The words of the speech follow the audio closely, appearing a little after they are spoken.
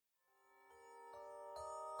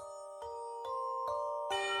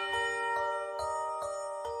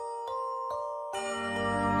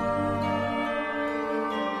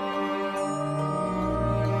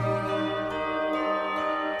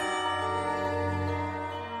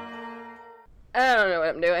I don't know what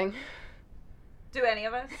I'm doing. Do any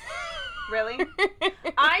of us? Really?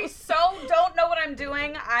 I so don't know what I'm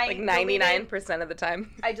doing. Like 99% of the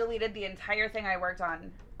time. I deleted the entire thing I worked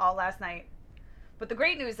on all last night. But the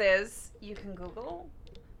great news is you can Google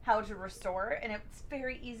how to restore, and it's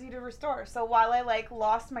very easy to restore. So while I like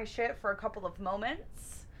lost my shit for a couple of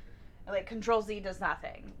moments, like Control Z does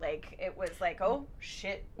nothing. Like it was like, oh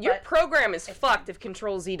shit. Your program is fucked if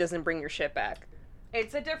Control Z doesn't bring your shit back.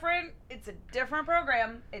 It's a different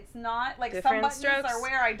program. It's not like Different some buttons strokes are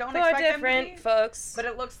where I don't for expect them to different be. folks. But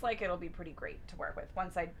it looks like it'll be pretty great to work with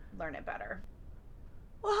once I learn it better.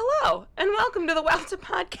 Well, hello, and welcome to the Welta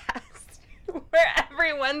Podcast, where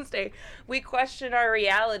every Wednesday we question our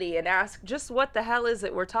reality and ask just what the hell is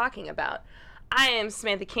it we're talking about. I am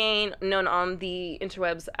Samantha Kane, known on the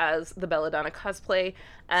interwebs as the Belladonna Cosplay,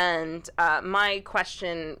 and my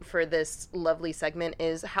question for this lovely segment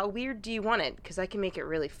is, how weird do you want it? Because I can make it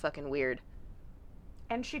really fucking weird.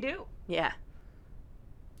 And she do. Yeah.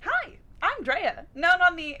 Hi, I'm Drea, known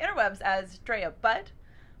on the interwebs as Drea, but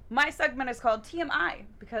my segment is called TMI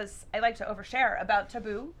because I like to overshare about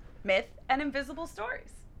taboo, myth, and invisible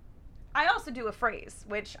stories. I also do a phrase,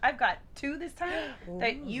 which I've got 2 this time,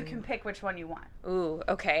 that you can pick which one you want. Ooh,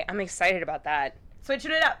 okay. I'm excited about that.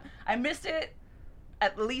 Switching it up. I missed it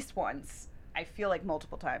at least once. I feel like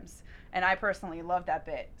multiple times. And I personally love that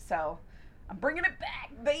bit. So I'm bringing it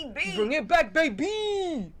back, baby. Bring it back,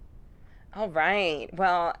 baby. All right.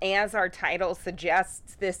 Well, as our title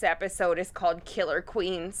suggests, this episode is called Killer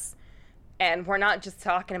Queens. And we're not just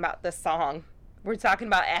talking about the song. We're talking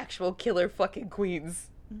about actual killer fucking queens.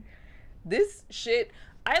 This shit,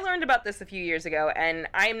 I learned about this a few years ago, and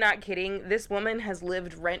I'm not kidding. This woman has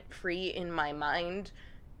lived rent-free in my mind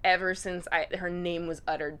ever since her name was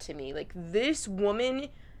uttered to me. Like, this woman,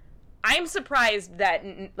 I'm surprised that,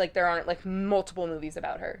 like, there aren't, like, multiple movies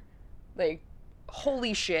about her. Like,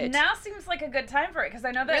 holy shit. Now seems like a good time for it, because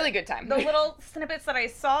I know that really good time. The little snippets that I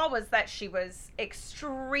saw was that she was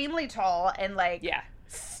extremely tall and, like,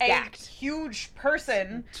 stacked. A huge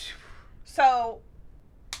person. So...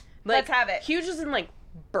 Like, let's have it. Huge as in, like,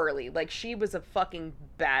 burly. Like, she was a fucking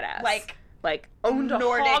badass. Like owned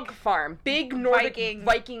Nordic a hog farm. Big Nordic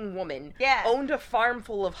Viking woman. Yeah. Owned a farm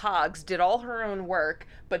full of hogs, did all her own work,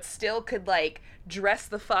 but still could, dress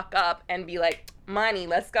the fuck up and be like, money,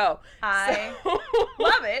 let's go. I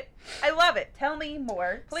love it. I love it. Tell me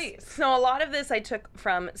more, please. So a lot of this I took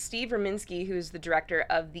from Steve Rominski, who's the director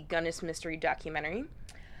of the Gunnis mystery documentary.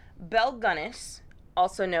 Belle Gunnis,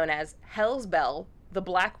 also known as Hell's Belle, the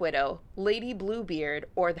Black Widow, Lady Bluebeard,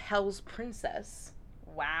 or the Hell's Princess.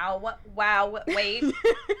 Wow, wait.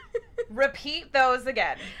 Repeat those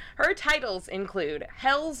again. Her titles include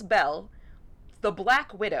Hell's Belle, the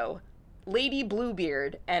Black Widow, Lady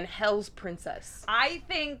Bluebeard, and Hell's Princess. I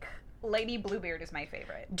think Lady Bluebeard is my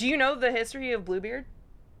favorite. Do you know the history of Bluebeard?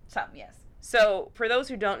 Some, yes. So, for those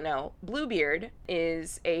who don't know, Bluebeard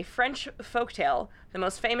is a French folktale, the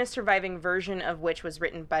most famous surviving version of which was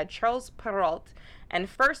written by Charles Perrault and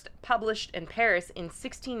first published in Paris in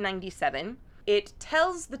 1697. It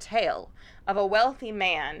tells the tale of a wealthy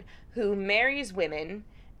man who marries women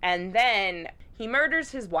and then he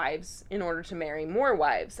murders his wives in order to marry more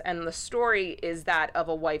wives. And the story is that of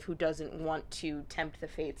a wife who doesn't want to tempt the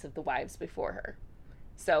fates of the wives before her.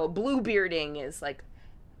 So, Bluebearding is like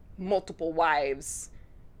multiple wives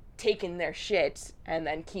taking their shit and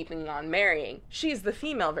then keeping on marrying. She's the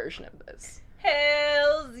female version of this.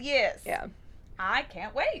 Hells yes. Yeah. I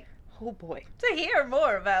can't wait. Oh boy. To hear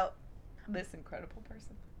more about this incredible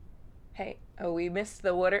person. Hey, we missed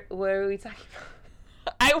the what are we talking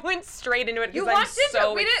about? I went straight into it because I'm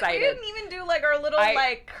so excited. We didn't even do our little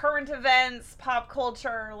current events, pop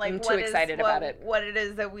culture, I'm too excited about it. What it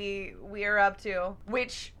is that we are up to.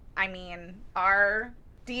 Which, I mean, our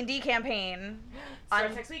D&D campaign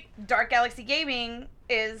starts next week. Dark Galaxy Gaming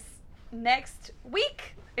is next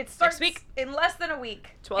week. It starts next week. In less than a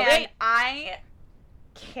week. 12/8. And I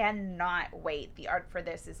cannot wait. The art for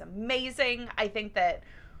this is amazing. I think that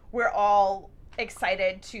we're all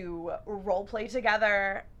excited to role play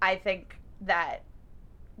together. I think that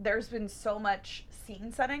there's been so much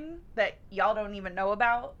scene setting that y'all don't even know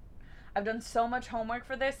about. I've done so much homework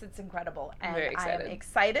for this. It's incredible. And very excited. I am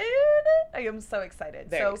excited. I am so excited.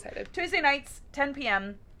 Very excited. Tuesday nights, 10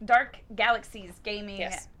 p.m., Dark Galaxies Gaming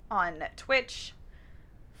on Twitch.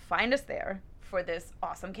 Find us there for this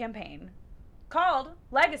awesome campaign called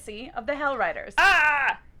Legacy of the Hellriders.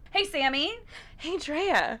 Ah! Hey, Sammy. Hey,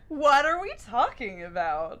 Drea. What are we talking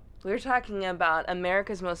about? We're talking about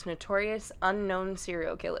America's most notorious unknown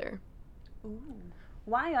serial killer. Ooh.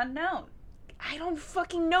 Why unknown? I don't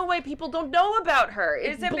fucking know why people don't know about her.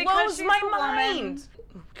 Is it blows because she's my a woman? mind.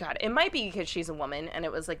 God, it might be because she's a woman and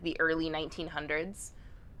it was like the early 1900s.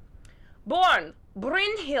 Born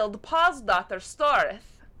Brynhild Pazdotter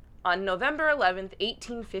Storeth on November 11th,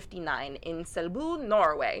 1859 in Selbu,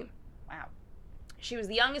 Norway. Wow. She was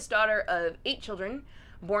the youngest daughter of 8 children,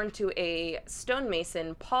 born to a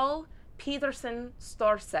stonemason, Paul Petersen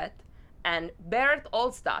Storseth, and Berit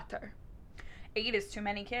Olsdatter. 8 is too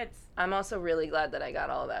many kids. I'm also really glad that I got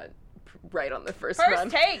all that right on the first run.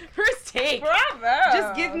 First take. First take. Bravo.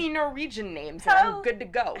 Just give me Norwegian names and I'm good to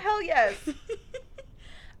go. Hell yes.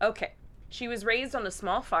 Okay. She was raised on a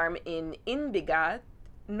small farm in Innbygad,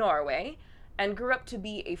 Norway, and grew up to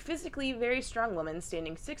be a physically very strong woman,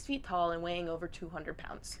 standing 6 feet tall and weighing over 200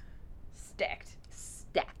 pounds. Stacked.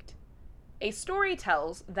 A story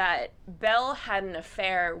tells that Belle had an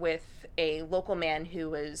affair with a local man who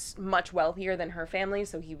was much wealthier than her family,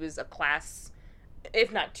 so he was a class,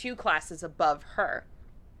 if not 2 classes above her.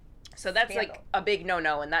 So that's Scandal. like a big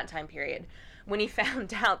no-no in that time period. When he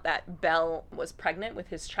found out that Belle was pregnant with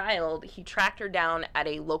his child, he tracked her down at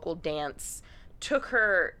a local dance, took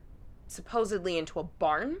her supposedly into a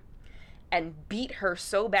barn, and beat her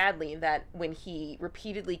so badly that when he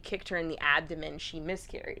repeatedly kicked her in the abdomen, she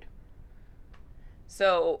miscarried.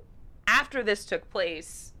 So after this took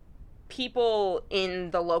place, people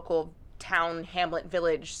in the local town, hamlet,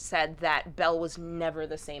 village said that Belle was never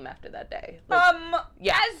the same after that day.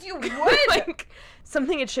 Yeah. As you would. Like,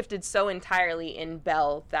 something had shifted so entirely in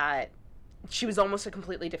Belle that she was almost a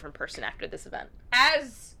completely different person after this event.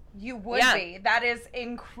 As you would be. That is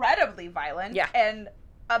incredibly violent. Yeah. And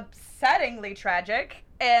upsettingly tragic.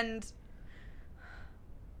 And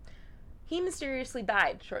he mysteriously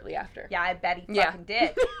died shortly after. yeah, I bet he fucking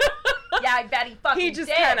did. Yeah, I bet he fucking did. He just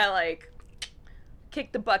kind of, like,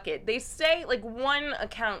 kicked the bucket. They say, like, one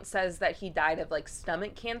account says that he died of, like,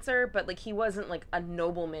 stomach cancer, but, like, he wasn't, like, a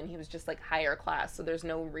nobleman. He was just, like, higher class, so there's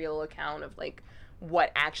no real account of, like,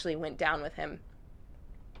 what actually went down with him.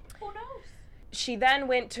 Who knows? She then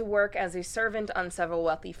went to work as a servant on several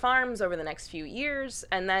wealthy farms over the next few years,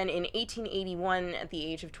 and then in 1881, at the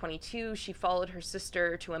age of 22, she followed her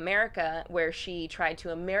sister to America, where she tried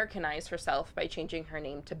to Americanize herself by changing her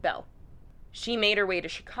name to Belle. She made her way to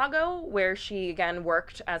Chicago, where she again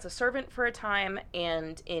worked as a servant for a time,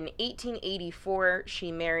 and in 1884,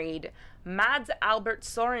 she married Mads Albert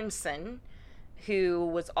Sorensen, who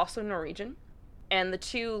was also Norwegian, and the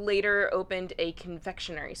two later opened a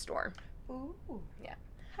confectionery store. Ooh. Yeah.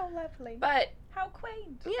 How lovely. But how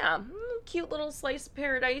quaint. yeah, cute little slice of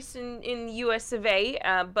paradise in US of A,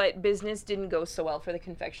 but business didn't go so well for the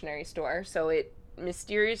confectionery store, so it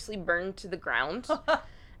mysteriously burned to the ground,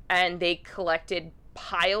 and they collected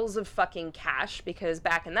piles of fucking cash, because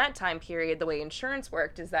back in that time period, the way insurance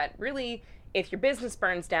worked is that really, if your business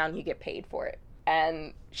burns down, you get paid for it.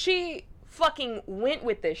 And she fucking went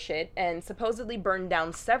with this shit and supposedly burned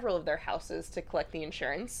down several of their houses to collect the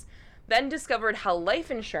insurance, then discovered how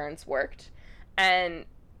life insurance worked, and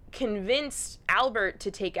convinced Albert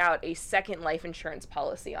to take out a second life insurance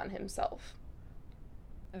policy on himself.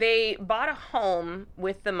 They bought a home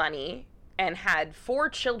with the money and had 4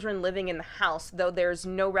 children living in the house, though there's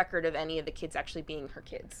no record of any of the kids actually being her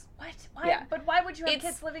kids. What? Why? Yeah. But why would you have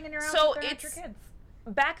It's- kids living in your house so if they're not your it's- kids?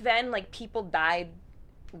 Back then, like, people died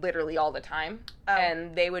literally all the time,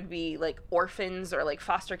 and they would be like orphans or like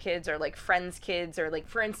foster kids or like friends' kids, or like,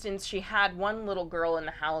 for instance, she had one little girl in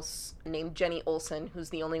the house named Jenny Olsen, who's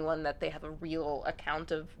the only one that they have a real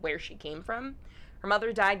account of where she came from. Her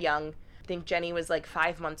mother died young. I think Jenny was like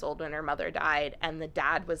 5 months old when her mother died, and the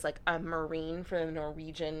dad was like a Marine for the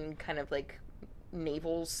Norwegian kind of like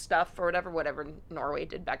naval stuff or whatever Norway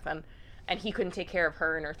did back then, and he couldn't take care of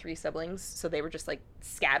her and her 3 siblings, so they were just like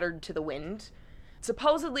scattered to the wind.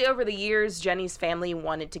 Supposedly over the years, Jenny's family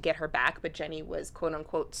wanted to get her back, but Jenny was, quote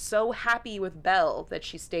unquote, so happy with Belle that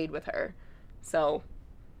she stayed with her. So,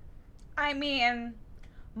 I mean,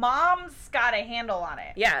 mom's got a handle on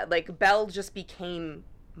it. yeah, like, Belle just became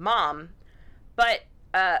mom. But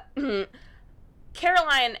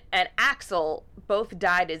Caroline and Axel both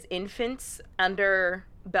died as infants under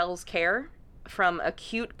Belle's care from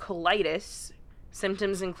acute colitis.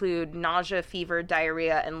 Symptoms include nausea, fever,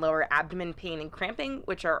 diarrhea, and lower abdomen pain and cramping,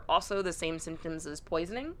 which are also the same symptoms as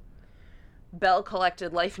poisoning. Belle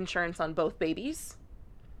collected life insurance on both babies.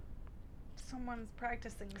 Someone's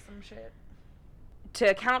practicing some shit. To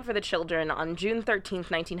account for the children, on June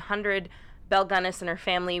 13th, 1900, Belle Gunness and her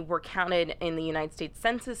family were counted in the United States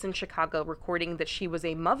Census in Chicago, recording that she was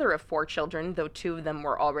a mother of 4 children, though 2 of them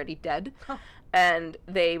were already dead. Huh. And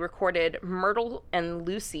they recorded Myrtle and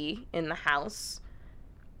Lucy in the house.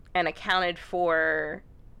 and accounted for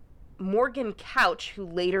Morgan Couch, who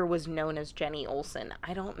later was known as Jenny Olsen.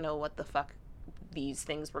 I don't know what the fuck these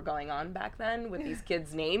things were going on back then with these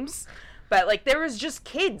kids' names, but, like, there was just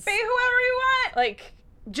kids. Be whoever you want! Like,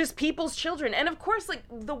 just people's children. And, of course, like,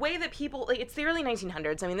 the way that people, like, it's the early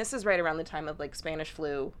 1900s. I mean, this is right around the time of, like, Spanish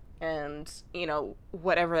flu and, you know,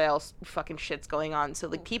 whatever else fucking shit's going on. So,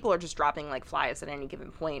 like, people are just dropping like flies at any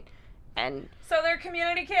given point. And so they're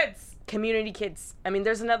community kids. Community kids. I mean,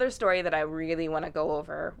 there's another story that I really want to go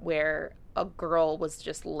over where a girl was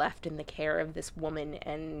just left in the care of this woman,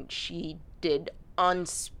 and she did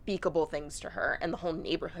unspeakable things to her, and the whole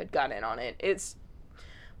neighborhood got in on it.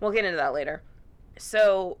 We'll get into that later.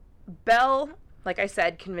 So Bell, like I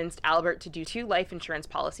said, convinced Albert to do 2 life insurance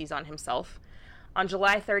policies on himself. On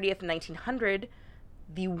July 30th, 1900,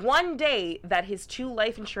 the one day that his 2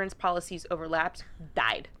 life insurance policies overlapped,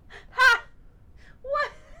 died. Ha!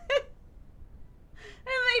 What? And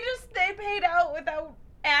they paid out without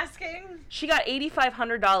asking? She got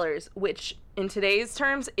 $8,500, which in today's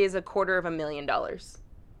terms is $250,000.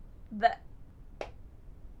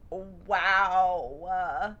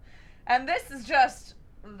 Wow. And this is just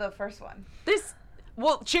the first one.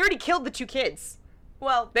 Well, she already killed the 2 kids.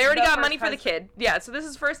 Well, they already got money for the kid. Yeah, so this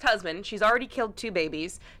is first husband. She's already killed 2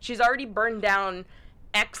 babies. She's already burned down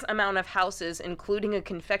X amount of houses, including a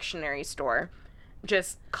confectionery store,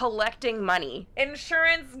 just collecting money.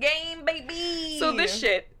 Insurance game, baby! So this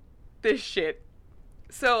shit.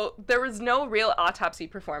 So there was no real autopsy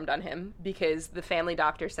performed on him because the family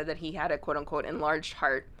doctor said that he had a quote-unquote enlarged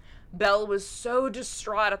heart. Belle was so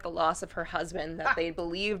distraught at the loss of her husband that they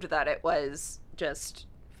believed that it was just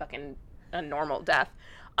fucking a normal death.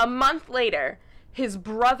 A month later, his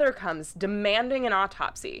brother comes demanding an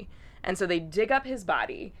autopsy. And so they dig up his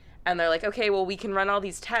body, and they're like, okay, well, we can run all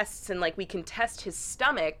these tests, and, like, we can test his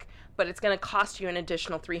stomach, but it's going to cost you an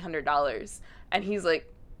additional $300. And he's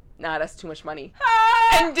like, nah, that's too much money.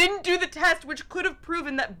 And didn't do the test, which could have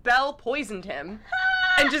proven that Belle poisoned him,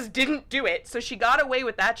 and just didn't do it. So she got away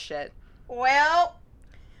with that shit. Well,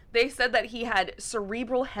 they said that he had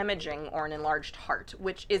cerebral hemorrhaging or an enlarged heart,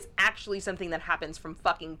 which is actually something that happens from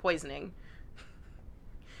fucking poisoning.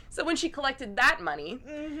 So when she collected that money,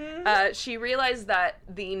 she realized that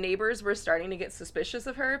the neighbors were starting to get suspicious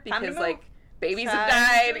of her because, like, babies have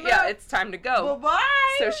died. Yeah, it's time to go. Bye-bye.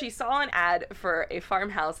 So she saw an ad for a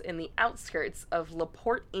farmhouse in the outskirts of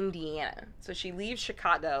LaPorte, Indiana. So she leaves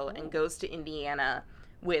Chicago and goes to Indiana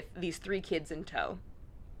with these 3 kids in tow.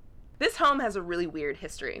 This home has a really weird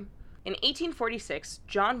history. In 1846,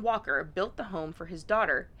 John Walker built the home for his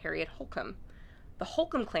daughter, Harriet Holcomb. The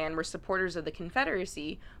Holcomb clan were supporters of the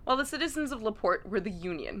Confederacy, while the citizens of LaPorte were the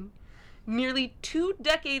Union. Nearly 2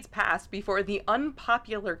 decades passed before the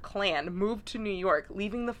unpopular clan moved to New York,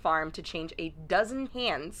 leaving the farm to change a dozen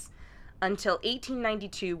hands until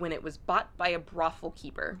 1892 when it was bought by a brothel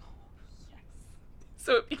keeper. Yes.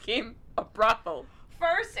 So it became a brothel.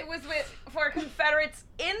 First, it was for Confederates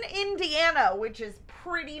in Indiana, which is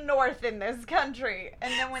pretty north in this country.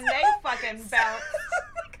 And then when they fucking bounced,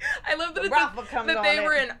 I love that, that they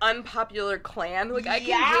were an unpopular clan. Like, I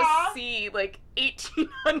can just see, like,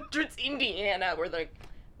 1800s Indiana where they're like,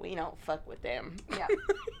 we don't fuck with them. Yeah.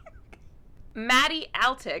 Maddie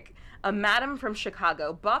Altick, a madam from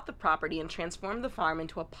Chicago, bought the property and transformed the farm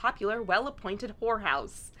into a popular, well-appointed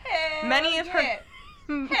whorehouse. Hell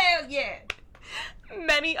yeah.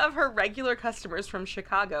 Many of her regular customers from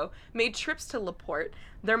Chicago made trips to LaPorte.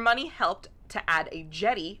 Their money helped to add a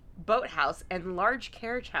jetty, boathouse, and large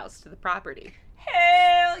carriage house to the property.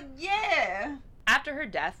 Hell yeah! After her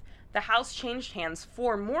death, the house changed hands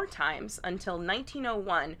 4 more times until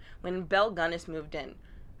 1901 when Belle Gunness moved in.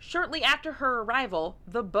 Shortly after her arrival,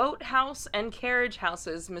 the boathouse and carriage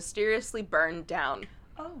houses mysteriously burned down.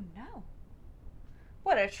 Oh no.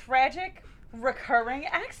 What a tragic recurring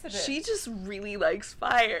accident. She just really likes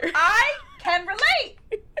fire. I can relate.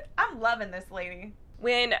 I'm loving this lady.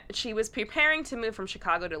 When she was preparing to move from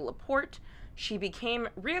Chicago to LaPorte, she became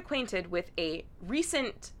reacquainted with a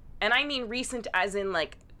recent, and I mean recent as in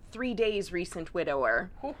like 3 days recent widower,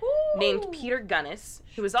 named Peter Gunness,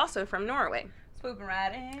 who was also from Norway. Swooping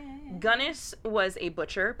right in. Gunness was a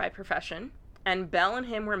butcher by profession, and Belle and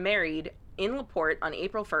him were married in LaPorte on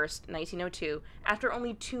April 1st, 1902, after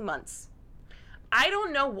only 2 months. I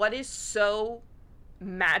don't know what is so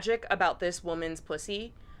magic about this woman's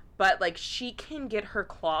pussy, but, like, she can get her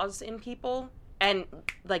claws in people, and,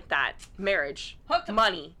 like, that. Marriage. Hooked 'em.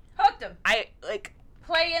 Money. Hooked him.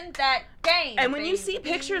 playing that game. And when you see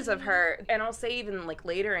pictures of her, and I'll say even, like,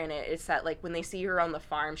 later in it, it's that, like, when they see her on the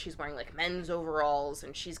farm, she's wearing, like, men's overalls,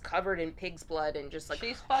 and she's covered in pig's blood and just, like,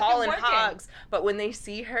 hauling hogs. But when they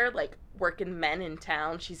see her, like, working men in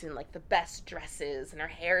town, she's in, like, the best dresses, and her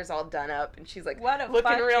hair's all done up, and she's, like,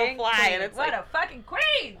 looking real fly. Queen. And it's what a fucking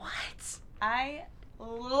queen! What? I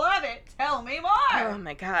love it. Tell me more! Oh,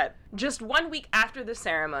 my God. Just 1 week after the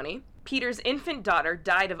ceremony, Peter's infant daughter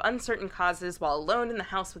died of uncertain causes while alone in the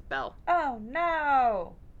house with Belle. Oh,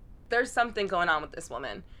 no. There's something going on with this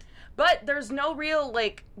woman. But there's no real,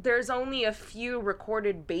 like, there's only a few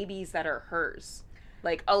recorded babies that are hers.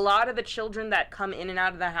 Like, a lot of the children that come in and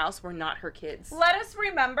out of the house were not her kids. Let us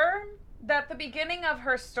remember that the beginning of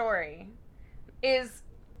her story is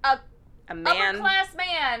a man, upper-class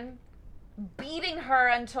man beating her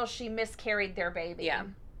until she miscarried their baby. Yeah.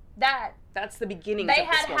 That's the beginning of this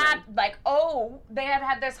woman. They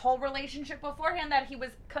had this whole relationship beforehand that he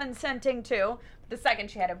was consenting to. The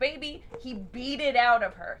second she had a baby, he beat it out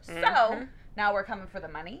of her. Mm-hmm. So, now we're coming for the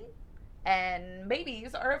money, and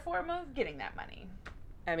babies are a form of getting that money.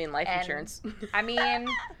 I mean, life insurance. I mean,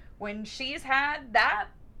 when she's had that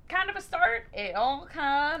kind of a start, it all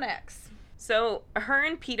connects. So, her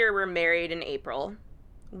and Peter were married in April.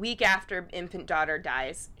 Week after infant daughter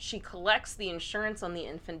dies, she collects the insurance on the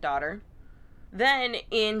infant daughter. Then,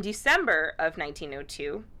 in December of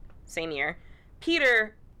 1902, same year,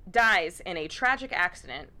 Peter dies in a tragic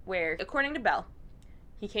accident where, according to Belle,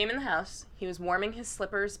 he came in the house, he was warming his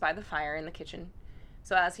slippers by the fire in the kitchen.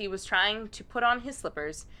 So as he was trying to put on his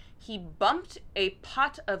slippers, he bumped a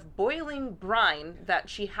pot of boiling brine that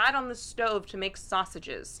she had on the stove to make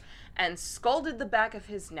sausages and scalded the back of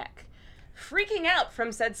his neck. Freaking out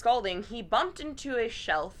from said scalding, he bumped into a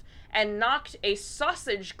shelf and knocked a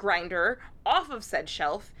sausage grinder off of said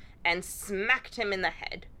shelf and smacked him in the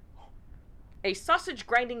head. A sausage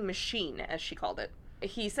grinding machine, as she called it.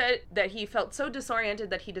 He said that he felt so disoriented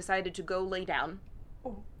that he decided to go lay down.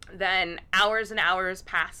 Oh. Then hours and hours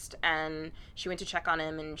passed, and she went to check on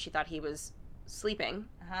him, and she thought he was sleeping,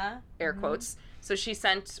 air quotes. So she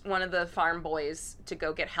sent one of the farm boys to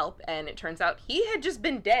go get help, and it turns out he had just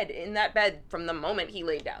been dead in that bed from the moment he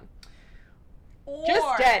laid down. Or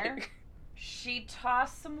just dead. She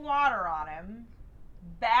tossed some water on him,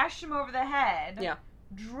 bashed him over the head,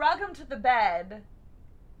 drug him to the bed,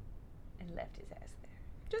 and left his ass there.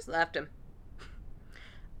 Just left him.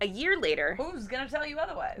 A year later... Who's gonna tell you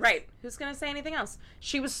otherwise? Right. Who's gonna say anything else?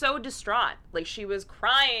 She was so distraught. Like, she was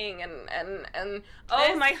crying and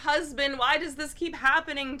oh, my husband, why does this keep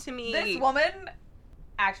happening to me? This woman,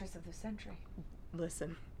 actress of the century.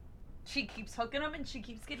 Listen. She keeps hooking him and she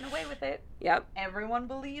keeps getting away with it. Yep. Everyone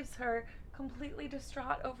believes her, completely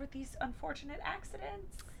distraught over these unfortunate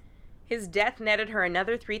accidents. His death netted her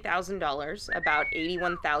another $3,000, about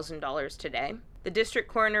 $81,000 today. The district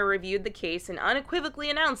coroner reviewed the case and unequivocally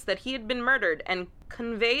announced that he had been murdered and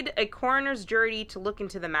conveyed a coroner's jury to look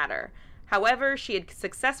into the matter. However, she had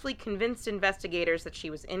successfully convinced investigators that she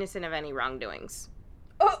was innocent of any wrongdoings.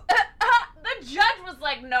 Oh, the judge was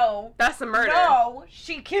like, no. That's a murder. No,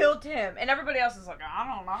 she killed him. And everybody else is like, I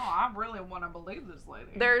don't know. I really want to believe this lady.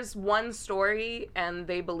 There's one story, and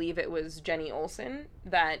they believe it was Jenny Olsen,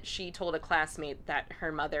 that she told a classmate that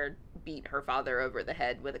her mother beat her father over the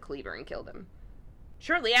head with a cleaver and killed him.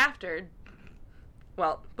 Shortly after,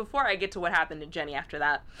 well, before I get to what happened to Jenny after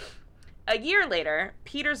that, a year later,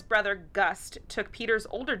 Peter's brother Gust took Peter's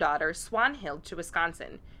older daughter, Swanhild, to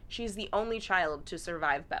Wisconsin. She's the only child to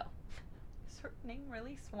survive Belle. Is her name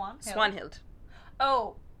really Swanhild? Swanhild.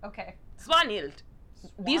 Oh, okay. Swanhild.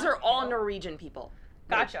 These are all Norwegian people.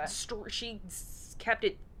 Gotcha. Like, she kept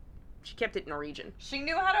it Norwegian. She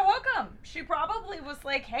knew how to hook them. She probably was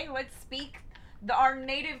like, hey, let's speak our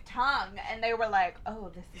native tongue. And they were like,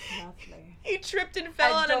 oh, this is lovely. He tripped and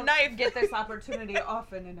fell on a knife. Get this opportunity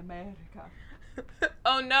often in America.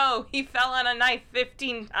 Oh no, he fell on a knife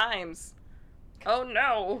 15 times. Oh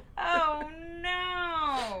no. Oh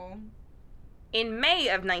no. In May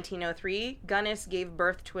of 1903, Gunnis gave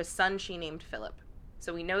birth to a son she named Philip.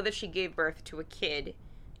 So we know that she gave birth to a kid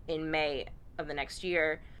in May of the next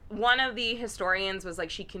year. One of the historians was like,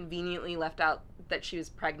 she conveniently left out that she was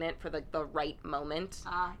pregnant for the right moment.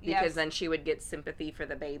 Because then she would get sympathy for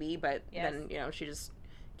the baby, but then, she just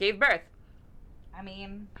gave birth. I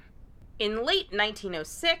mean... In late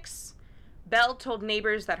 1906, Belle told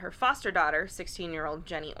neighbors that her foster daughter, 16-year-old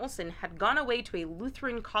Jenny Olsen, had gone away to a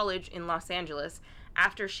Lutheran college in Los Angeles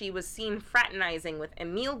after she was seen fraternizing with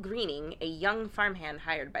Emil Greening, a young farmhand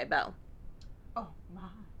hired by Belle. Oh, my.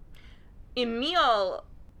 Emil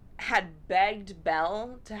had begged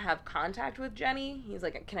Belle to have contact with Jenny. He's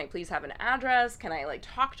like, can I please have an address? Can I, like,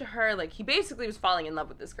 talk to her? Like, he basically was falling in love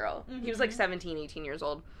with this girl. Mm-hmm. He was, like, 17, 18 years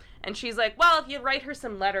old. And she's like, well, if you write her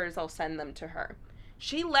some letters, I'll send them to her.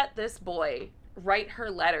 She let this boy write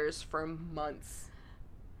her letters for months.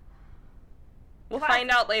 We'll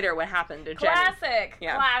find out later what happened to Jenny.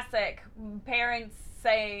 Classic. Parents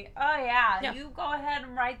say, oh, yeah, you go ahead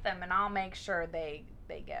and write them, and I'll make sure they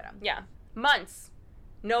get them. Yeah. Months.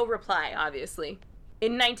 No reply, obviously.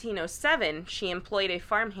 In 1907, she employed a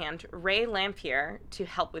farmhand, Ray Lamphere, to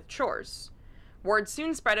help with chores. Word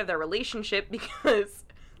soon spread of their relationship because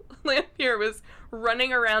Lamphere was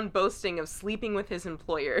running around boasting of sleeping with his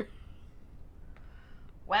employer.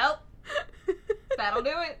 Well, that'll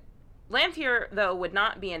do it. Lamphere, though, would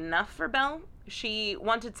not be enough for Belle. She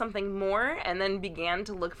wanted something more and then began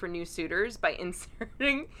to look for new suitors by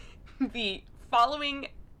inserting the following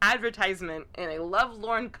advertisement in a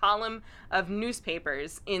lovelorn column of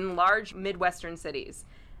newspapers in large Midwestern cities.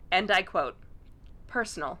 And I quote,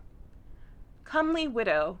 "Personal. Comely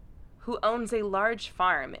widow who owns a large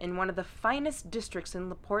farm in one of the finest districts in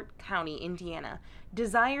LaPorte County, Indiana,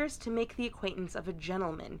 desires to make the acquaintance of a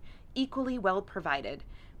gentleman equally well provided,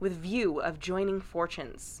 with view of joining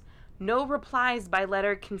fortunes. No replies by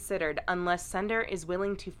letter considered unless sender is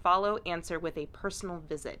willing to follow answer with a personal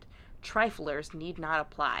visit. Triflers need not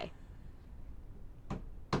apply."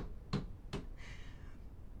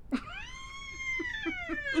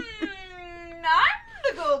 I'm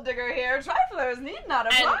the gold digger here. Triflers need not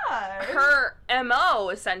apply. And her MO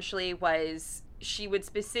essentially was she would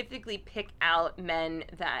specifically pick out men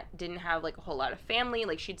that didn't have, like, a whole lot of family.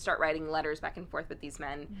 Like, she'd start writing letters back and forth with these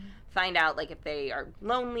men, find out, like, if they are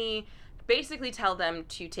lonely, basically tell them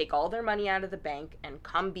to take all their money out of the bank and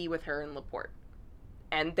come be with her in LaPorte.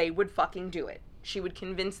 And they would fucking do it. She would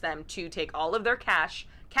convince them to take all of their cash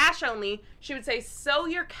only. She would say, sew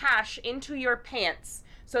your cash into your pants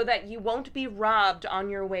so that you won't be robbed on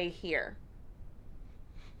your way here.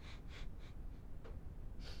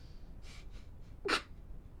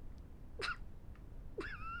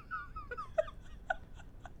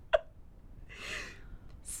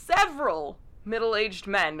 Several middle-aged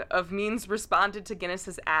men of means responded to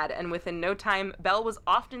Guinness's ad, and within no time, Belle was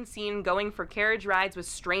often seen going for carriage rides with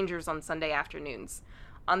strangers on Sunday afternoons.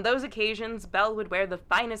 On those occasions, Belle would wear the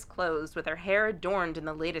finest clothes, with her hair adorned in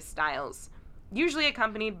the latest styles. Usually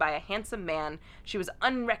accompanied by a handsome man, she was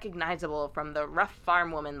unrecognizable from the rough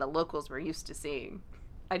farm woman the locals were used to seeing.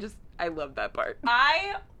 I love that part.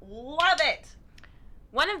 I love it!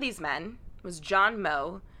 One of these men was John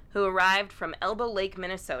Moe, who arrived from Elbow Lake,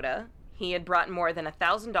 Minnesota. He had brought more than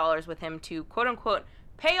 $1,000 with him to, quote-unquote,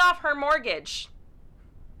 pay off her mortgage.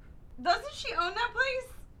 Doesn't she own that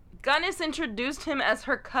place? Guinness introduced him as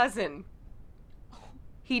her cousin.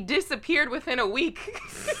 He disappeared within a week.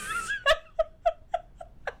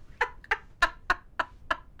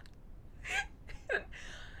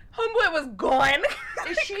 Homeboy was gone.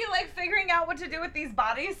 Is she, like, figuring out what to do with these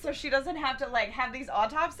bodies so she doesn't have to, like, have these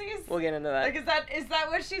autopsies? We'll get into that. Like, is that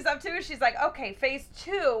what she's up to? She's like, okay, phase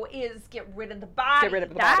 2 is get rid of the body. Get rid of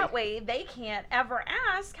the that body. way they can't ever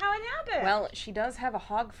ask how it happened. Well, she does have a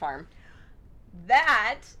hog farm.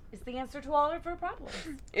 That is the answer to all of her problems.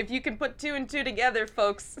 If you can put 2 and 2 together,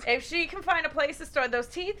 folks. If she can find a place to store those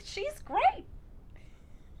teeth, she's great.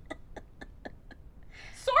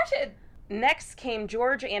 Sorted. Next came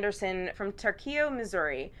George Anderson from Tarkio,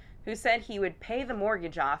 Missouri, who said he would pay the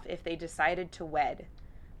mortgage off if they decided to wed.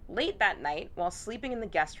 Late that night, while sleeping in the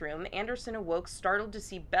guest room, Anderson awoke startled to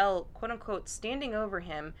see Belle, quote-unquote, standing over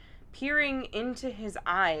him, peering into his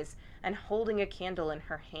eyes and holding a candle in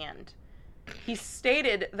her hand. He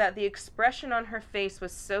stated that the expression on her face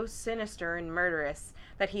was so sinister and murderous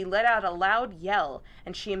that he let out a loud yell,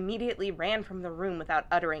 and she immediately ran from the room without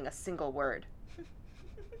uttering a single word.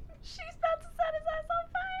 She's about to set his ass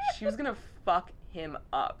on fire. She was gonna fuck him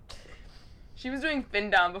up. She was doing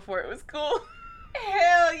fin down before it was cool.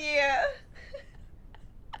 Hell yeah.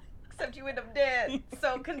 Except you end up dead.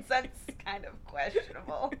 So consent's kind of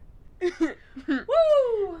questionable.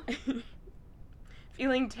 Woo!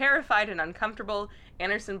 Feeling terrified and uncomfortable,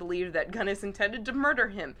 Anderson believed that Guinness intended to murder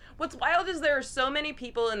him. What's wild is there are so many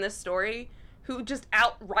people in this story who just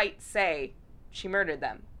outright say she murdered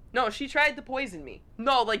them. No, she tried to poison me.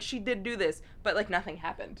 No, like, she did this, but, like, nothing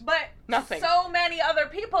happened. But nothing. So many other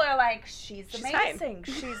people are like, she's amazing. Fine.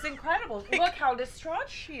 She's incredible. Look how distraught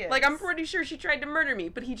she is. Like, I'm pretty sure she tried to murder me,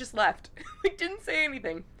 but he just left. Like, didn't say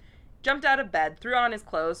anything. Jumped out of bed, threw on his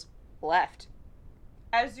clothes, left.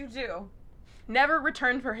 As you do. Never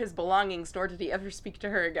returned for his belongings, nor did he ever speak to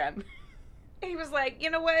her again. He was like, you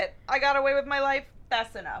know what? I got away with my life.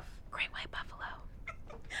 That's enough. Great white buffalo.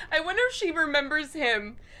 I wonder if she remembers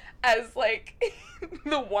him as, like,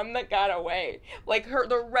 the one that got away. Like,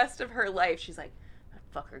 the rest of her life, she's like, that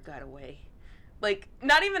fucker got away. Like,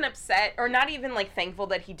 not even upset, or not even, like, thankful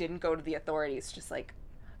that he didn't go to the authorities. Just like,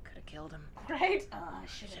 I could have killed him. Right?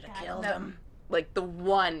 Should have killed him. Like, the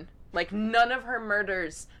one. Like, none of her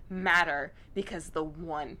murders matter because the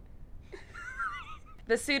one.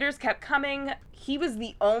 The suitors kept coming. He was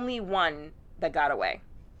the only one that got away.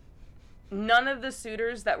 None of the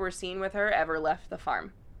suitors that were seen with her ever left the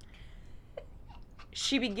farm.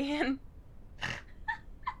 She began... What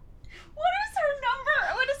is her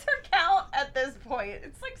number? What is her count at this point?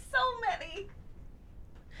 It's like so many.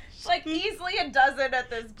 Like easily a dozen at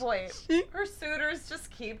this point. Her suitors just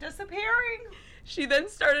keep disappearing. She then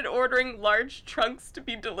started ordering large trunks to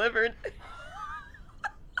be delivered.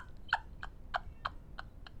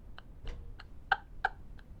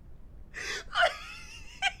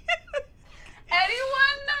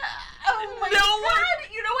 Oh my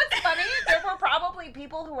God. You know what's funny? There were probably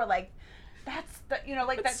people who were like, that's the, you know,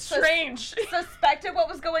 like that's strange. Suspected what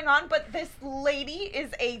was going on, but this lady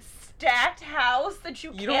is a stacked house that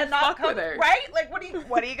you don't cannot fuck come, with her. Right? Like, what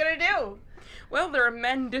are you gonna do? Well, there are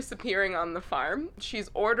men disappearing on the farm. She's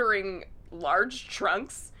ordering large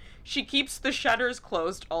trunks. She keeps the shutters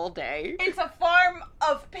closed all day. It's a farm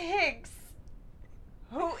of pigs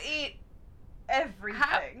who eat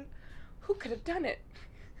everything. Who could have done it?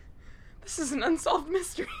 This is an unsolved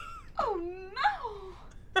mystery. Oh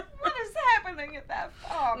no! What is happening at that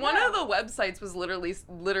farm? One of the websites was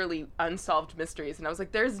literally unsolved mysteries, and I was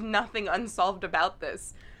like, there's nothing unsolved about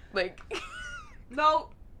this. Like,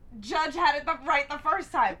 no, Judge had it right the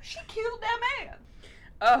first time. She killed that man.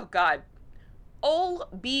 Oh God. Ole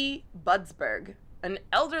B. Budsberg, an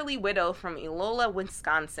elderly widow from Elola,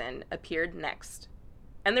 Wisconsin, appeared next.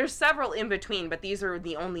 And there's several in between, but these are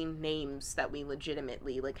the only names that we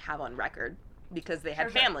legitimately, like, have on record because they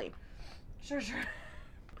had family. Sure.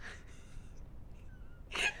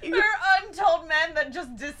 There are untold men that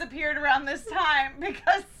just disappeared around this time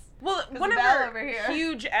because... Well, one of her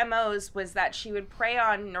huge MOs was that she would prey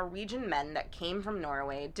on Norwegian men that came from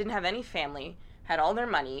Norway, didn't have any family, had all their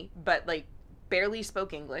money, but, like, barely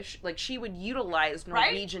spoke English. Like, she would utilize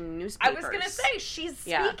Norwegian newspapers. I was gonna say, she's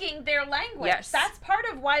speaking their language. Yes. That's part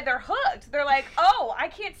of why they're hooked. They're like, oh, I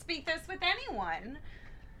can't speak this with anyone.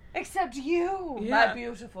 Except you, my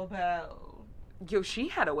beautiful belle. Yo, she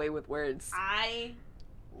had a way with words. I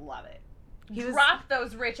love it. Drop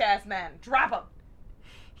those rich-ass men. Drop them.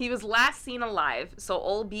 He was last seen alive, so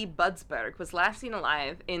Ole B. Budsberg was last seen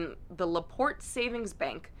alive in the Laporte Savings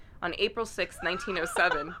Bank on April 6,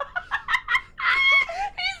 1907.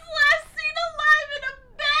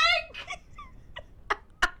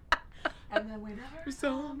 And then we never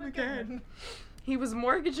saw him again. He was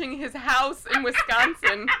mortgaging his house in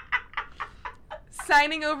Wisconsin,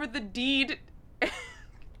 signing over the deed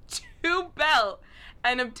to Bell,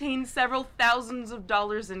 and obtained several thousands of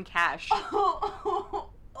dollars in cash.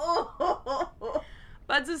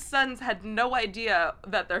 Buds' sons had no idea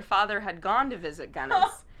that their father had gone to visit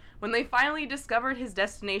Gunness. When they finally discovered his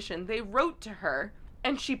destination, they wrote to her,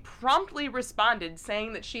 and she promptly responded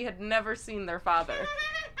saying that she had never seen their father.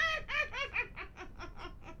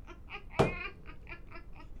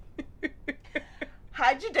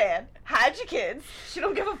 Hide your dad. Hide your kids. She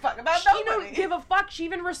don't give a fuck about nobody. She don't give a fuck. She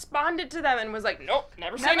even responded to them and was like, nope,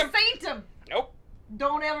 never seen him. Nope.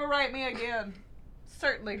 Don't ever write me again.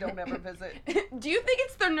 Certainly don't ever visit. Do you think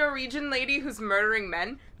it's the Norwegian lady who's murdering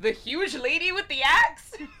men? The huge lady with the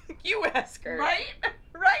axe? You ask her. Right?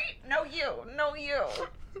 No, you.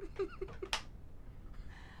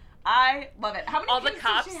 I love it. How many kids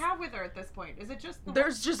does she have with her at this point? Is it just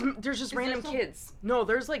there's just random kids. No,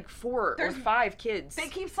 there's like 4 or 5 kids. They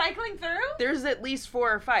keep cycling through? There's at least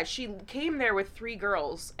 4 or 5. She came there with 3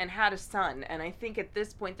 girls and had a son, and I think at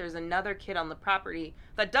this point there's another kid on the property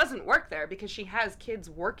that doesn't work there because she has kids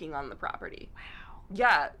working on the property. Wow.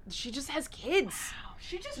 Yeah, she just has kids. Wow.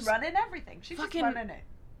 She's just running everything. She's just running it.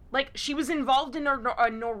 Like, she was involved in a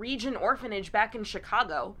Norwegian orphanage back in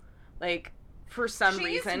Chicago. Like, for some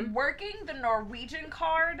reason. She's working the Norwegian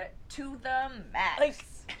card to the max. Like,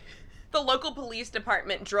 the local police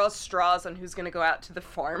department draws straws on who's gonna go out to the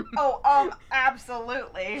farm. Oh,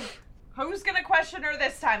 absolutely. Who's gonna question her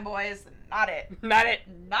this time, boys? Not it. Not it.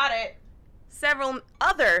 Not it. Several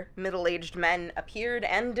other middle-aged men appeared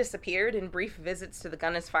and disappeared in brief visits to the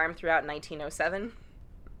Gunness farm throughout 1907.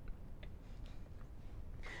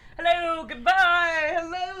 Hello, goodbye.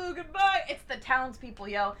 Hello, goodbye. It's the townspeople,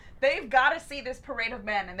 yo. They've got to see this parade of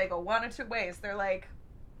men, and they go one of 2 ways. They're like,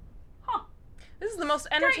 huh. This is the most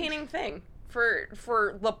entertaining thing.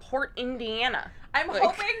 for LaPorte, Indiana. I'm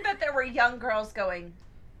hoping that there were young girls going,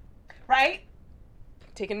 right?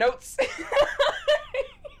 Taking notes.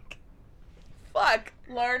 Fuck.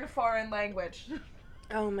 Learn foreign language.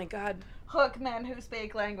 Oh my god. Hook men who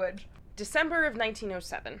speak language. December of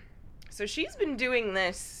 1907. So she's been doing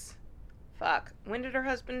this. Fuck. When did her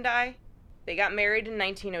husband die? They got married in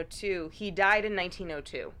 1902. He died in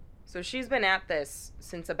 1902. So she's been at this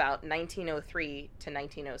since about 1903 to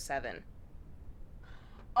 1907.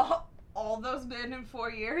 Oh, all those men in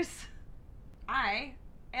 4 years? I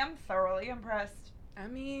am thoroughly impressed. I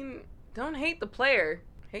mean, don't hate the player.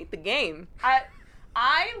 Hate the game.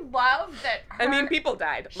 I love that her, I mean, people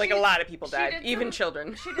died. Like, a lot of people died. Even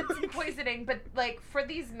children. She did some poisoning, but, like, for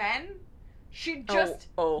these men, she just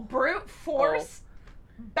Oh. brute force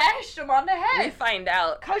bashed them on the head. We find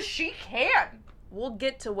out. Because she can. We'll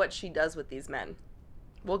get to what she does with these men.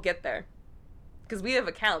 We'll get there. Because we have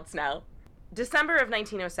accounts now. December of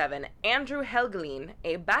 1907, Andrew Helgelien,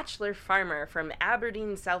 a bachelor farmer from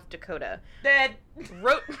Aberdeen, South Dakota, Dead.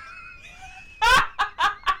 wrote...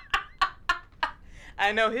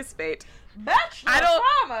 I know his fate. Bachelor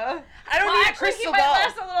farmer? I don't need a crystal he ball. might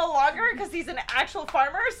last a little longer because he's an actual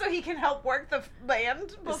farmer, so he can help work the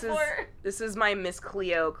land before... This is my Miss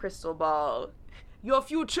Cleo crystal ball. Your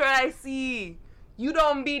future I see. You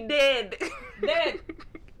don't be dead. Dead.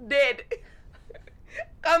 Dead.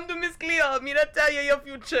 Come to Miss Cleo. Me not tell you your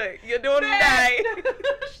future. You don't die.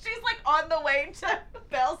 She's like on the way to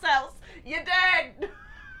Belle's house. You're dead.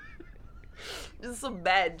 This is some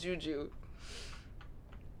bad juju.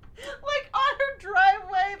 Like on her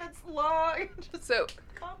driveway that's long. Just So,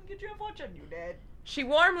 come get your fortune, you dead. she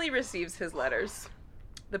warmly receives his letters.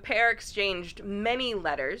 The pair exchanged many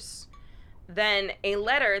letters. Then a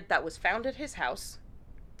letter that was found at his house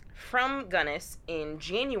from Gunnis in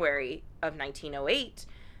January of 1908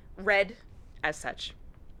 read as such: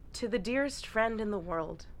 "To the dearest friend in the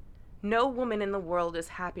world, no woman in the world is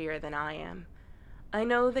happier than I am. I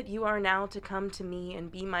know that you are now to come to me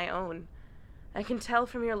and be my own. I can tell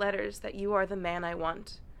from your letters that you are the man I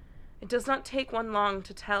want. It does not take one long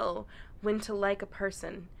to tell when to like a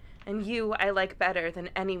person, and you I like better than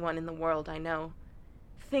anyone in the world I know.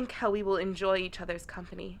 Think how we will enjoy each other's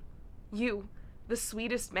company. You, the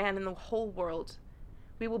sweetest man in the whole world.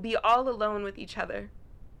 We will be all alone with each other.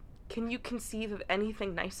 Can you conceive of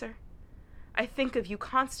anything nicer? I think of you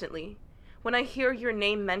constantly. When I hear your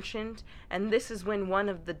name mentioned, and this is when one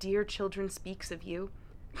of the dear children speaks of you."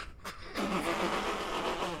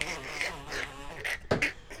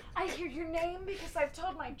 I hear your name because I've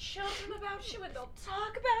told my children about you and they'll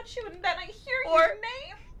talk about you and then I hear Or- your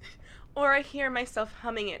name. Or I hear myself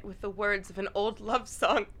humming it with the words of an old love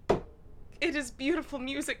song. It is beautiful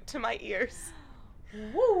music to my ears.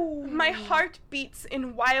 Woo. My heart beats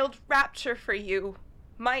in wild rapture for you.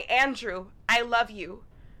 My Andrew, I love you.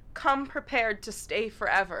 Come prepared to stay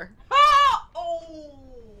forever. Ah! Oh,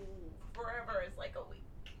 forever is like a week.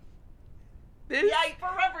 This, Yeah,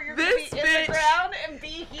 forever. You're gonna be this in bitch- the ground and be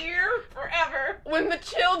here forever. When the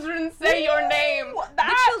children say your name, the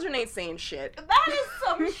that- children ain't saying shit. That is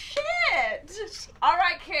some shit. All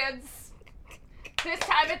right, kids. This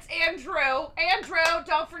time it's Andrew. Andrew,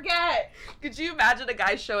 don't forget. Could you imagine a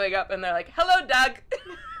guy showing up and they're like, "Hello, Doug."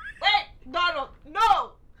 Wait, Donald,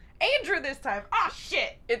 no. Andrew this time. Ah,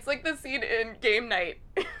 shit. It's like the scene in Game Night.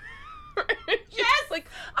 She's Yes! like,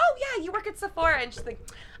 "Oh yeah, you work at Sephora," and she's like,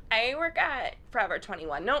 "I work at Forever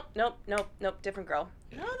 21. Nope, different girl.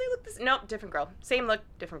 No, they look this. Nope, different girl. Same look,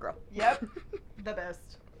 different girl." Yep. The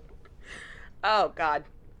best. Oh, God.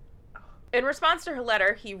 In response to her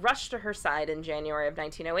letter, he rushed to her side in January of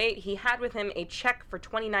 1908. He had with him a check for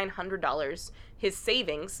 $2,900, his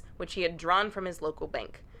savings, which he had drawn from his local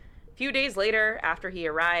bank. A few days later, after he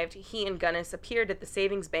arrived, he and Gunnis appeared at the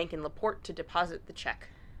savings bank in LaPorte to deposit the check.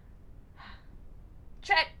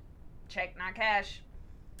 Check. Check, not cash.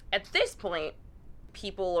 At this point,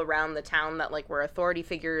 people around the town that, like, were authority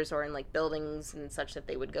figures or in, like, buildings and such that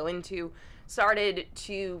they would go into started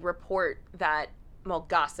to report that, well,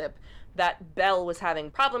 gossip, that Belle was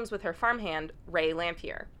having problems with her farmhand, Ray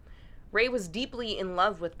Lampier. Ray was deeply in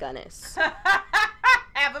love with Gunnis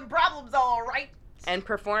Having problems, all right. and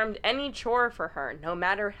performed any chore for her, no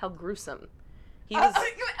matter how gruesome. He was...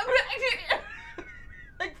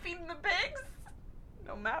 Like feeding the pigs?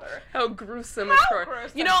 No matter. How gruesome How a chore.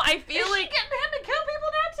 gruesome. You know, I feel Is like... she getting him to kill people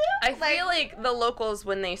now, too? I feel like the locals,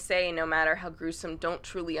 when they say no matter how gruesome, don't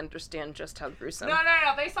truly understand just how gruesome. No.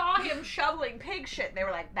 They saw him shoveling pig shit. And they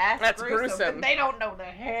were like, that's gruesome. But they don't know the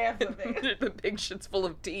half of it. The pig shit's full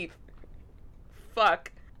of teeth.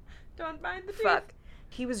 Fuck. Don't mind the teeth. Fuck.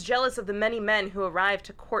 He was jealous of the many men who arrived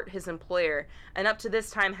to court his employer, and up to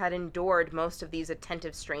this time had endured most of these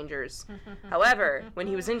attentive strangers. However, when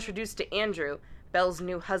he was introduced to Andrew, Belle's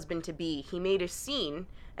new husband-to-be, he made a scene,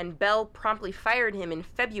 and Belle promptly fired him in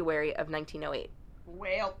February of 1908.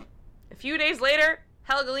 Well. A few days later,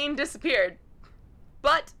 Helgeline disappeared.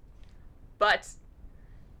 But,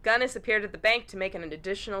 Gunnis appeared at the bank to make an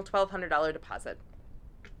additional $1,200 deposit.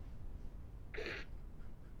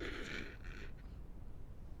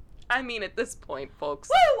 I mean, at this point, folks.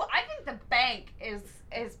 Woo! I think the bank is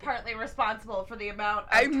partly responsible for the amount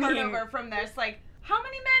of turnover from this. Like, how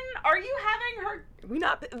many men are you having her?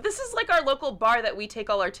 This is like our local bar that we take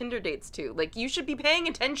all our Tinder dates to. Like, you should be paying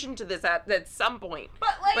attention to this at some point.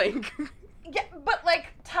 But, like yeah, but, like,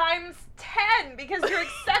 times 10, because you're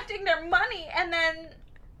accepting their money, and then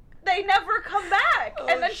they never come back. Oh,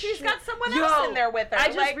 and then she's got someone else in there with her.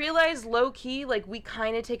 I just realized, low-key, like, we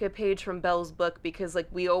kind of take a page from Belle's book because, like,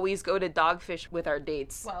 we always go to Dogfish with our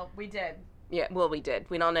dates. Well, we did. Yeah, well, we did.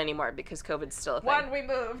 We don't anymore because COVID's still a thing. One, we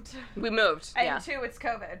moved. And two, it's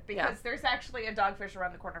COVID, because there's actually a Dogfish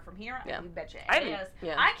around the corner from here. Yeah. You betcha. I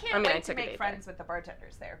can't wait to make friends with the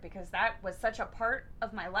bartenders there, because that was such a part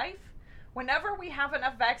of my life. Whenever we have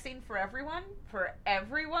enough vaccine for everyone,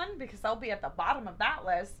 because I'll be at the bottom of that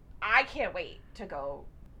list, I can't wait to go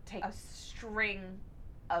take a string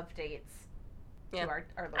of dates to our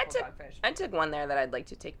local Dogfish. I took one there that I'd like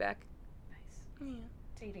to take back. Nice. Yeah.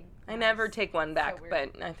 Dating. I never take one back, So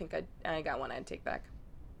but I think I got one I'd take back.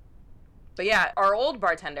 But yeah, our old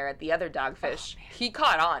bartender at the other Dogfish, he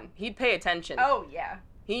caught on. He'd pay attention. Oh, yeah.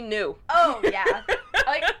 He knew. Oh, yeah.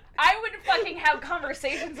 Like, I would fucking have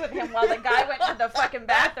conversations with him while the guy went to the fucking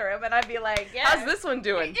bathroom, and I'd be like, yeah. How's this one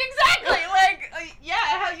doing? Exactly. Like, yeah,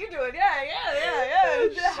 how you doing? Yeah.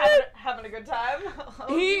 Having a good time.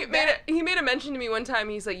 He made a mention to me one time.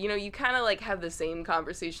 He's like, you kind of, like, have the same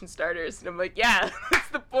conversation starters. And I'm like, yeah, that's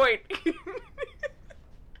the point.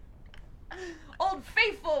 Old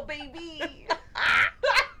Faithful, baby.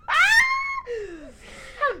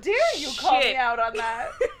 How dare you call me out on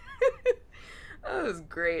that? That was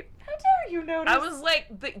great. How dare you notice? I was like,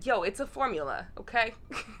 it's a formula, okay?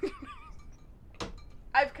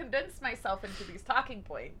 I've condensed myself into these talking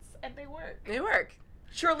points, and they work. They work.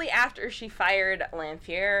 Shortly after she fired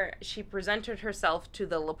Lanfear, she presented herself to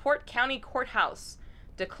the LaPorte County Courthouse,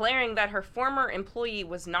 declaring that her former employee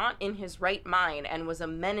was not in his right mind and was a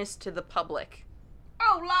menace to the public.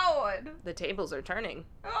 Oh, Lord. The tables are turning.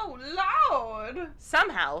 Oh, Lord.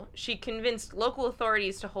 Somehow, she convinced local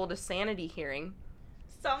authorities to hold a sanity hearing.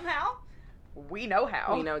 Somehow? We know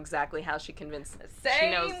how. We know exactly how she convinced us.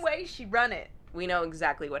 Same way she run it. We know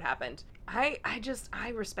exactly what happened. I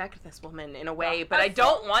respect this woman in a way, but I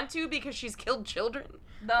don't want to because she's killed children.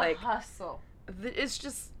 The hustle.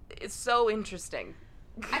 It's so interesting.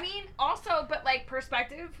 I mean, also, but, like,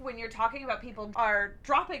 perspective, when you're talking about people are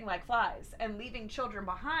dropping like flies and leaving children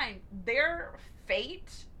behind, their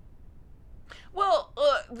fate... Well,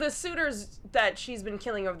 the suitors that she's been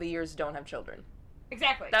killing over the years don't have children.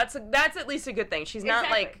 Exactly. That's at least a good thing. She's not,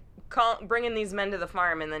 like, bringing these men to the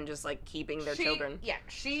farm and then just, like, keeping their children. Yeah,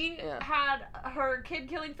 she had her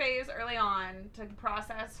kid-killing phase early on to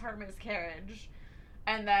process her miscarriage,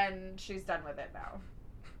 and then she's done with it now.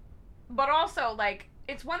 But also, like...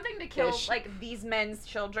 It's one thing to kill, like, these men's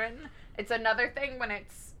children. It's another thing when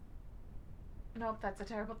it's... Nope, that's a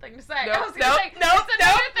terrible thing to say. Nope, I was gonna say, it's another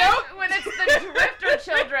thing when it's the drifter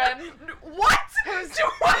children. What?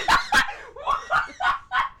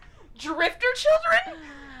 Drifter children?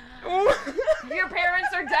 Your parents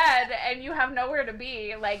are dead and you have nowhere to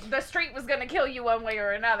be. Like, the street was gonna kill you one way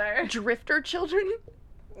or another. Drifter children?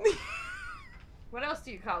 What else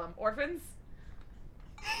do you call them? Orphans?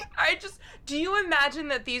 Do you imagine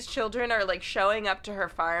that these children are, like, showing up to her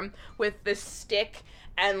farm with this stick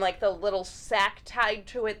and, like, the little sack tied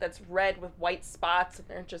to it that's red with white spots,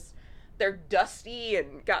 and they're dusty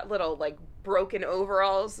and got little, like, broken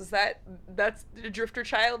overalls? That's the drifter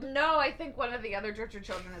child? No, I think one of the other drifter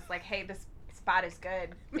children is like, hey, this spot is good.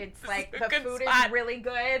 It's like, the food is really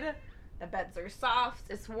good. The beds are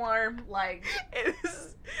soft. It's warm. Like,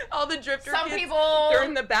 all the drifter kids, people, they're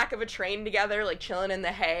in the back of a train together, like, chilling in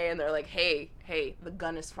the hay, and they're like, hey, the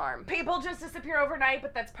Gunnis farm. People just disappear overnight,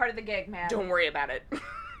 but that's part of the gig, man. Don't worry about it.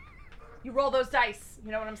 You roll those dice.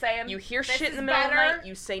 You know what I'm saying? You hear shit in the middle of the night,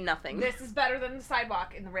 you say nothing. This is better than the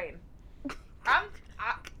sidewalk in the rain.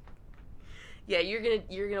 Yeah,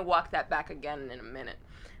 you're gonna walk that back again in a minute.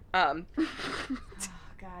 Oh,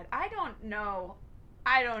 God. I don't know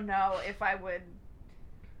if I would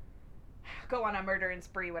go on a murdering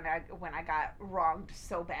spree when I got wronged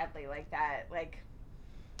so badly like that. Like,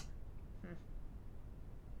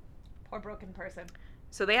 Poor broken person.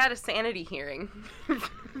 So they had a sanity hearing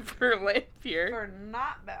for Lanfear. For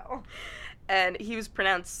not Belle. And he was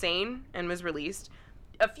pronounced sane and was released.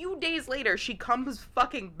 A few days later, she comes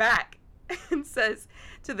fucking back and says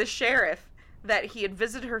to the sheriff that he had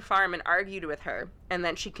visited her farm and argued with her, and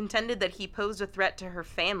that she contended that he posed a threat to her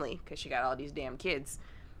family, because she got all these damn kids,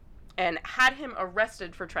 and had him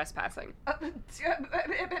arrested for trespassing.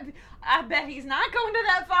 I bet he's not going to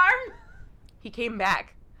that farm. He came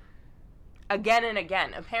back. Again and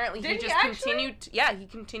again. Apparently Did he just he actually? continued. Yeah, he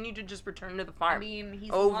continued to just return to the farm. I mean,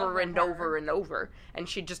 he's over and her. over and over. And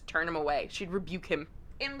she'd just turn him away. She'd rebuke him.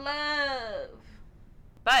 In love.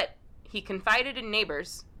 But he confided in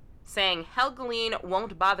neighbors, saying, Helgeline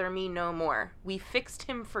won't bother me no more. We fixed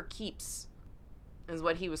him for keeps, is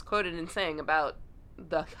what he was quoted in saying about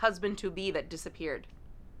the husband-to-be that disappeared.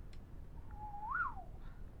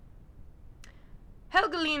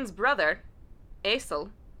 Helgeline's brother, Aesel,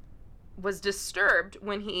 was disturbed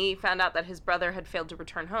when he found out that his brother had failed to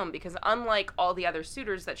return home, because unlike all the other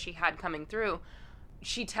suitors that she had coming through,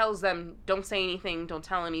 she tells them, don't say anything, don't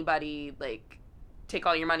tell anybody, like, take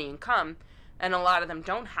all your money and come. And a lot of them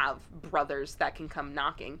don't have brothers that can come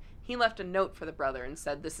knocking. He left a note for the brother and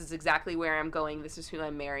said, this is exactly where I'm going, this is who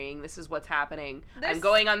I'm marrying, this is what's happening. I'm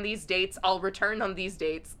going on these dates, I'll return on these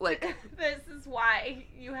dates. Like, this is why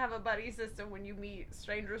you have a buddy system when you meet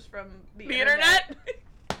strangers from the internet?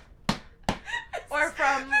 Or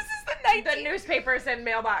from the newspapers and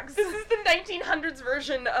mailbox. This is the 1900s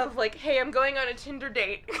version of, like, hey, I'm going on a Tinder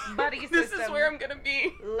date. Buddy This system. is where I'm gonna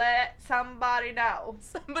be. Let somebody know.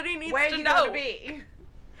 Somebody needs where to you know. gonna be.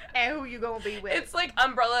 And who you gonna be with. It's like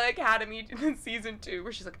Umbrella Academy in season 2,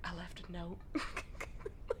 where she's like, I left a note.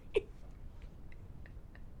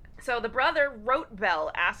 So the brother wrote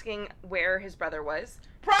Belle asking where his brother was.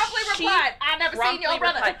 Promptly replied, I never seen your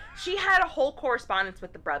brother. Replied. She had a whole correspondence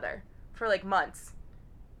with the brother for like months.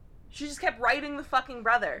 She just kept writing the fucking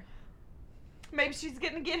brother. Maybe she's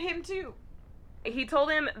gonna get him too. He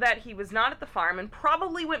told him that he was not at the farm and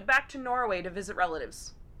probably went back to Norway to visit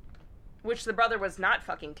relatives. Which the brother was not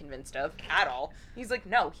fucking convinced of at all. He's like,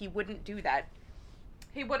 no, he wouldn't do that.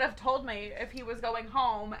 He would have told me if he was going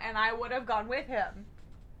home, and I would have gone with him.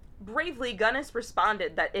 Bravely, Gunnis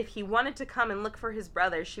responded that if he wanted to come and look for his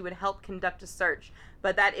brother, she would help conduct a search,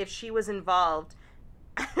 but that if she was involved,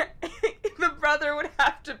 the brother would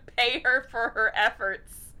have to pay her for her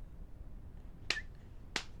efforts.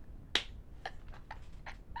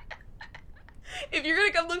 If you're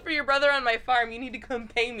gonna come look for your brother on my farm, you need to come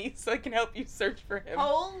pay me so I can help you search for him.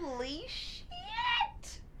 Holy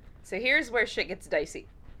shit! So here's where shit gets dicey.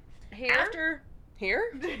 Here?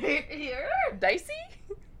 Here? Here? Dicey?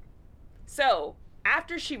 So,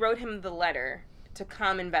 after she wrote him the letter to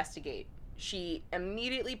come investigate, she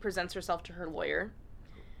immediately presents herself to her lawyer,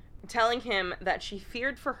 telling him that she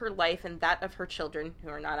feared for her life and that of her children, who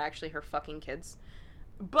are not actually her fucking kids.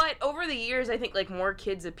 But over the years, I think, like, more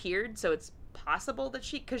kids appeared, so it's possible that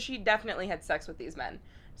because she definitely had sex with these men.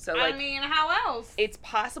 So, like, I mean, how else? it's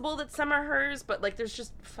possible that some are hers, but, like, there's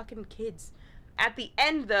just fucking kids. At the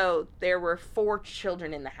end, though, there were 4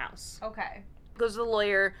 children in the house. Okay. Goes to the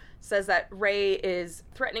lawyer, says that Ray is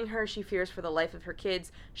threatening her. She fears for the life of her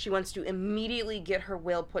kids. She wants to immediately get her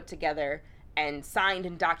will put together and signed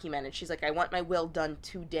and documented. She's like, I want my will done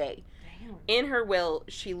today. Damn. In her will,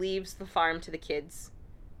 she leaves the farm to the kids.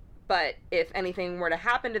 But if anything were to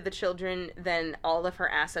happen to the children, then all of her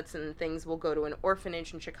assets and things will go to an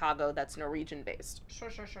orphanage in Chicago that's Norwegian-based. Sure.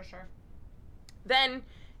 Then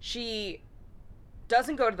she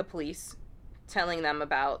doesn't go to the police, telling them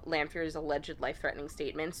about Lanfear's alleged life-threatening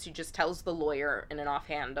statements. She just tells the lawyer in an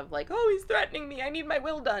offhand of like, oh, he's threatening me, I need my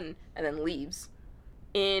will done, and then leaves.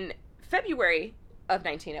 In February of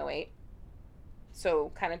 1908,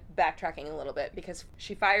 so kind of backtracking a little bit, because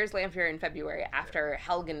she fires Lanfear in February after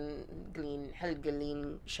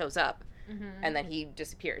Helgeline shows up, and then he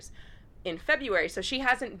disappears. In February, so she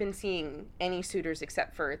hasn't been seeing any suitors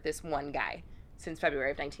except for this one guy since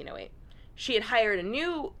February of 1908. She had hired a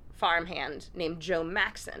new farmhand named Joe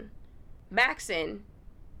Maxon. Maxon,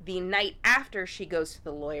 the night after she goes to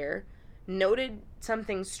the lawyer, noted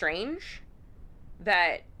something strange,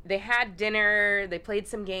 that they had dinner, they played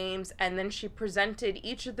some games, and then she presented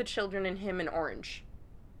each of the children and him an orange.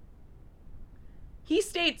 He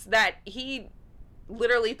states that he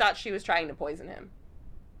literally thought she was trying to poison him.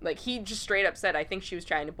 Like, he just straight up said, I think she was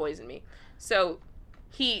trying to poison me. So,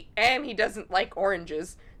 he doesn't like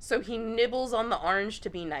oranges, so he nibbles on the orange to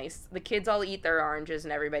be nice. The kids all eat their oranges,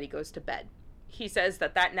 and everybody goes to bed. He says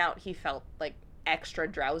that night he felt, like, extra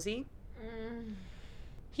drowsy.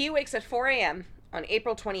 He wakes at 4 a.m. on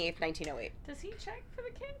April 28th, 1908. Does he check for the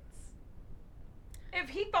kids? If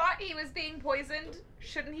he thought he was being poisoned,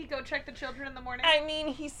 shouldn't he go check the children in the morning? I mean,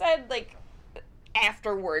 he said, like,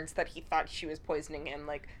 afterwards that he thought she was poisoning him,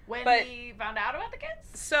 like... When he found out about the kids?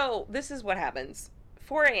 So, this is what happens.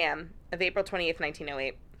 4 a.m. of April 20th,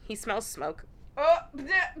 1908, he smells smoke. Oh.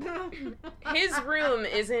 His room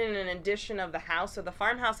is in an addition of the house, so the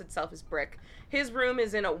farmhouse itself is brick. His room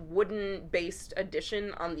is in a wooden-based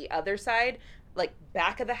addition on the other side, like,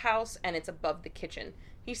 back of the house, and it's above the kitchen.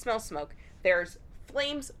 He smells smoke. There's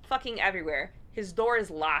flames fucking everywhere. His door is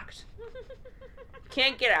locked.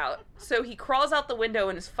 Can't get out. So he crawls out the window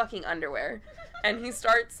in his fucking underwear. And he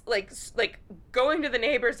starts, like going to the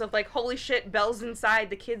neighbors of, like, holy shit, Belle's inside,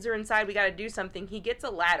 the kids are inside, we gotta do something. He gets a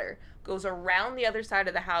ladder, goes around the other side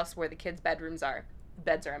of the house where the kids' bedrooms are. The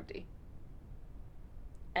beds are empty.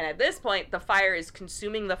 And at this point, the fire is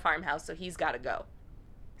consuming the farmhouse, so he's gotta go.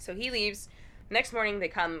 So he leaves. Next morning, they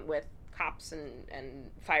come with cops and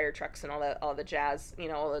fire trucks and all the jazz, you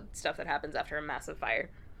know, all the stuff that happens after a massive fire.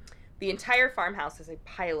 The entire farmhouse is a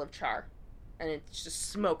pile of char, and it's just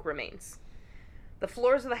smoke remains. The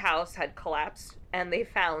floors of the house had collapsed, and they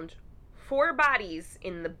found 4 bodies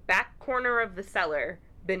in the back corner of the cellar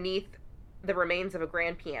beneath the remains of a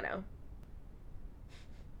grand piano.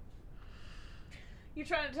 You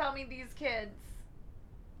trying to tell me these kids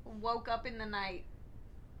woke up in the night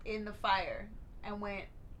in the fire and went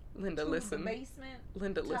Linda, to listen. the basement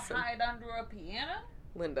Linda, to listen. hide under a piano?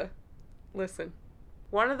 Linda, listen.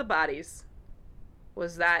 One of the bodies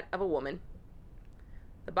was that of a woman.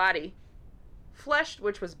 The body, flesh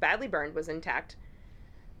which was badly burned, was intact.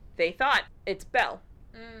 They thought it's Belle.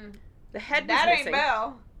 The head was that missing. ain't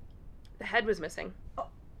Belle. The head was missing. Oh.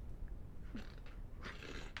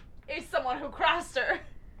 It's someone who crossed her.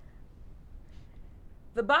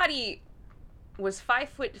 The body was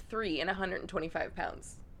 5'3" and 125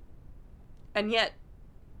 pounds. And yet,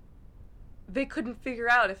 they couldn't figure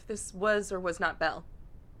out if this was or was not Belle.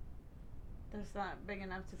 That's not big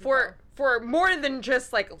enough to be For more than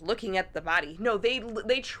just, like, looking at the body. No,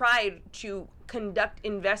 they tried to conduct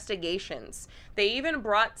investigations. They even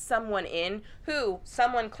brought someone in who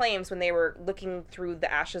someone claims when they were looking through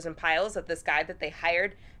the ashes and piles that this guy that they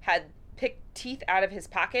hired had picked teeth out of his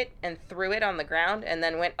pocket and threw it on the ground and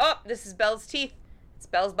then went, oh, this is Belle's teeth. It's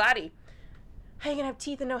Belle's body. How you gonna have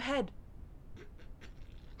teeth and no head?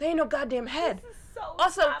 They ain't no goddamn head. This is so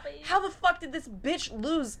Also, sloppy. how the fuck did this bitch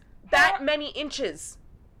lose that many inches?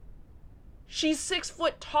 She's 6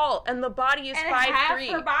 foot tall, and the body is 5'3". half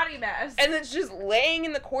her body mass. And it's just laying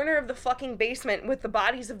in the corner of the fucking basement with the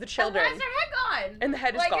bodies of the children. And where's her head gone? And the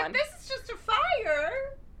head is like, gone. If this is just a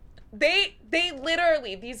fire. They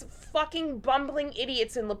literally, these fucking bumbling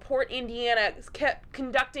idiots in LaPorte, Indiana, kept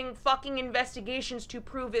conducting fucking investigations to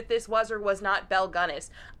prove if this was or was not Belle Gunness.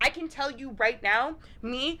 I can tell you right now,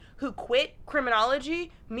 me, who quit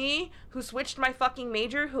criminology, me, who switched my fucking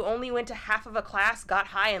major, who only went to half of a class, got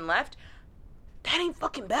high and left, that ain't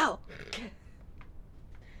fucking Belle.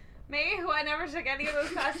 Me, who I never took any of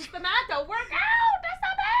those classes, the math don't work out. That's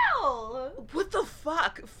not Belle. What the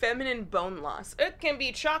fuck? Feminine bone loss. It can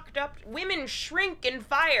be chalked up. Women shrink in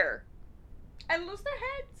fire. And lose their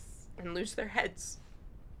heads. And lose their heads.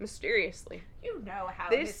 Mysteriously. You know how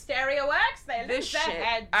This- hysteria works. They This lose their shit.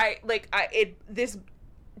 heads.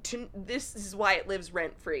 This is why it lives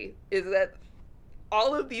rent free. Is that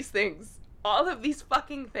all of these things, all of these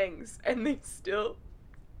fucking things, and they still,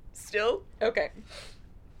 okay.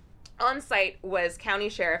 On site was County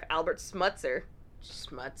Sheriff Albert Schmutzer,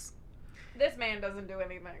 This man doesn't do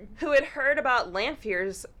anything. who had heard about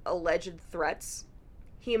Lanfear's alleged threats.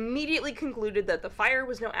 He immediately concluded that the fire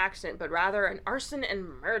was no accident, but rather an arson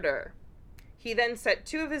and murder. He then set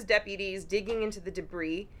 2 of his deputies digging into the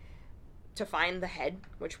debris to find the head,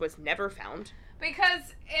 which was never found.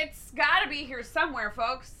 Because it's gotta be here somewhere,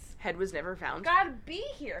 folks. Head was never found. Gotta be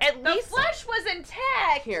here. At the least- flesh was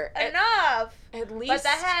intact. Here, enough. At least, But the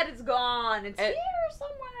head is gone. It's At- here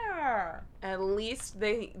somewhere. At least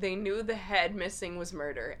they knew the head missing was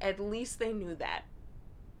murder. At least they knew that.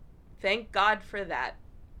 Thank God for that.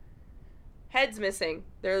 Head's missing.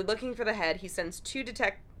 They're looking for the head. He sends 2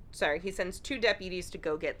 deputies to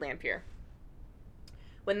go get Lampier.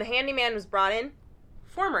 When the handyman was brought in,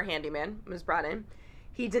 former handyman was brought in,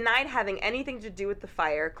 he denied having anything to do with the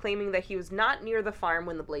fire, claiming that he was not near the farm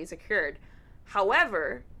when the blaze occurred.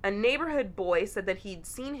 However, a neighborhood boy said that he'd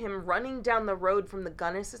seen him running down the road from the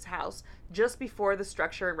Gunnis' house just before the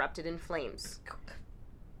structure erupted in flames.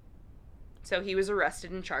 So he was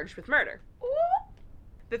arrested and charged with murder.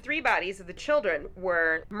 The 3 bodies of the children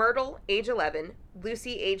were Myrtle, age 11,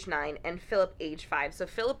 Lucy, age 9, and Philip, age 5. So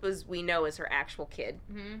Philip, as we know, is her actual kid.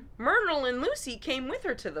 Mm-hmm. Myrtle and Lucy came with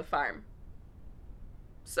her to the farm.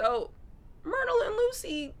 So, Myrtle and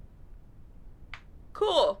Lucy,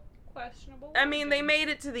 cool. Questionable. I mean, they made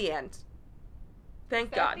it to the end.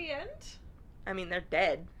 Thank God. the end? I mean, they're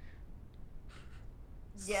dead.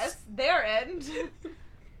 Yes, their end.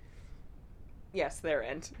 Yes, their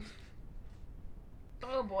end.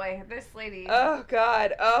 Oh boy, this lady. Oh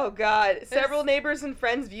God, oh God. Several neighbors and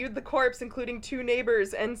friends viewed the corpse, including 2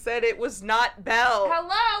 neighbors, and said it was not Belle.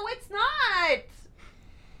 Hello, it's not!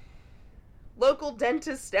 Local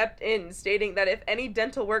dentists stepped in, stating that if any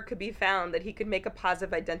dental work could be found, that he could make a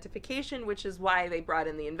positive identification, which is why they brought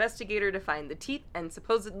in the investigator to find the teeth, and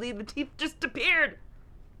supposedly the teeth just appeared.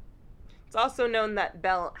 It's also known that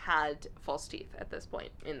Belle had false teeth at this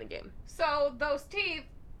point in the game. So, those teeth...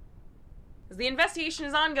 The investigation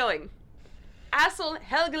is ongoing. Assel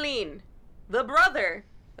Helgelien, the brother.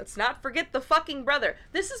 Let's not forget the fucking brother.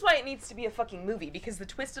 This is why it needs to be a fucking movie, because the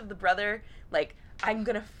twist of the brother, like, I'm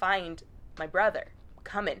gonna find my brother.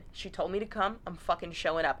 Coming. She told me to come. I'm fucking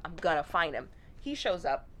showing up. I'm gonna find him. He shows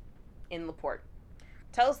up in LaPorte.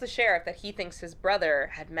 Tells the sheriff that he thinks his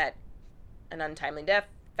brother had met an untimely death.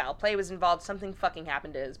 Foul play was involved. Something fucking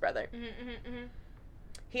happened to his brother.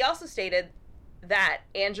 He also stated that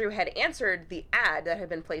Andrew had answered the ad that had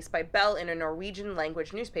been placed by Belle in a Norwegian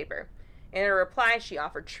language newspaper. In her reply, she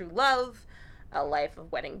offered true love, a life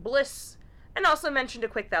of wedding bliss, and also mentioned a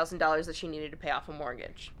quick $1,000 that she needed to pay off a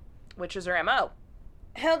mortgage, which was her MO.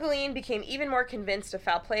 Helgelien became even more convinced of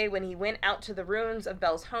foul play when he went out to the ruins of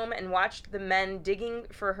Belle's home and watched the men digging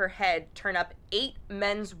for her head turn up 8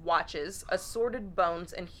 men's watches, assorted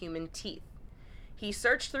bones, and human teeth. He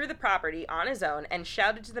searched through the property on his own and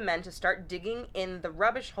shouted to the men to start digging in the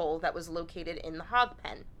rubbish hole that was located in the hog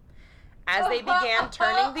pen. As they began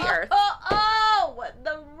turning the earth...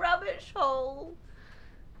 the rubbish hole.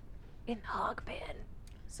 In the hog pen.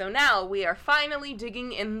 So now we are finally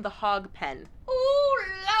digging in the hog pen. Ooh,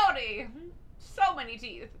 lordy. So many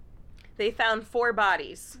teeth. They found 4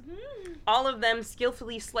 bodies. All of them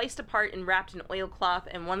skillfully sliced apart and wrapped in oilcloth,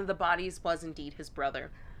 and one of the bodies was indeed his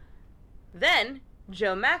brother. Then,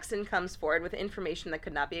 Joe Maxson comes forward with information that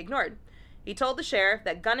could not be ignored. He told the sheriff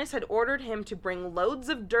that Gunnis had ordered him to bring loads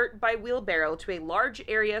of dirt by wheelbarrow to a large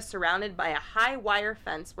area surrounded by a high wire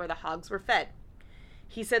fence where the hogs were fed.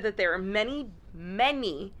 He said that there were many,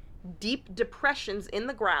 many deep depressions in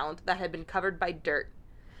the ground that had been covered by dirt.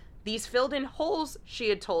 These filled-in holes, she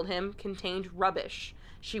had told him, contained rubbish.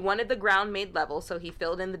 She wanted the ground made level, so he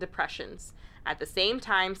filled in the depressions. At the same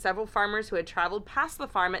time, several farmers who had traveled past the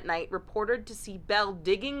farm at night reported to see Belle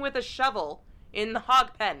digging with a shovel in the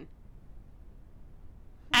hog pen.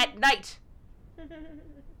 At night.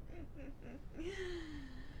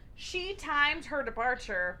 She timed her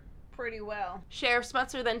departure pretty well. Sheriff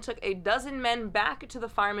Smutzer then took a dozen men back to the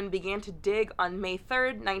farm and began to dig. On May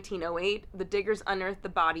 3rd, 1908, the diggers unearthed the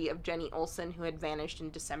body of Jenny Olson, who had vanished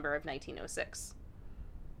in December of 1906.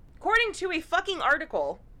 According to a fucking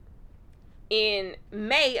article, in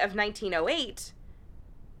May of 1908,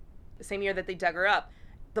 the same year that they dug her up,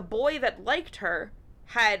 the boy that liked her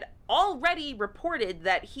had already reported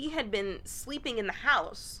that he had been sleeping in the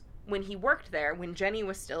house when he worked there, when Jenny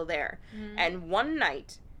was still there. And one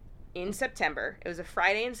night in September, it was a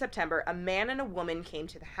Friday in September, a man and a woman came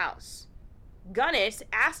to the house. Gunnis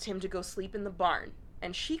asked him to go sleep in the barn,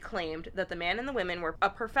 and she claimed that the man and the women were a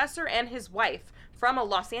professor and his wife from a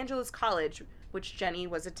Los Angeles college which Jenny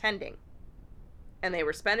was attending. And they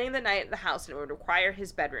were spending the night at the house and it would require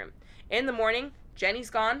his bedroom. In the morning,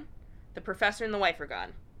 Jenny's gone, the professor and the wife are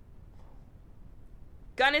gone.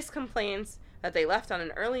 Gunnis complains that they left on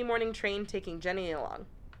an early morning train taking Jenny along.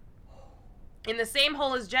 In the same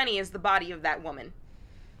hole as Jenny is the body of that woman.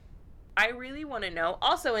 I really want to know.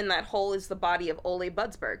 Also in that hole is the body of Ole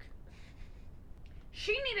Budsberg.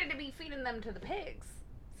 She needed to be feeding them to the pigs.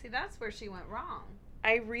 See, that's where she went wrong.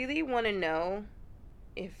 I really want to know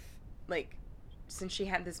if, like, since she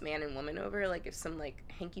had this man and woman over, like, if some, like,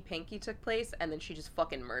 hanky-panky took place and then she just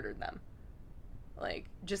fucking murdered them. Like,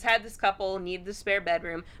 just had this couple, needed the spare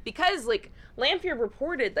bedroom. Because, like, Lanfear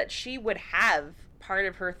reported that she would have, part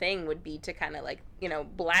of her thing would be to kind of, like, you know,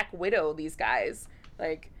 Black Widow these guys.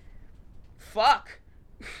 Like, fuck.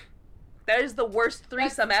 That is the worst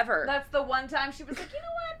threesome ever. That's the one time she was like, you know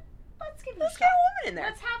what? Let's get a woman in there.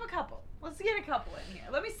 Let's have a couple. Let's get a couple in here.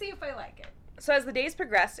 Let me see if I like it. So as the days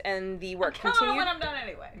progressed and the work continued... when I'm done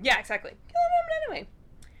anyway. Yeah, exactly. Kill him when I'm done anyway.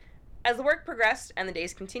 As the work progressed and the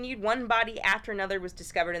days continued, one body after another was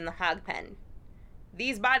discovered in the hog pen.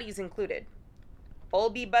 These bodies included Ole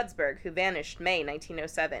B. Budsberg, who vanished May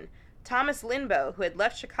 1907, Thomas Linbo, who had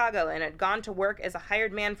left Chicago and had gone to work as a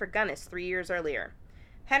hired man for Gunnis 3 years earlier,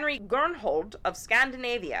 Henry Gernhold of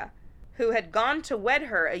Scandinavia, who had gone to wed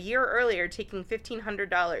her a year earlier, taking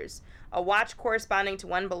 $1,500. A watch corresponding to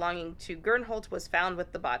one belonging to Gernholt was found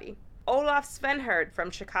with the body. Olaf Svenherd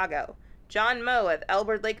from Chicago. John Moe of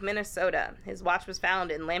Elbert Lake, Minnesota. His watch was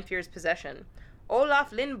found in Lamphier's possession.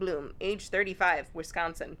 Olaf Lindblom, age 35,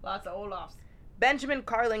 Wisconsin. Lots of Olafs. Benjamin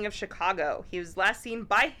Carling of Chicago. He was last seen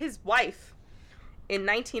by his wife in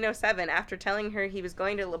 1907 after telling her he was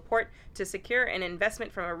going to LaPorte to secure an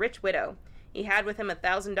investment from a rich widow. He had with him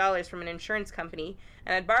 $1,000 from an insurance company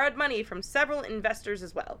and had borrowed money from several investors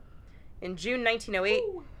as well. In June 1908,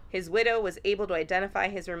 his widow was able to identify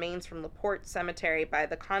his remains from LaPorte Cemetery by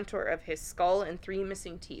the contour of his skull and 3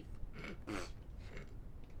 missing teeth.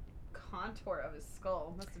 Contour of his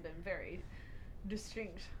skull must have been very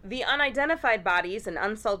distinct. The unidentified bodies and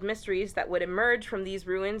unsolved mysteries that would emerge from these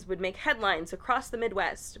ruins would make headlines across the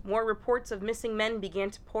Midwest. More reports of missing men began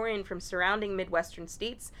to pour in from surrounding Midwestern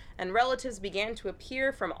states, and relatives began to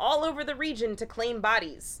appear from all over the region to claim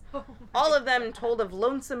bodies. All of them told of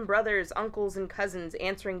lonesome brothers, uncles, and cousins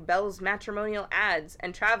answering Bell's matrimonial ads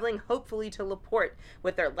and traveling hopefully to LaPorte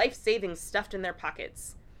with their life savings stuffed in their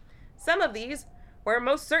pockets. Some of these were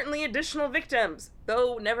most certainly additional victims,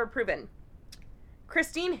 though never proven.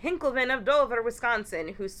 Christine Hinklevan of Dover,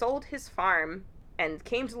 Wisconsin, who sold his farm and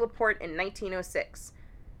came to LaPorte in 1906.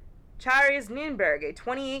 Charis Nienberg, a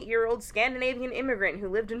 28-year-old Scandinavian immigrant who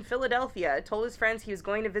lived in Philadelphia, told his friends he was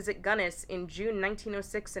going to visit Gunnis in June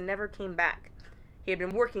 1906 and never came back. He had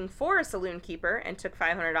been working for a saloon keeper and took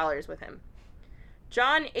 $500 with him.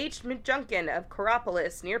 John H. McJunkin of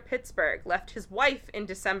Coropolis, near Pittsburgh, left his wife in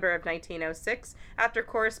December of 1906 after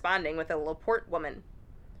corresponding with a LaPorte woman.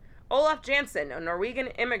 Olaf Jansen, a Norwegian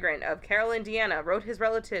immigrant of Carroll, Indiana, wrote his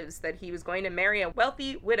relatives that he was going to marry a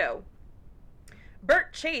wealthy widow.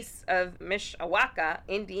 Bert Chase of Mishawaka,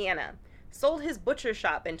 Indiana, sold his butcher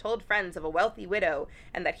shop and told friends of a wealthy widow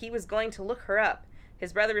and that he was going to look her up.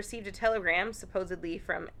 His brother received a telegram, supposedly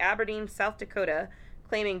from Aberdeen, South Dakota,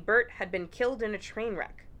 claiming Bert had been killed in a train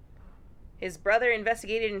wreck. His brother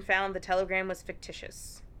investigated and found the telegram was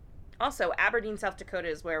fictitious. Also, Aberdeen, South Dakota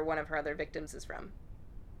is where one of her other victims is from.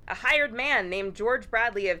 A hired man named George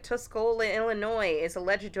Bradley of Tuscola, Illinois, is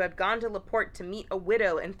alleged to have gone to LaPorte to meet a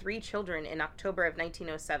widow and 3 children in October of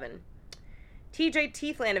 1907. T.J.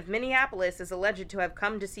 Tiefland of Minneapolis is alleged to have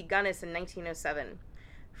come to see Gunnis in 1907.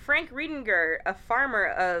 Frank Riedinger, a farmer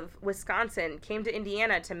of Wisconsin, came to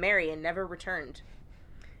Indiana to marry and never returned.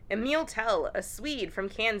 Emil Tell, a Swede from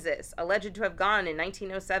Kansas, alleged to have gone in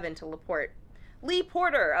 1907 to LaPorte. Lee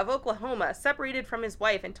Porter of Oklahoma separated from his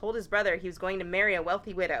wife and told his brother he was going to marry a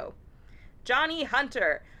wealthy widow. Johnny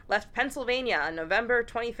Hunter left Pennsylvania on November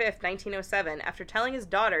 25, 1907, after telling his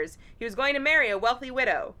daughters he was going to marry a wealthy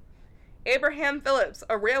widow. Abraham Phillips,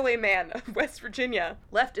 a railwayman of West Virginia,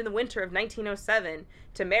 left in the winter of 1907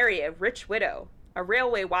 to marry a rich widow. A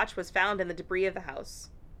railway watch was found in the debris of the house.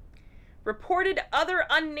 Reported other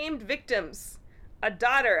unnamed victims. A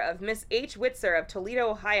daughter of Miss H. Witzer of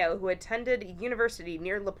Toledo, Ohio, who attended a university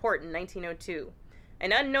near LaPorte in 1902.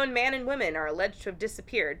 An unknown man and woman are alleged to have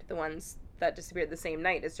disappeared, the ones that disappeared the same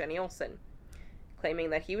night as Jenny Olson,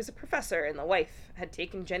 claiming that he was a professor and the wife had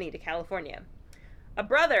taken Jenny to California. A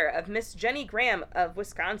brother of Miss Jenny Graham of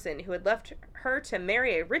Wisconsin, who had left her to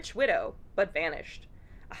marry a rich widow, but vanished.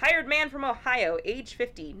 A hired man from Ohio, age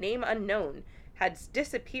 50, name unknown, had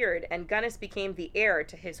disappeared, and Gunnis became the heir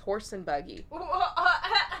to his horse and buggy.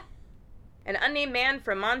 An unnamed man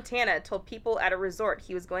from Montana told people at a resort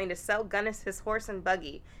he was going to sell Gunnis his horse and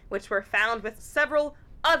buggy, which were found with several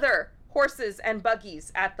other horses and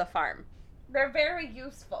buggies at the farm. They're very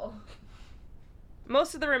useful.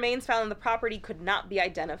 Most of the remains found on the property could not be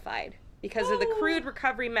identified. Because of the crude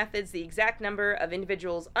recovery methods, the exact number of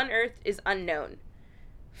individuals unearthed is unknown.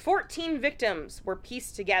 14 victims were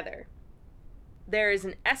pieced together. There is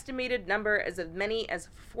an estimated number as many as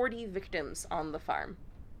 40 victims on the farm.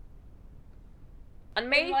 On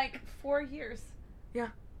May... In like 4 years. Yeah.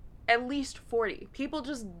 At least 40. People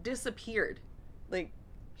just disappeared. Like...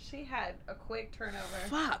 She had a quick turnover.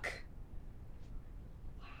 Fuck.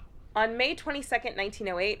 On May 22nd,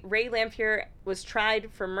 1908, Ray Lamphere was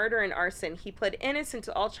tried for murder and arson. He pled innocent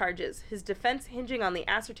to all charges, his defense hinging on the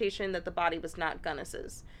assertion that the body was not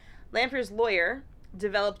Gunnis's. Lamphere's lawyer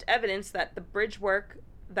developed evidence that the bridge work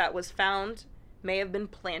that was found may have been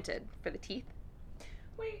planted for the teeth.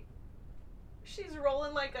 Wait, she's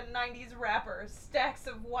rolling like a 90s rapper, stacks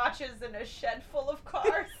of watches in a shed full of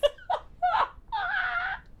cars.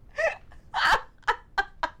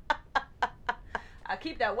 I'll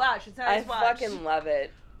keep that watch, it's a nice watch. I fucking love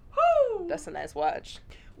it. Woo! That's a nice watch.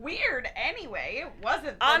 weird anyway. It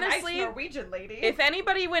wasn't the Honestly, nice Norwegian lady. If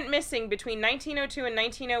anybody went missing between 1902 and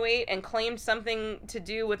 1908 and claimed something to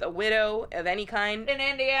do with a widow of any kind, in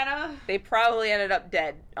Indiana, they probably ended up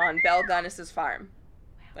dead on Belle Gunnis's farm.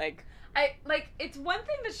 It's one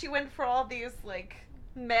thing that she went for all these,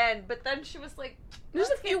 men, but then she was like, there's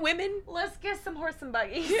a few women. let's get some horse and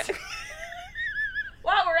buggies. Yeah.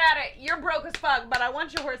 While we're at it, you're broke as fuck, but I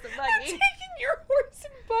want your horse and buggy. I'm taking your horse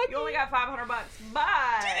and buggy. You only got $500.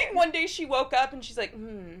 Bye. Do you think one day she woke up and she's like,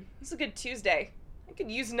 this is a good Tuesday. I could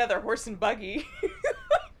use another horse and buggy.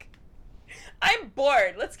 I'm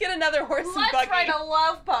bored. Let's get another horse and buggy. Let's write a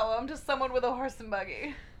love poem to someone with a horse and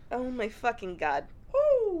buggy. Oh my fucking God.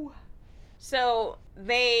 Woo. So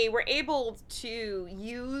they were able to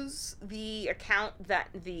use the account that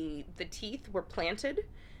the teeth were planted.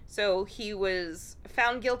 So he was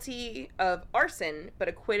found guilty of arson, but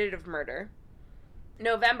acquitted of murder.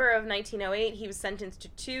 November of 1908, he was sentenced to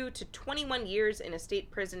 2 to 21 years in a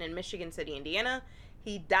state prison in Michigan City, Indiana.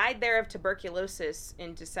 He died there of tuberculosis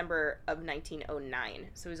in December of 1909.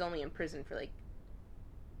 So he was only in prison for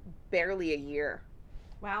barely a year.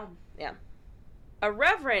 Wow. Yeah. A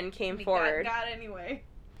reverend came forward. God anyway.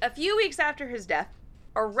 A few weeks after his death,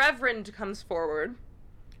 a reverend comes forward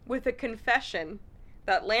with a confession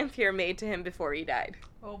that Lanphier made to him before he died.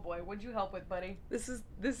 Oh boy, what'd you help with, buddy? This is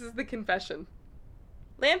the confession.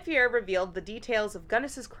 Lanphier revealed the details of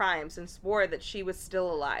Gunnis's crimes and swore that she was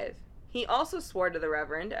still alive. He also swore to the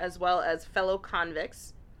reverend, as well as fellow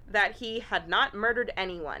convicts, that he had not murdered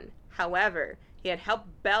anyone. However, he had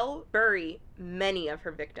helped Belle bury many of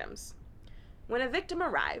her victims. When a victim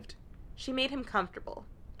arrived, she made him comfortable,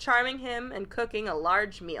 charming him and cooking a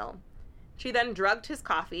large meal. She then drugged his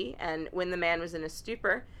coffee, and when the man was in a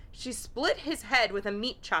stupor, she split his head with a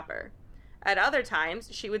meat chopper. At other times,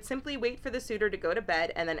 she would simply wait for the suitor to go to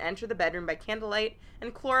bed and then enter the bedroom by candlelight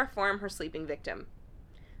and chloroform her sleeping victim.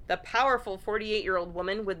 The powerful 48-year-old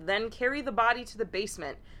woman would then carry the body to the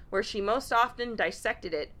basement, where she most often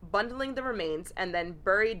dissected it, bundling the remains, and then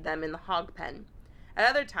buried them in the hog pen. At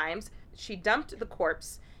other times, she dumped the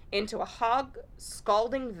corpse into a hog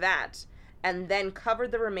scalding vat and then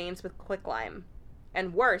covered the remains with quicklime.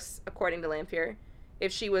 And worse, according to Lanphier,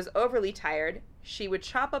 if she was overly tired, she would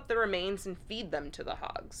chop up the remains and feed them to the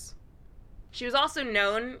hogs. She was also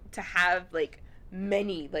known to have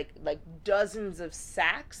many dozens of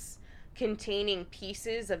sacks containing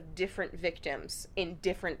pieces of different victims in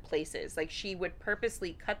different places. She would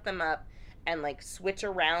purposely cut them up and switch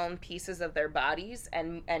around pieces of their bodies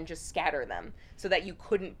and just scatter them so that you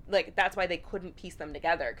couldn't, that's why they couldn't piece them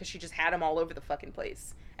together, because she just had them all over the fucking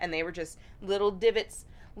place, and they were just little divots,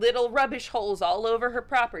 little rubbish holes all over her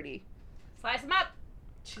property. Slice them up.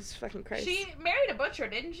 Jesus fucking Christ. She married a butcher,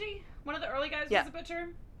 didn't she? One of the early guys was a butcher?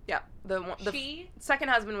 Yeah. The second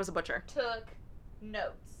husband was a butcher. Took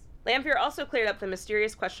notes. Lanphier also cleared up the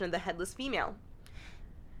mysterious question of the headless female.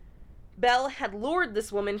 Belle had lured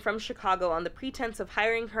this woman from Chicago on the pretense of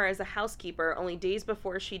hiring her as a housekeeper only days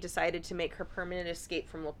before she decided to make her permanent escape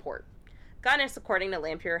from LaPorte. Gunnis, according to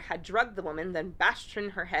Lanphier, had drugged the woman, then bashed in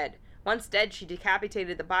her head. Once dead, she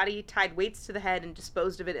decapitated the body, tied weights to the head, and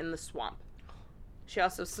disposed of it in the swamp. She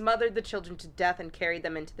also smothered the children to death and carried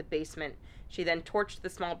them into the basement. She then torched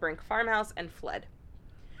the small Brink farmhouse and fled.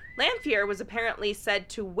 Lanphier was apparently said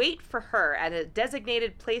to wait for her at a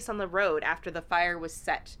designated place on the road after the fire was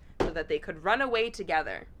set, so that they could run away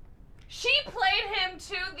together. She played him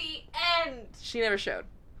to the end. She never showed.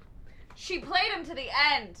 She played him to the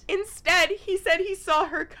end. Instead, he said he saw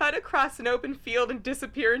her cut across an open field and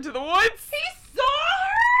disappear into the woods. He saw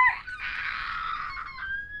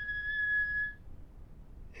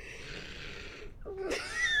her?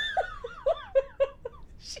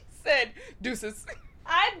 She said, deuces.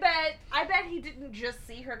 I bet he didn't just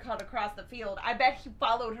see her cut across the field. I bet he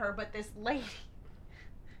followed her, but this lady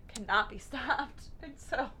cannot be stopped. And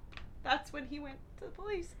so that's when he went to the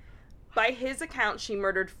police. By his account, she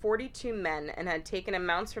murdered 42 men and had taken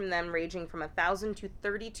amounts from them ranging from $1,000 to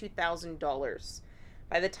 $32,000.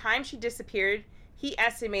 By the time she disappeared, he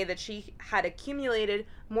estimated that she had accumulated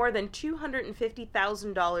more than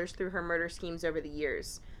 $250,000 through her murder schemes over the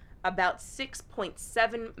years. About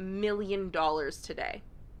 $6.7 million today.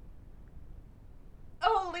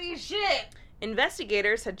 Holy shit!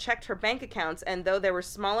 Investigators had checked her bank accounts, and though there were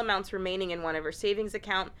small amounts remaining in one of her savings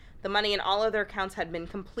accounts, the money in all other accounts had been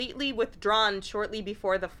completely withdrawn shortly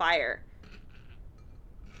before the fire.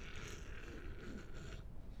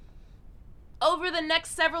 Over the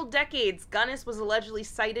next several decades, Gunnis was allegedly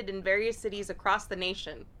sighted in various cities across the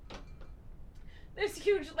nation. This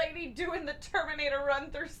huge lady doing the Terminator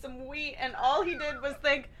run through some wheat, and all he did was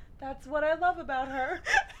think, That's what I love about her.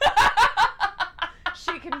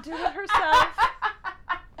 She can do it herself.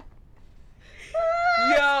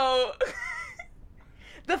 Yo.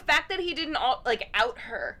 The fact that he didn't out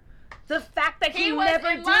her. The fact that he was never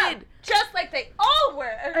in love, did. just like they all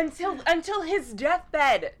were. Until his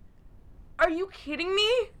deathbed. Are you kidding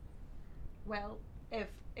me? Well, if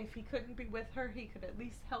he couldn't be with her, he could at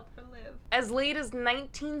least help her live. As late as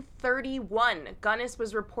 1931, Gunnis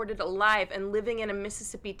was reported alive and living in a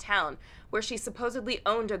Mississippi town where she supposedly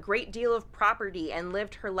owned a great deal of property and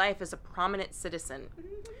lived her life as a prominent citizen.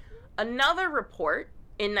 Another report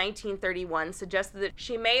in 1931 suggested that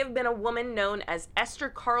she may have been a woman known as Esther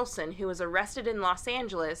Carlson, who was arrested in Los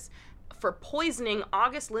Angeles for poisoning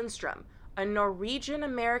August Lindstrom, a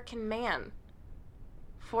Norwegian-American man,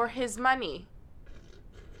 for his money.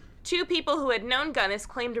 2 people who had known Gunnis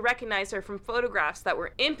claimed to recognize her from photographs that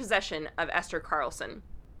were in possession of Esther Carlson,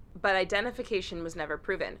 but identification was never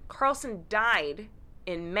proven. Carlson died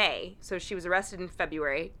in May, so she was arrested in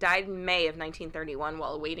February, died in May of 1931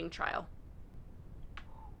 while awaiting trial.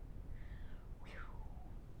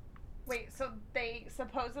 Wait, so they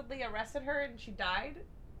supposedly arrested her and she died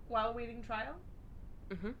while awaiting trial?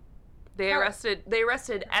 Mm-hmm. They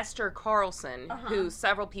arrested Esther Carlson, who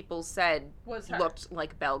several people said looked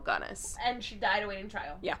like Belle Gunnis. And she died awaiting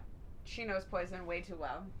trial. Yeah. She knows poison way too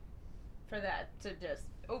well for that to just...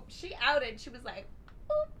 Oh, she outed. She was like,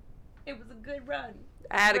 oh, it was a good run.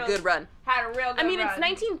 I had a good run. Had a real good run. It's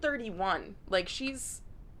 1931. Like, she's...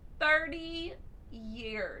 30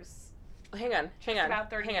 years. Hang on. About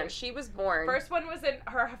 30 years. She was born... Her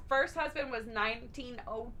first husband was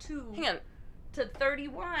 1902. Hang on. To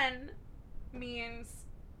 31 means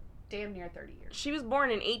damn near 30 years. She was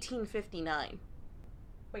born in 1859.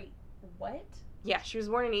 Wait, what? Yeah, she was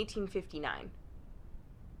born in 1859.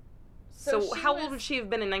 So how old would she have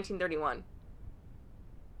been in 1931?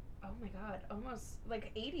 Oh my god, almost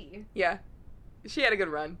like 80. Yeah. She had a good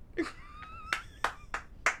run.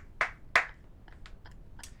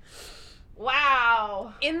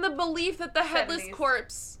 Wow. In the belief that the headless 70s.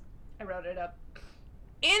 corpse... I wrote it up.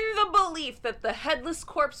 In the belief that the headless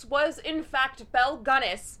corpse was, in fact, Belle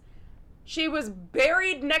Gunnis, she was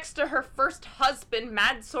buried next to her first husband,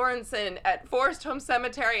 Mad Sorensen, at Forest Home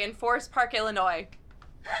Cemetery in Forest Park, Illinois.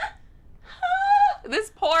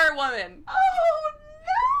 This poor woman. Oh,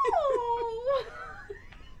 no! Even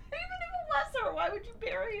if it was her, why would you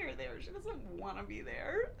bury her there? She doesn't want to be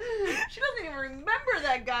there. She doesn't even remember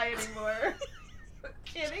that guy anymore. Are you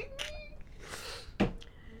kidding me?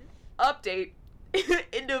 Update.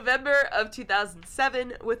 In November of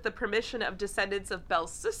 2007, with the permission of descendants of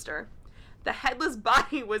Belle's sister, the headless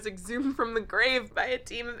body was exhumed from the grave by a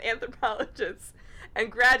team of anthropologists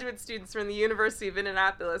and graduate students from the University of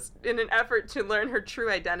Indianapolis in an effort to learn her true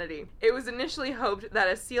identity. It was initially hoped that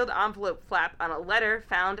a sealed envelope flap on a letter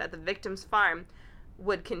found at the victim's farm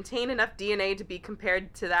would contain enough DNA to be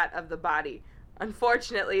compared to that of the body.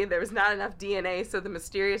 Unfortunately, there was not enough DNA, so the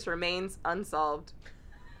mysterious remains unsolved.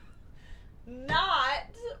 Not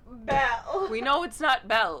Belle. We know it's not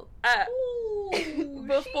Belle.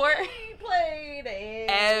 Before she played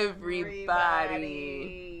everybody.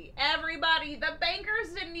 Everybody. The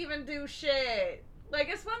bankers didn't even do shit. Like,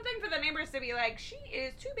 it's one thing for the neighbors to be like, she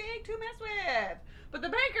is too big to mess with. But the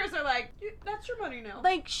bankers are like, that's your money now.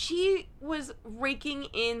 Like, she was raking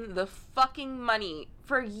in the fucking money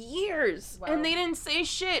for years. Wow. And they didn't say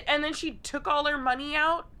shit. And then she took all her money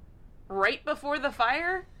out right before the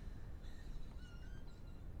fire.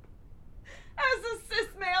 As a cis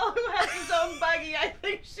male who has his own buggy, I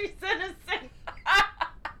think she's innocent.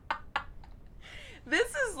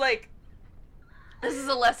 This is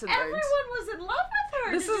a lesson learned. Everyone was in love with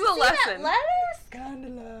her. This Did is you a see lesson. That letter?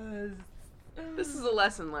 Scandalous. This is a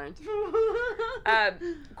lesson learned.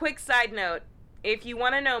 Quick side note. If you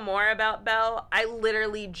want to know more about Belle, I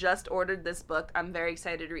literally just ordered this book. I'm very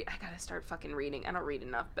excited to read. I gotta start fucking reading. I don't read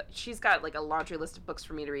enough, but she's got like a laundry list of books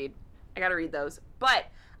for me to read. I gotta read those. But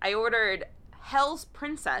I ordered Hell's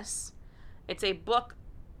Princess. It's a book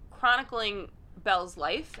chronicling Belle's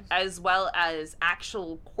life, as well as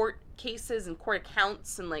actual court cases and court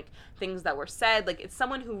accounts and like things that were said. Like, it's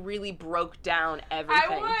someone who really broke down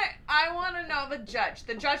everything. I want to know the judge.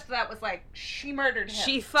 The judge that was like, she murdered him.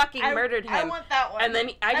 She fucking murdered him. I want that one. And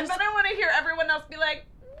then I want to hear everyone else be like,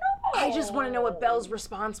 no. I just want to know what Belle's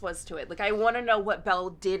response was to it. Like, I want to know what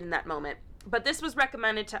Belle did in that moment. But this was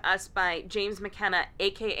recommended to us by James McKenna,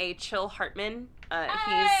 a.k.a. Chill Hartman.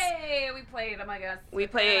 We played Among Us.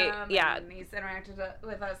 Yeah. And he's interacted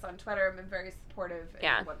with us on Twitter and been very supportive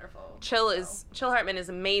and wonderful. Chill Hartman is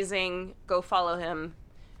amazing. Go follow him.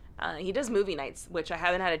 He does movie nights, which I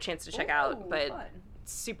haven't had a chance to check out, but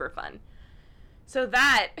super fun. So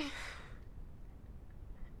that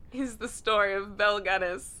is the story of Belle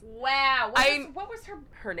Gunness. Wow. What was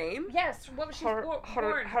Her name? Yes. What was she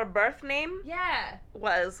born? Her birth name Yeah.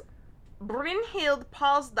 was Brynhild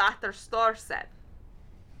Paulsdatter Storset.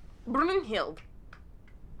 Brynhild.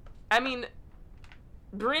 Belle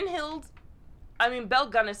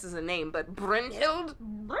Gunness is a name, but Brynhild?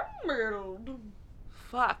 Brynhild.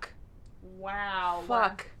 Fuck. Wow.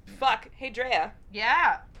 Fuck. Hey, Drea.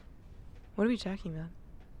 Yeah. What are we talking about?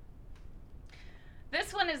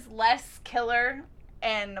 This one is less killer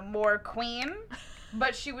and more queen,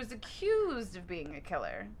 but she was accused of being a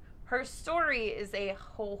killer. Her story is a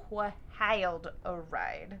wild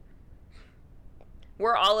ride.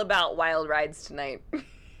 We're all about wild rides tonight.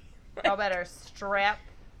 Y'all better strap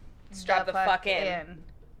the fuck in.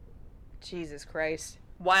 Jesus Christ.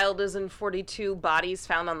 Wild as in 42 bodies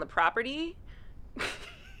found on the property?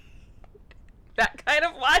 That kind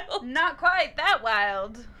of wild? Not quite that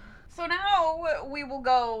wild. So now we will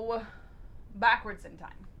go backwards in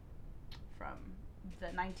time. From the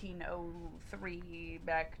 1903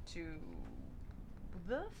 back to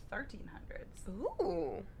the 1300s.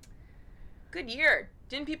 Ooh. Good year.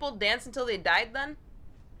 Didn't people dance until they died then?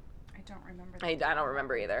 I don't remember. I don't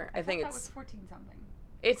remember either. I think that was 14 something.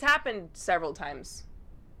 It's happened several times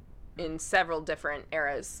in several different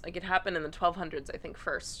eras. Like, it happened in the 1200s, I think,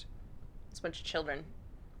 first. It's a bunch of children.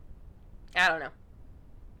 I don't know.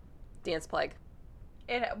 Dance plague.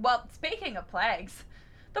 Well, speaking of plagues,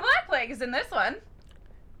 the Black Plague is in this one.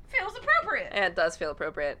 Feels appropriate. Yeah, it does feel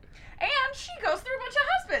appropriate. And she goes through a bunch of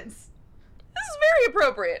husbands. This is very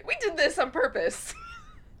appropriate. We did this on purpose.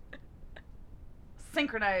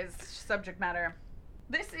 Synchronized subject matter.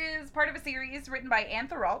 This is part of a series written by Anne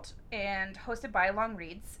Thoralt and hosted by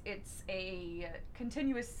Longreads. It's a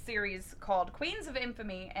continuous series called Queens of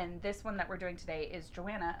Infamy, and this one that we're doing today is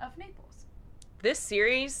Joanna of Naples. This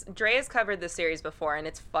series, Drea's covered this series before, and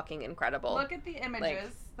it's fucking incredible. Look at the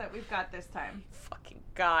images that we've got this time. Fucking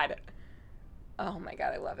God. Oh my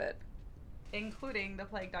God, I love it. Including the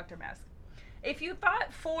Plague Doctor mask. If you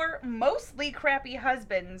thought 4 mostly crappy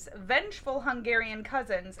husbands, vengeful Hungarian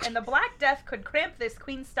cousins, and the Black Death could cramp this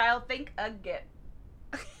queen style, think again.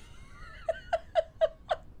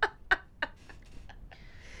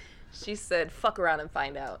 She said, fuck around and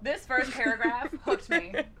find out. This first paragraph hooked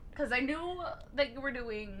me. Because I knew that you were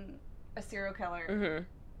doing a serial killer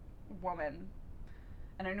woman.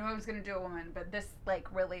 And I knew I was going to do a woman, but this,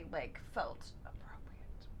 really, felt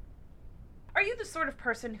appropriate. Are you the sort of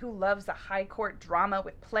person who loves a high court drama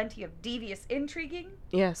with plenty of devious intriguing?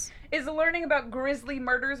 Yes. Is learning about grisly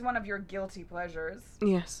murders one of your guilty pleasures?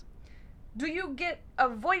 Yes. Do you get a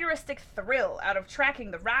voyeuristic thrill out of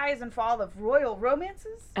tracking the rise and fall of royal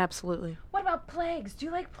romances? Absolutely. What about plagues? Do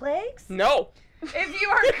you like plagues? No. If you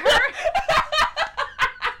are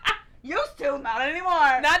used to, not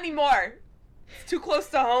anymore. Not anymore. It's too close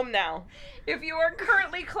to home now. If you are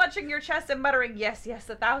currently clutching your chest and muttering, yes, yes,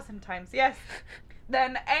 1,000 times, yes,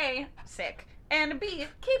 then A, sick, and B,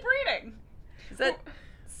 keep reading. Is that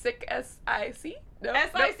sick, S-I-C? No.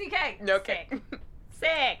 S-I-C-K. No, okay.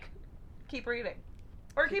 Sick. Keep reading.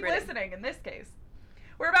 Or keep listening, in this case.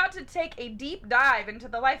 We're about to take a deep dive into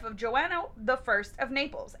the life of Joanna the First of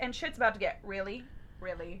Naples, and shit's about to get really,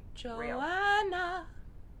 really real. Joanna.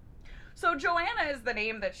 So Joanna is the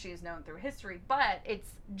name that she's known through history, but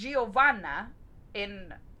it's Giovanna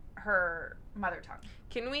in her mother tongue.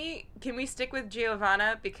 Can we stick with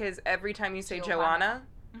Giovanna, because every time you say Joanna,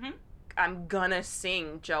 I'm gonna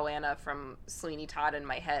sing Joanna from Sweeney Todd in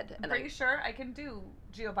my head. I'm pretty sure I can do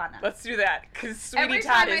Giovanna. Let's do that, because Sweeney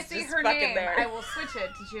Todd is just fucking name, there. I will switch it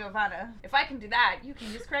to Giovanna. If I can do that, you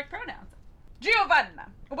can use correct pronouns.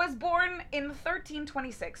 Giovanna was born in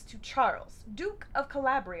 1326 to Charles, Duke of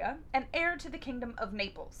Calabria, and heir to the Kingdom of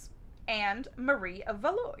Naples, and Marie of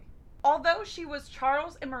Valois. Although she was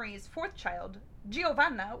Charles and Marie's 4th child,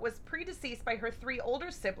 Giovanna was predeceased by her 3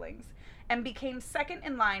 older siblings and became second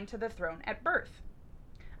in line to the throne at birth.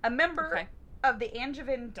 A member of the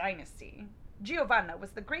Angevin dynasty, Giovanna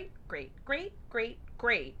was the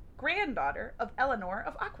great-great-great-great-great-granddaughter of Eleanor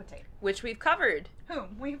of Aquitaine. Which we've covered.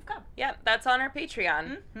 Whom we've covered. Yeah, that's on our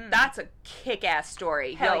Patreon. That's a kick-ass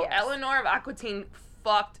story. Hell yes. Eleanor of Aquitaine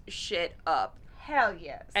fucked shit up. Hell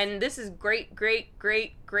yes. And this is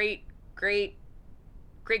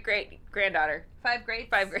great-great-great-great-great-great-great-granddaughter. 5 greats.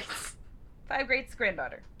 5 greats. 5 greats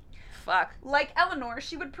granddaughter. Fuck. Like Eleanor,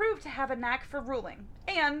 she would prove to have a knack for ruling.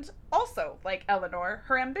 And, also, like Eleanor,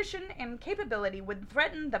 her ambition and capability would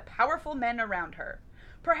threaten the powerful men around her.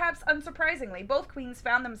 Perhaps unsurprisingly, both queens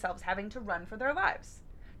found themselves having to run for their lives.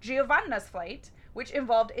 Giovanna's flight which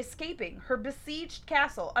involved escaping her besieged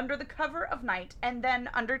castle under the cover of night and then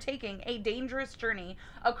undertaking a dangerous journey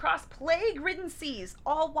across plague-ridden seas,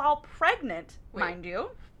 all while pregnant, mind you.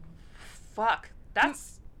 Fuck.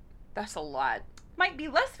 That's a lot. Might be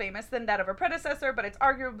less famous than that of her predecessor, but it's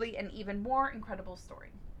arguably an even more incredible story.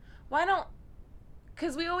 Why don't...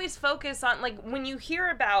 Because we always focus on, like, when you hear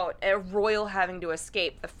about a royal having to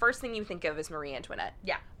escape, the first thing you think of is Marie Antoinette.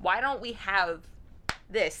 Yeah. Why don't we have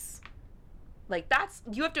this? Like, that's...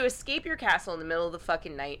 You have to escape your castle in the middle of the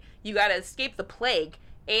fucking night. You gotta escape the plague,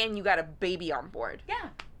 and you got a baby on board. Yeah.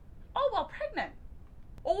 All while pregnant.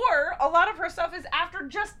 Or a lot of her stuff is after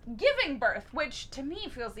just giving birth, which to me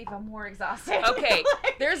feels even more exhausting. Okay,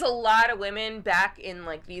 there's a lot of women back in,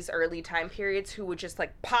 like, these early time periods who would just,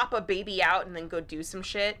 like, pop a baby out and then go do some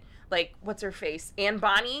shit. Like, what's her face? Anne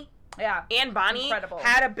Bonny? Yeah. Anne Bonny Incredible.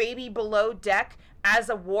 had a baby below deck as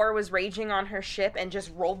a war was raging on her ship and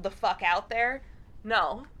just rolled the fuck out there.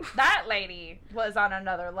 No. That lady was on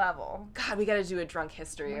another level. God, we gotta do a drunk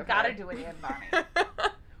history of Gotta her. do it, Anne Bonny.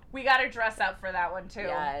 We gotta dress up for that one, too.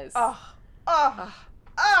 Yes. Oh. Oh.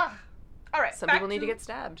 Oh. All right. Some back people need to get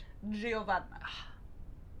stabbed. Giovanna.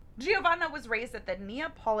 Giovanna was raised at the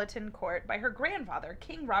Neapolitan court by her grandfather,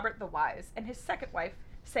 King Robert the Wise, and his second wife,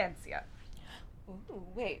 Sansia. Ooh,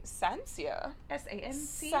 wait, Sansia?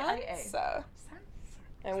 Sancia. Sansa.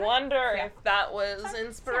 I wonder Yeah. if that was Sansa.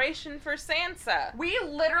 inspiration for Sansa. We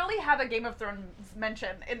literally have a Game of Thrones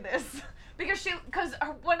mention in this because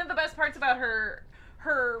one of the best parts about her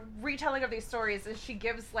retelling of these stories is she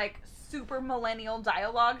gives like super millennial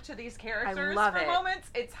dialogue to these characters love for it. moments.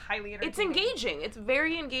 It's highly entertaining. It's engaging. It's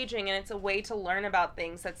very engaging, and it's a way to learn about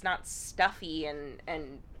things that's not stuffy and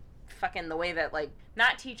fucking the way that, like,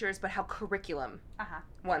 not teachers, but how curriculum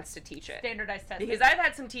wants to teach it. Standardized testing. Because I've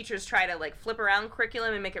had some teachers try to, like, flip around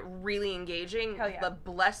curriculum and make it really engaging. Hell yeah. The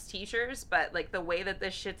blessed teachers, but, like, the way that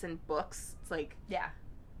this shit's in books, it's like... Yeah.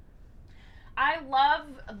 I love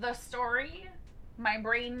the story. My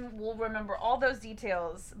brain will remember all those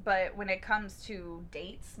details, but when it comes to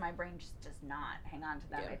dates, my brain just does not hang on to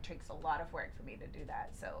them. Yeah. It takes a lot of work for me to do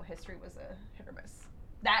that. So history was a hit or miss.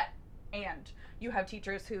 That, and you have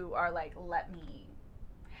teachers who are like, let me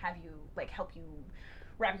have you, like, help you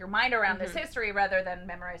wrap your mind around this history rather than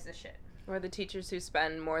memorize this shit. Or the teachers who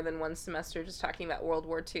spend more than one semester just talking about World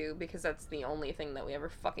War II, because that's the only thing that we ever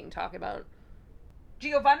fucking talk about.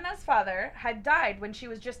 Giovanna's father had died when she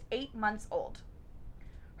was just 8 months old.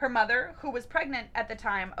 Her mother, who was pregnant at the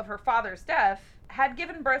time of her father's death, had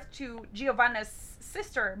given birth to Giovanna's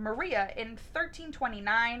sister, Maria, in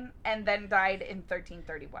 1329 and then died in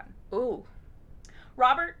 1331. Ooh.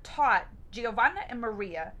 Robert taught Giovanna and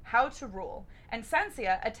Maria how to rule, and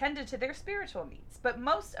Sansia attended to their spiritual needs, but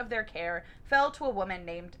most of their care fell to a woman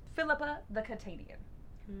named Philippa the Catanian.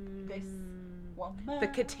 This woman. The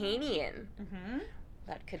Catanian. Mm-hmm.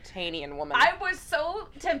 That Catanian woman. I was so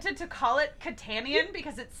tempted to call it Catanian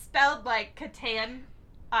because it's spelled like Catan,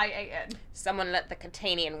 I-A-N. Someone let the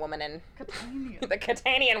Catanian woman in. Catanian. The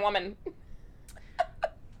Catanian woman.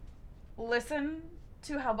 Listen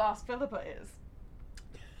to how boss Philippa is.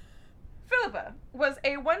 Philippa was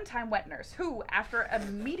a one-time wet nurse who, after a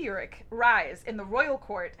meteoric rise in the royal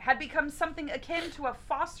court, had become something akin to a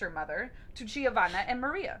foster mother to Giovanna and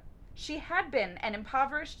Maria. She had been an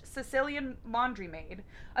impoverished Sicilian laundry maid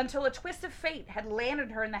until a twist of fate had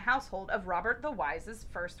landed her in the household of Robert the Wise's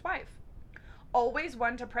first wife. Always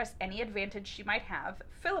one to press any advantage she might have,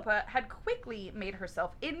 Philippa had quickly made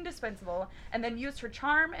herself indispensable and then used her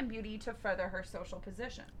charm and beauty to further her social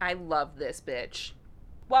position. I love this bitch.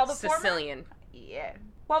 While the Sicilian.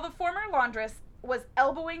 While the former laundress was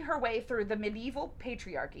elbowing her way through the medieval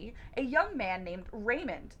patriarchy, a young man named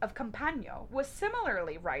Raymond of Campagno was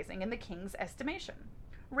similarly rising in the king's estimation.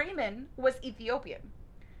 Raymond was Ethiopian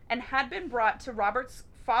and had been brought to Robert's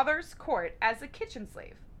father's court as a kitchen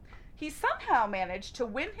slave. He somehow managed to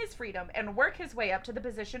win his freedom and work his way up to the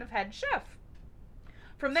position of head chef.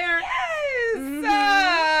 From there,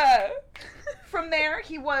 From there,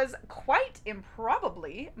 he was, quite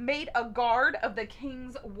improbably, made a guard of the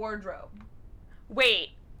king's wardrobe.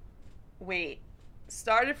 Wait.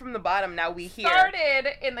 Started from the bottom, now we hear.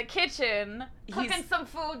 Started in the kitchen, cooking some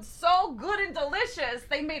food so good and delicious,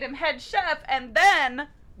 they made him head chef, and then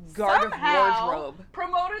Guard of somehow wardrobe.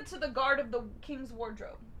 promoted to the guard of the king's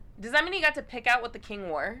wardrobe. Does that mean he got to pick out what the king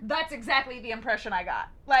wore? That's exactly the impression I got.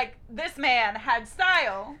 Like, this man had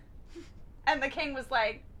style, and the king was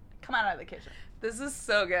like, come on out of the kitchen. This is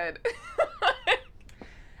so good.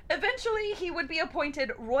 Eventually, he would be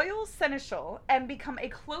appointed royal seneschal and become a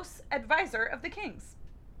close advisor of the king's.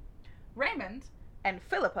 Raymond and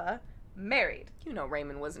Philippa married. You know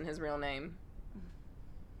Raymond wasn't his real name.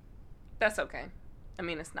 That's okay. I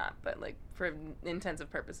mean, it's not, but, like, for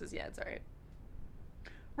intensive purposes, yeah, it's alright.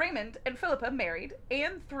 Raymond and Philippa married,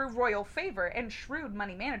 and through royal favor and shrewd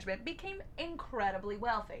money management, became incredibly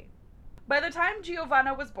wealthy. By the time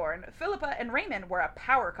Giovanna was born, Philippa and Raymond were a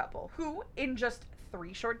power couple who, in just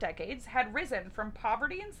 3 short decades, had risen from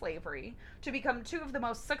poverty and slavery to become 2 of the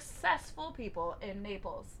most successful people in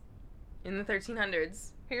Naples. In the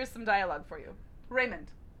 1300s. Here's some dialogue for you.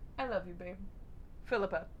 Raymond, I love you, babe.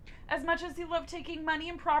 Philippa, as much as you love taking money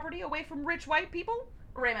and property away from rich white people?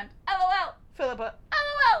 Raymond, LOL. Philippa,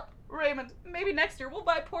 LOL. Raymond, maybe next year we'll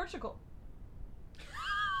buy Portugal.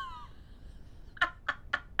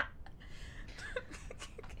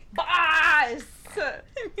 Boss!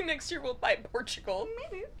 Maybe next year we'll buy Portugal.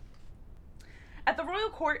 Maybe. At the royal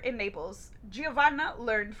court in Naples, Giovanna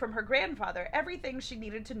learned from her grandfather everything she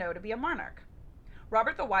needed to know to be a monarch.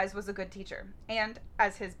 Robert the Wise was a good teacher, and,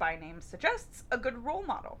 as his by-name suggests, a good role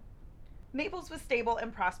model. Naples was stable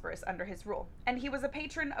and prosperous under his rule, and he was a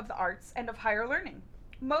patron of the arts and of higher learning.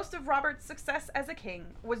 Most of Robert's success as a king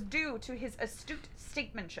was due to his astute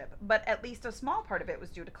statesmanship, but at least a small part of it was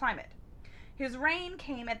due to climate. His reign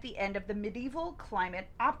came at the end of the medieval climate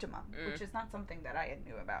optimum, which is not something that I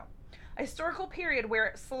knew about. A historical period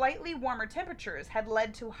where slightly warmer temperatures had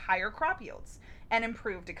led to higher crop yields, an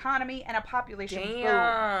improved economy, and a population boom.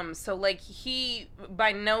 Damn. So, like, he,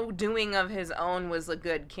 by no doing of his own, was a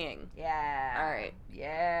good king. Yeah. All right.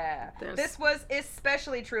 Yeah. This was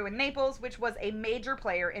especially true in Naples, which was a major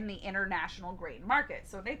player in the international grain market.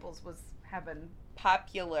 So Naples was having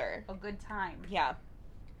popular. A good time. Yeah.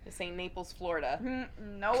 This ain't Naples, Florida.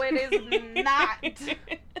 No, it is not.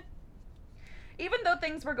 Even though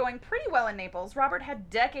things were going pretty well in Naples, Robert had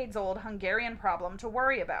decades-old Hungarian problem to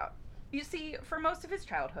worry about. You see, for most of his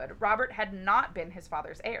childhood, Robert had not been his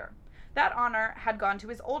father's heir. That honor had gone to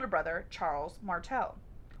his older brother, Charles Martel.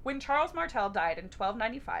 When Charles Martel died in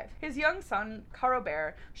 1295, his young son,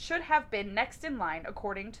 Carobert, should have been next in line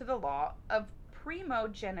according to the law of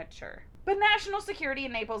primogeniture. But national security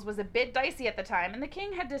in Naples was a bit dicey at the time, and the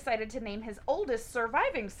king had decided to name his oldest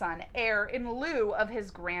surviving son heir in lieu of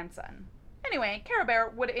his grandson. Anyway,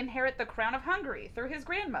 Carobert would inherit the crown of Hungary through his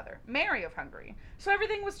grandmother, Mary of Hungary. So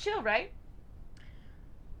everything was chill, right?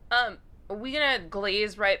 Are we gonna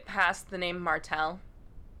glaze right past the name Martell?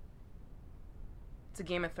 It's a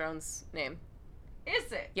Game of Thrones name.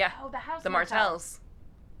 Is it? Yeah. Oh, the house The Martell. Martells.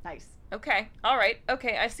 Nice. Okay. All right.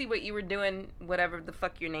 Okay, I see what you were doing, whatever the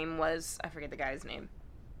fuck your name was. I forget the guy's name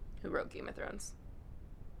who wrote Game of Thrones.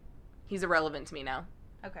 He's irrelevant to me now.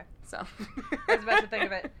 Okay. So. I was about to think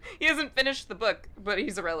of it. He hasn't finished the book, but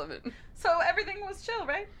he's irrelevant. So everything was chill,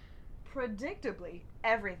 right? Predictably,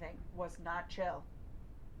 everything was not chill.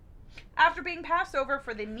 After being passed over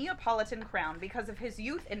for the Neapolitan crown because of his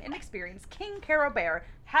youth and inexperience, King Carobert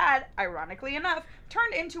had, ironically enough,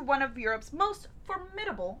 turned into one of Europe's most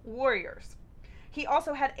formidable warriors. He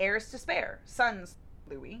also had heirs to spare, sons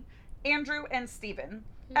Louis, Andrew, and Stephen,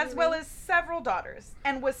 as well as several daughters,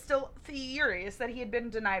 and was still furious that he had been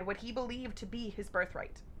denied what he believed to be his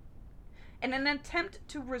birthright. In an attempt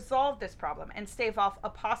to resolve this problem and stave off a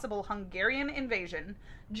possible Hungarian invasion,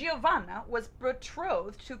 Giovanna was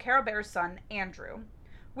betrothed to Carobert's son, Andrew,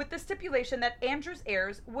 with the stipulation that Andrew's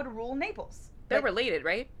heirs would rule Naples. They're related,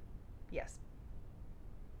 right? Yes.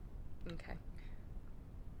 Okay.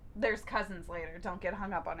 There's cousins later. Don't get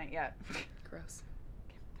hung up on it yet. Gross.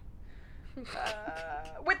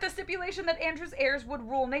 With the stipulation that Andrew's heirs would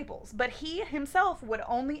rule Naples, but he himself would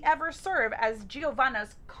only ever serve as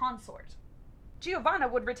Giovanna's consort. Giovanna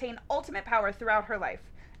would retain ultimate power throughout her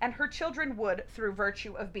life, and her children would, through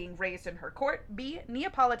virtue of being raised in her court, be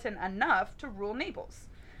Neapolitan enough to rule Naples.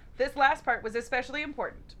 This last part was especially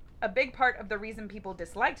important. A big part of the reason people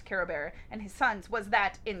disliked Carobert and his sons was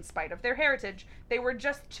that, in spite of their heritage, they were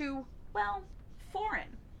just too, well,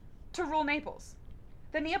 foreign to rule Naples.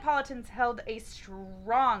 The Neapolitans held a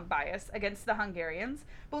strong bias against the Hungarians,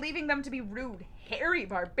 believing them to be rude, hairy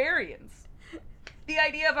barbarians. The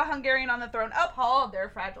idea of a Hungarian on the throne appalled their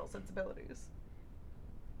fragile sensibilities.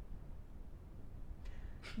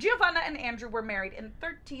 Giovanna and Andrew were married in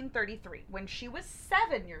 1333, when she was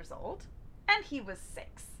 7 years old, and he was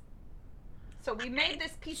 6. So we made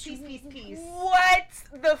this peace. What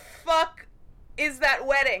the fuck is that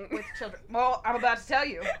wedding? With children. Well, I'm about to tell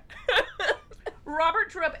you. Robert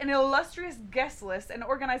drew up an illustrious guest list and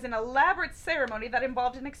organized an elaborate ceremony that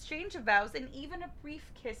involved an exchange of vows and even a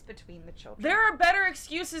brief kiss between the children. There are better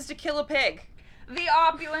excuses to kill a pig. The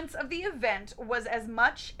opulence of the event was as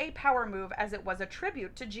much a power move as it was a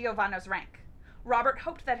tribute to Giovanna's rank. Robert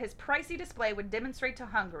hoped that his pricey display would demonstrate to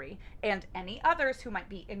Hungary, and any others who might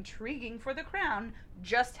be intriguing for the crown,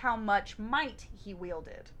 just how much might he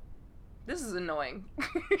wielded. This is annoying.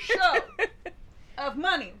 Show of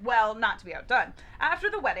money. Well, not to be outdone.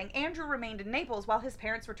 After the wedding, Andrew remained in Naples while his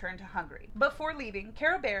parents returned to Hungary. Before leaving,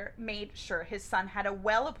 Caribert made sure his son had a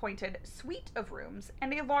well-appointed suite of rooms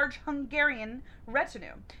and a large Hungarian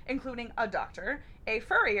retinue, including a doctor, a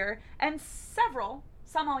furrier, and several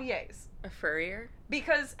sommeliers. A furrier?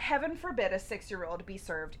 Because heaven forbid a 6-year-old be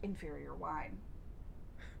served inferior wine.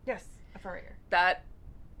 Yes, a furrier. That...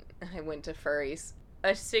 I went to furries. A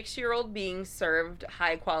 6-year-old being served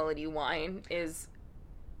high-quality wine is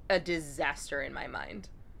a disaster in my mind.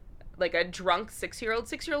 Like, a drunk 6-year-old?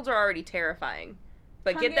 6-year-olds are already terrifying.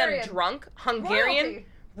 But Hungarian. get them drunk? Hungarian? Royalty.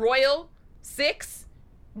 Royal? 6?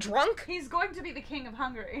 Drunk? He's going to be the king of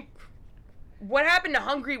Hungary. What happened to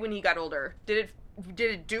Hungary when he got older? Did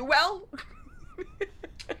it do well?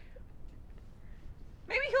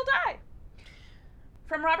 Maybe he'll die.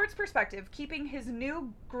 From Robert's perspective, keeping his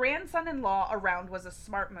new grandson-in-law around was a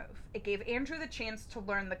smart move. It gave Andrew the chance to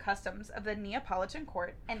learn the customs of the Neapolitan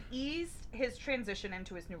court and eased his transition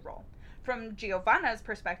into his new role. From Giovanna's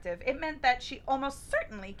perspective, it meant that she almost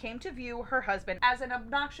certainly came to view her husband as an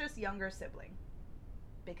obnoxious younger sibling.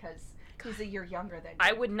 Because he's a year younger than you.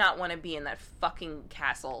 I would not want to be in that fucking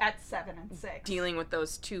castle. At 7 and 6. Dealing with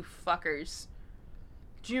those two fuckers.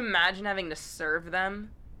 Do you imagine having to serve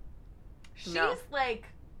them? She's No. like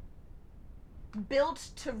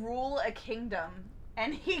built to rule a kingdom,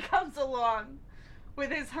 and he comes along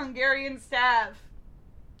with his Hungarian staff.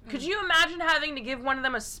 Could you imagine having to give one of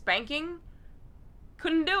them a spanking?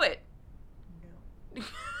 Couldn't do it. No.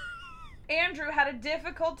 Andrew had a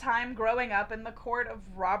difficult time growing up in the court of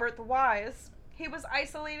Robert the Wise. He was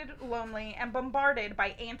isolated, lonely, and bombarded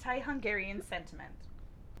by anti-Hungarian sentiment.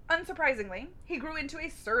 Unsurprisingly, he grew into a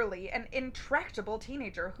surly and intractable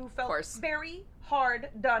teenager who felt very hard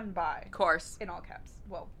done by. Of course. In all caps.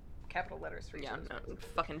 Well, capital letters for each Yeah, of those no, places.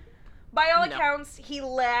 fucking... By all No. accounts, he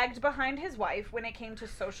lagged behind his wife when it came to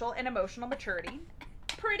social and emotional maturity.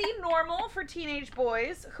 Pretty normal for teenage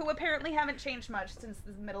boys, who apparently haven't changed much since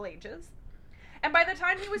the Middle Ages. And by the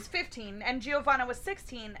time he was 15 and Giovanna was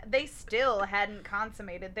 16, they still hadn't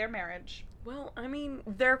consummated their marriage. Well, I mean,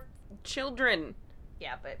 they're children.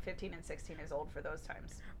 Yeah, but 15 and 16 is old for those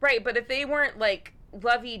times. Right, but if they weren't, like,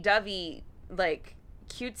 lovey-dovey, like,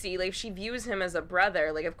 cutesy, like, if she views him as a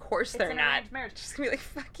brother, like, of course they're an not. arranged marriage. She's gonna be like,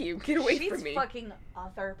 fuck you, get away from me. She's fucking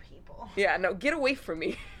other people. Yeah, no, get away from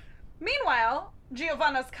me. Meanwhile,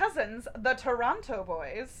 Giovanna's cousins, the Taranto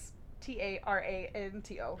boys,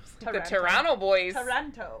 Taranto. The Toronto boys.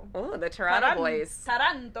 Taranto. Oh, the Toronto boys.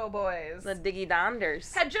 Taranto boys. The Diggy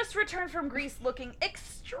Donders. Had just returned from Greece looking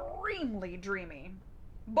extremely dreamy.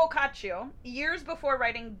 Boccaccio, years before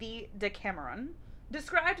writing the Decameron,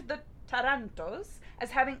 described the Tarantos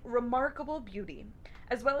as having remarkable beauty,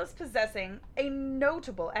 as well as possessing a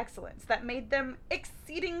notable excellence that made them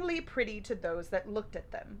exceedingly pretty to those that looked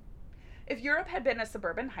at them. If Europe had been a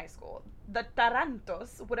suburban high school, the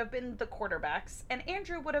Tarantos would have been the quarterbacks, and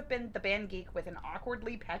Andrew would have been the band geek with an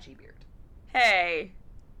awkwardly patchy beard. Hey.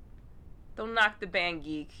 Don't knock the band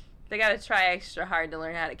geek. They gotta try extra hard to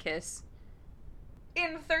learn how to kiss.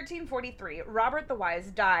 In 1343, Robert the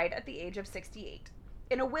Wise died at the age of 68.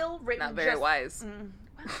 In a will written Not very wise.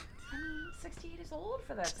 Well, I mean, 68 is old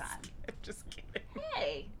for that time. I'm just kidding.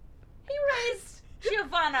 Hey, he raised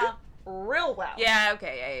Giovanna real well. Yeah,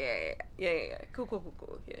 okay, yeah. Cool,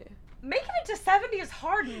 yeah. Making it to 70 is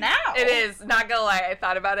hard now. It is, not gonna lie, I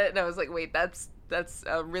thought about it and I was like, wait, that's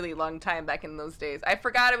a really long time back in those days. I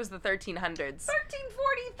forgot it was the 1300s.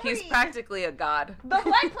 1343. He's practically a god. The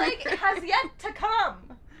Black Plague has yet to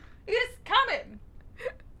come. It is coming.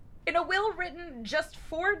 In a will written just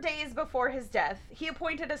 4 days before his death, he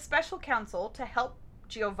appointed a special council to help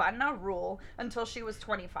Giovanna rule until she was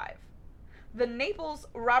 25. The Naples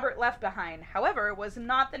Robert left behind, however, was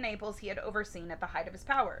not the Naples he had overseen at the height of his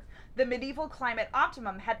power. The medieval climate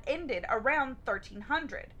optimum had ended around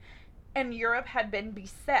 1300, and Europe had been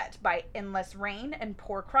beset by endless rain and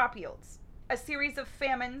poor crop yields. A series of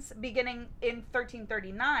famines beginning in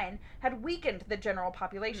 1339 had weakened the general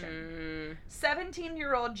population.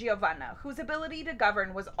 17-year-old Giovanna, whose ability to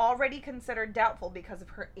govern was already considered doubtful because of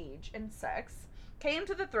her age and sex, came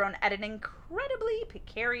to the throne at an incredibly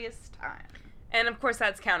precarious time. And of course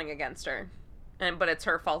that's counting against her. But it's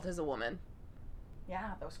her fault as a woman.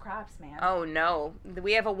 Yeah, those crops, man. Oh no.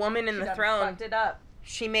 We have a woman in the throne. Fucked it up.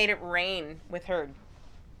 She made it rain with her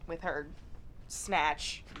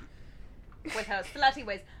snatch. with her slutty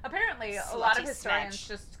ways. Apparently, a lot of Slutty historians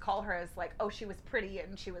snatch. just call her as like, oh, she was pretty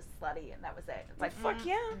and she was slutty and that was it. It's like, Fuck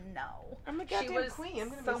yeah. no. I'm a She goddamn was queen. I'm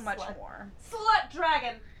gonna so be a much slut. more. Slut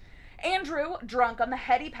dragon. Andrew, drunk on the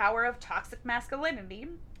heady power of toxic masculinity,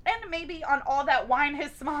 and maybe on all that wine his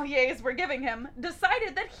sommeliers were giving him,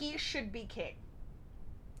 decided that he should be king.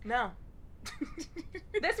 No.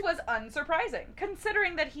 This was unsurprising,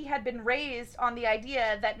 considering that he had been raised on the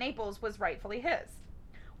idea that Naples was rightfully his.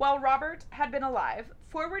 While Robert had been alive,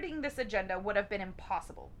 forwarding this agenda would have been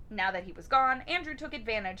impossible. Now that he was gone, Andrew took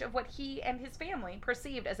advantage of what he and his family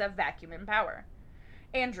perceived as a vacuum in power.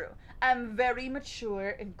 Andrew, I'm very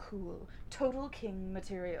mature and cool, total king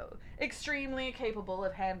material, extremely capable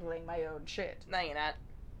of handling my own shit. No, you're not.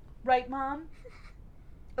 Right, Mom?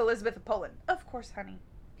 Elizabeth of Poland, of course, honey.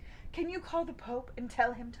 Can you call the Pope and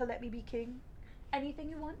tell him to let me be king? Anything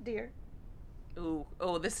you want, dear. Ooh,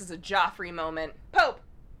 oh, this is a Joffrey moment. Pope!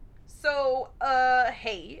 So,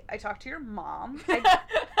 hey, I talked to your mom. Hey.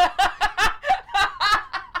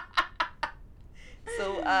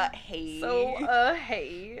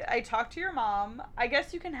 Hey, I talked to your mom. I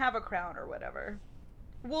guess you can have a crown or whatever.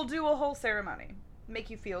 We'll do a whole ceremony. Make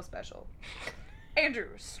you feel special. Andrew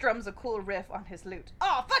strums a cool riff on his lute.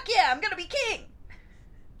 Oh, fuck yeah, I'm gonna be king!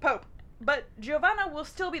 Pope, but Giovanna will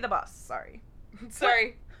still be the boss, sorry.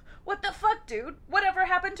 Sorry. What the fuck, dude? Whatever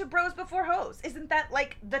happened to bros before hoes? Isn't that,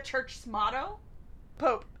 like, the church's motto?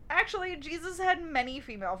 Pope, actually, Jesus had many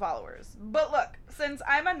female followers. But look, since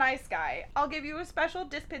I'm a nice guy, I'll give you a special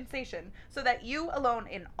dispensation so that you alone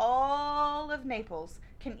in all of Naples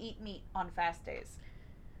can eat meat on fast days.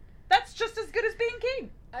 That's just as good as being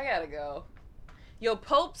king. I gotta go. Yo,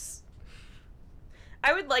 popes.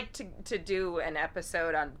 I would like to do an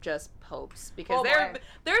episode on just popes because Oh, boy.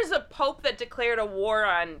 there's a pope that declared a war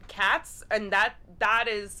on cats, and that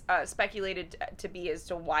is speculated to be as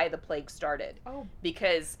to why the plague started. Oh.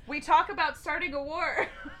 Because We talk about starting a war.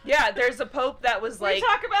 yeah, there's a pope that was like we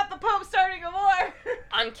talk about the Pope starting a war.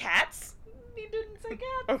 on cats. He didn't say cats.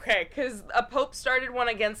 Okay, because a pope started one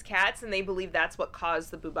against cats, and they believe that's what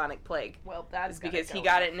caused the bubonic plague. Well, that's It's because he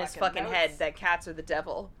got go it in his the fucking head notes. that cats are the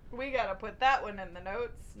devil. We gotta put that one in the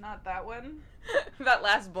notes, not that one. That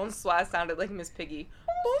last bonsoir sounded like Miss Piggy.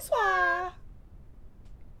 Bonsoir.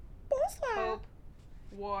 Bonsoir. Pope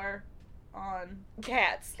war on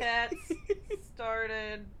Cats. cats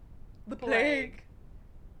started The plague. plague.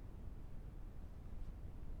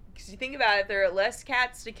 Because you think about it, there are less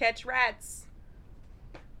cats to catch rats.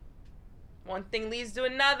 One thing leads to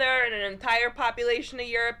another, and an entire population of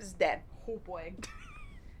Europe is dead. Oh boy.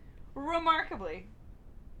 Remarkably,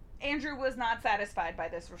 Andrew was not satisfied by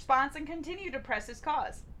this response and continued to press his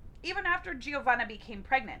cause, even after Giovanna became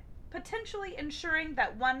pregnant, potentially ensuring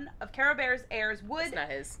that one of Carabert's heirs would, It's not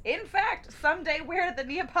his. in fact, someday wear the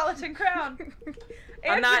Neapolitan crown.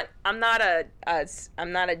 I'm not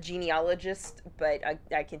a genealogist, but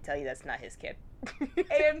I can tell you that's not his kid.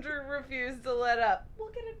 Andrew refused to let up. We'll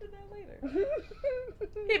get into that later.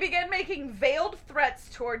 He began making veiled threats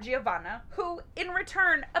toward Giovanna, who, in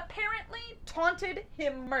return, apparently taunted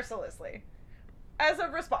him mercilessly. As a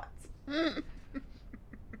response,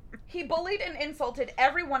 he bullied and insulted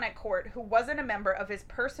everyone at court who wasn't a member of his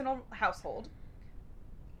personal household.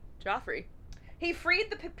 Joffrey. He freed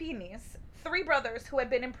the Pepinis, 3 brothers who had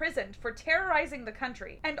been imprisoned for terrorizing the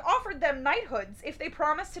country, and offered them knighthoods if they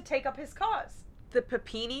promised to take up his cause. The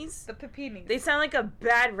Pepinis? The Pepinis. They sound like a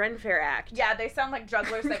bad Ren Fair act. Yeah, they sound like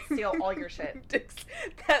jugglers that steal all your shit.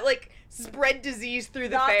 That, like, spread disease through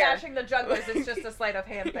the Not fair. bashing the jugglers, it's just a sleight of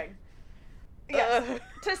hand thing. Yes.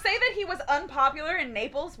 To say that he was unpopular in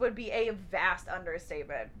Naples would be a vast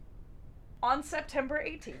understatement. On September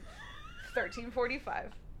 18th,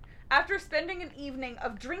 1345, after spending an evening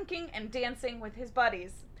of drinking and dancing with his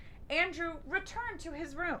buddies, Andrew returned to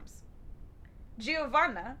his rooms.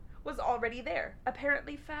 Giovanna was already there,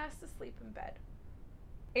 apparently fast asleep in bed.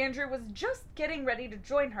 Andrew was just getting ready to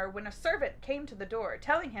join her when a servant came to the door,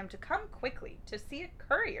 telling him to come quickly to see a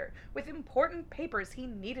courier with important papers he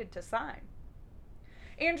needed to sign.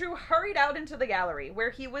 Andrew hurried out into the gallery,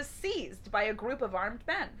 where he was seized by a group of armed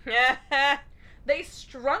men. They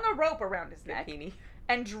strung a rope around his neck Pepini.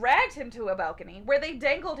 and dragged him to a balcony, where they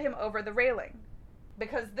dangled him over the railing.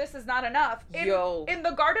 Because this is not enough, in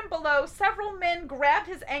the garden below, several men grabbed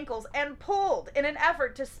his ankles and pulled in an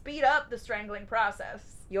effort to speed up the strangling process.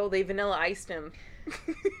 Yo, they vanilla iced him.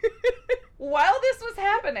 While this was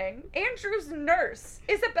happening, Andrew's nurse,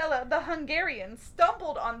 Isabella the Hungarian,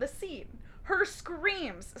 stumbled on the scene. Her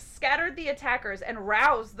screams scattered the attackers and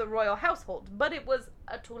roused the royal household, but it was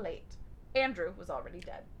too late. Andrew was already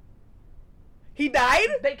dead. He died?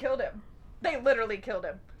 They killed him. They literally killed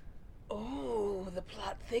him. Oh, the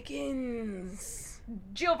plot thickens.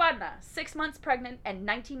 Giovanna, 6 months pregnant and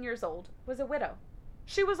 19 years old, was a widow.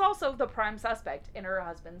 She was also the prime suspect in her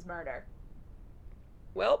husband's murder.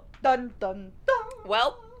 Well, Dun dun dun.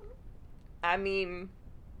 well, I mean,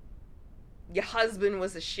 your husband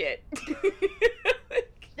was a shit.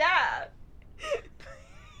 Yeah.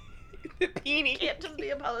 Papini. Can't just be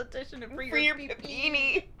a politician and Free your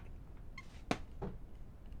Papini.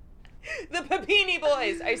 The Papini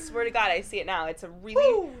Boys. I swear to God, I see it now. It's a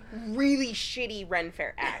really, really shitty Ren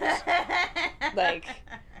Fair act. Like,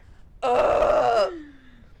 ugh.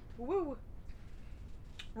 Woo.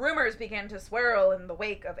 Rumors began to swirl in the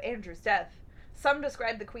wake of Andrew's death. Some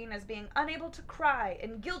described the Queen as being unable to cry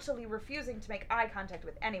and guiltily refusing to make eye contact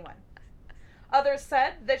with anyone. Others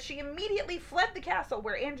said that she immediately fled the castle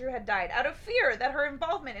where Andrew had died out of fear that her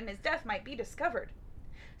involvement in his death might be discovered.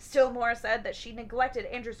 Still more said that she neglected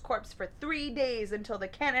Andrew's corpse for 3 days until the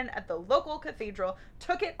canon at the local cathedral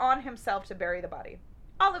took it on himself to bury the body.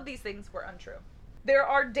 All of these things were untrue. There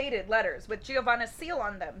are dated letters with Giovanna's seal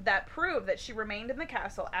on them that prove that she remained in the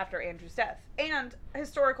castle after Andrew's death, and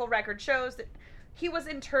historical record shows that he was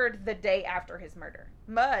interred the day after his murder.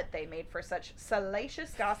 But they made for such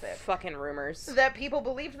salacious gossip Fucking rumors. that people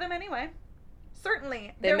believed them anyway.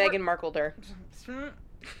 Certainly, They Meghan Markled her.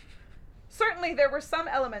 Certainly, there were some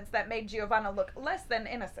elements that made Giovanna look less than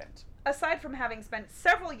innocent. Aside from having spent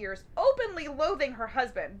several years openly loathing her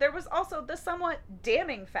husband, there was also the somewhat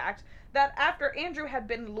damning fact that after Andrew had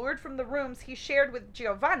been lured from the rooms he shared with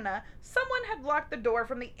Giovanna, someone had locked the door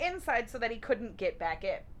from the inside so that he couldn't get back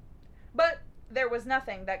in. But there was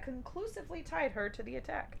nothing that conclusively tied her to the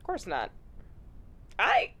attack. Of course not.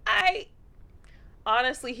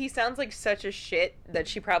 Honestly, he sounds like such a shit that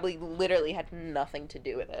she probably literally had nothing to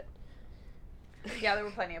do with it. Yeah, there were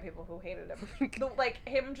plenty of people who hated him. Like,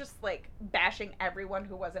 him just, like, bashing everyone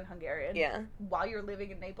who wasn't Hungarian. Yeah. While you're living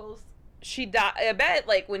in Naples. She died. I bet,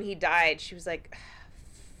 like, when he died, she was like,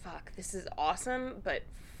 fuck, this is awesome, but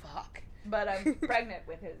fuck. But I'm pregnant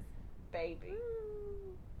with his baby.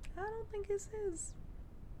 I don't think it's his.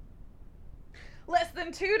 Less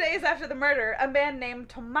than 2 days after the murder, a man named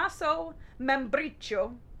Tommaso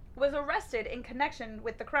Membriccio was arrested in connection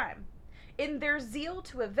with the crime. In their zeal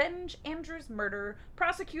to avenge Andrew's murder,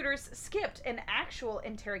 prosecutors skipped an actual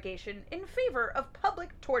interrogation in favor of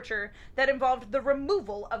public torture that involved the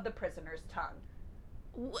removal of the prisoner's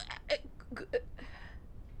tongue.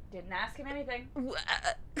 Didn't ask him anything.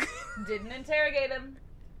 Didn't interrogate him.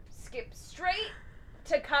 Skipped straight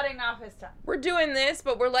to cutting off his tongue. We're doing this,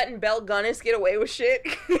 but we're letting Belle Gunness get away with shit.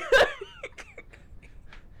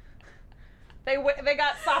 They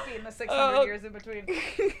got sloppy in the 600 years in between.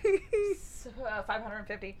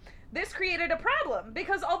 550. This created a problem,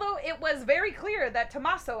 because although it was very clear that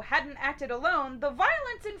Tommaso hadn't acted alone, the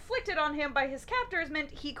violence inflicted on him by his captors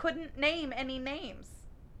meant he couldn't name any names.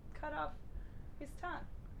 Cut off his tongue.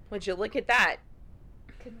 Would you look at that?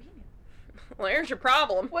 Convenient. Well, here's your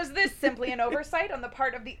problem. Was this simply an oversight on the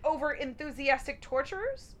part of the over-enthusiastic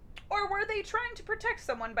torturers? Or were they trying to protect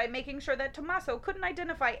someone by making sure that Tommaso couldn't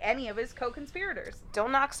identify any of his co-conspirators?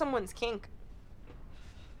 Don't knock someone's kink.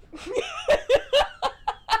 I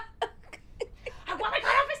want to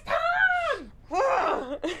cut off his tongue!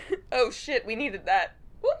 Oh shit, we needed that.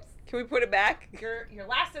 Whoops. Can we put it back? You're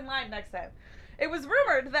last in line next time. It was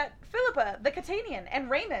rumored that Philippa, the Catanian, and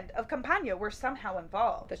Raymond of Campania were somehow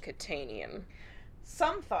involved. The Catanian.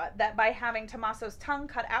 Some thought that by having Tommaso's tongue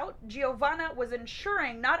cut out, Giovanna was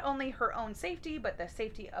ensuring not only her own safety, but the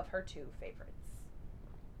safety of her two favorites.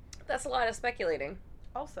 That's a lot of speculating.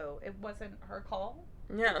 Also, it wasn't her call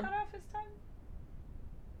Yeah. to cut off his tongue.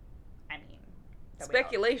 I mean,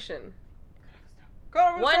 Speculation.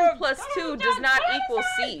 1 1 plus 2 does not equal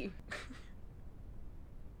C.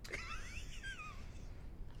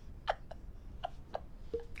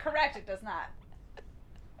 Correct, it does not.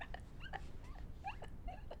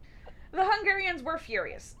 The Hungarians were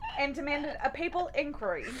furious and demanded a papal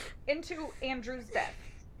inquiry into Andrew's death.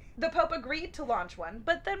 The Pope agreed to launch one,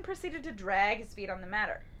 but then proceeded to drag his feet on the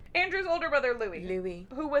matter. Andrew's older brother Louis,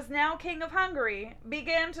 who was now King of Hungary,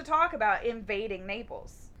 began to talk about invading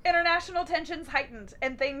Naples. International tensions heightened,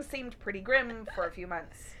 and things seemed pretty grim for a few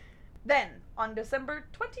months. Then, on December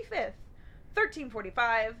 25th,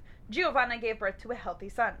 1345, Giovanna gave birth to a healthy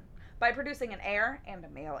son. By producing an heir, and a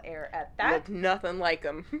male heir at that, Looked nothing like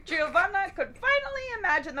him. Giovanna could finally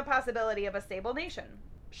imagine the possibility of a stable nation.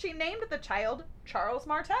 She named the child Charles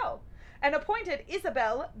Martel, and appointed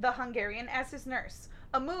Isabel the Hungarian as his nurse,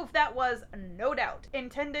 a move that was, no doubt,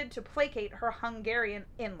 intended to placate her Hungarian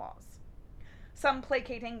in-laws. some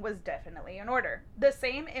placating was definitely in order. The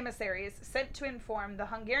same emissaries sent to inform the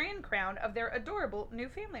Hungarian crown of their adorable new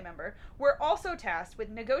family member were also tasked with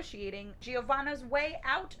negotiating Giovanna's way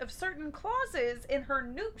out of certain clauses in her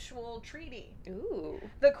nuptial treaty. Ooh.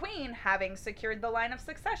 The queen, having secured the line of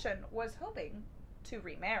succession, was hoping to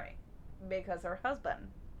remarry because her husband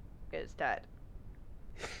is dead.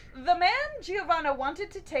 The man Giovanna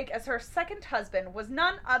wanted to take as her second husband was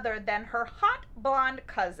none other than her hot blonde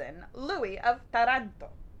cousin, Louis of Taranto.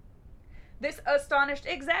 This astonished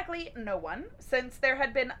exactly no one, since there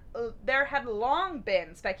had long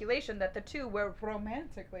been speculation that the two were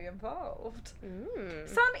romantically involved.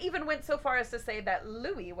 Some even went so far as to say that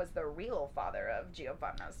Louis was the real father of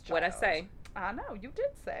Giovanna's child. What'd I say? I know, you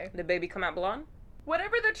did say. Did baby come out blonde?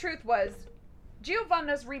 Whatever the truth was,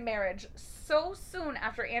 Giovanna's remarriage so soon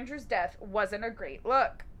after Andrew's death wasn't a great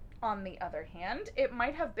look. On the other hand, it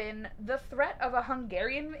might have been the threat of a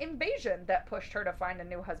Hungarian invasion that pushed her to find a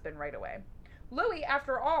new husband right away. Louis,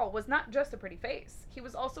 after all, was not just a pretty face. He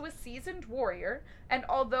was also a seasoned warrior, and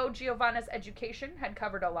although Giovanna's education had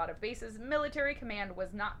covered a lot of bases, military command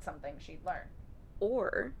was not something she'd learned.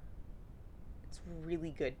 Or it's really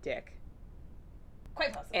good dick.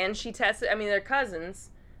 Quite possible. And she tested, I mean, they're cousins,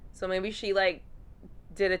 so maybe she, like,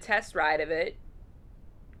 did a test ride of it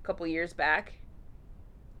a couple years back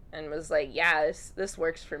and was like, yeah, this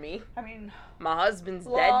works for me. I mean, my husband's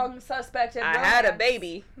long dead. Suspected I romance. had a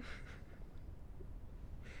baby.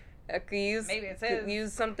 I could Maybe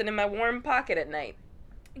use something in my warm pocket at night.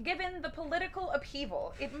 Given the political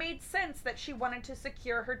upheaval, it made sense that she wanted to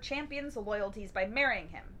secure her champion's loyalties by marrying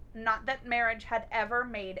him. Not that marriage had ever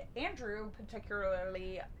made Andrew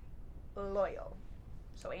particularly loyal.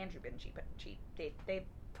 So Andrew been cheap. They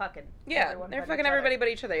fucking they're fucking everybody but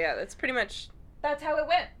each other. Yeah, that's pretty much. That's how it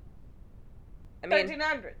went. I mean,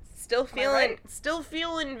 1300s. Still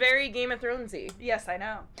feeling very Game of Thronesy. Yes, I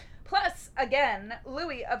know. Plus, again,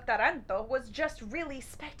 Louis of Taranto was just really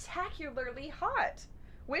spectacularly hot,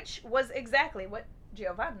 which was exactly what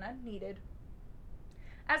Giovanna needed.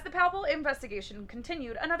 As the papal investigation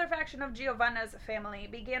continued, another faction of Giovanna's family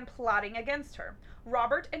began plotting against her.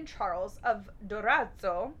 Robert and Charles of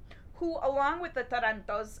Durazzo, who, along with the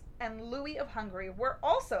Tarantos and Louis of Hungary, were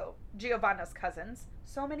also Giovanna's cousins.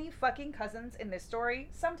 So many fucking cousins in this story,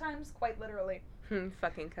 sometimes quite literally.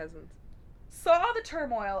 Fucking cousins. Saw the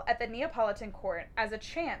turmoil at the Neapolitan court as a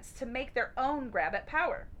chance to make their own grab at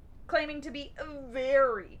power. Claiming to be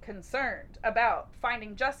very concerned about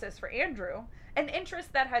finding justice for Andrew, an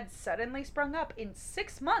interest that had suddenly sprung up in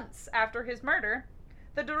 6 months after his murder,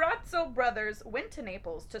 the Durazzo brothers went to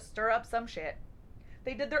Naples to stir up some shit.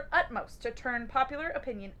 They did their utmost to turn popular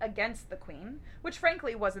opinion against the queen, which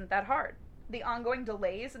frankly wasn't that hard. The ongoing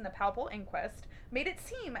delays in the papal inquest made it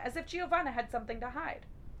seem as if Giovanna had something to hide.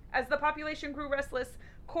 As the population grew restless,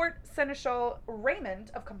 Court Seneschal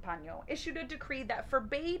Raymond of Campagno issued a decree that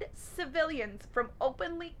forbade civilians from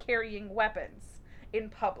openly carrying weapons in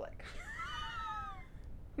public.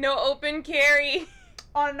 No open carry.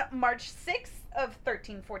 On March 6th of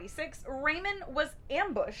 1346, Raymond was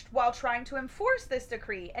ambushed while trying to enforce this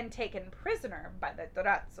decree and taken prisoner by the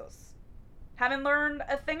Durazzos. Having learned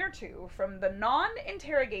a thing or two from the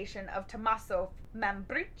non-interrogation of Tommaso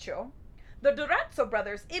Mambriccio, the Durazzo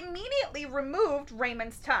brothers immediately removed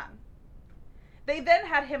Raymond's tongue. They then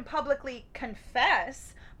had him publicly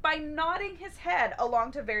confess by nodding his head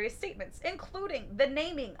along to various statements, including the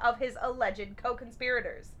naming of his alleged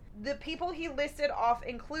co-conspirators. The people he listed off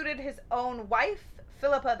included his own wife,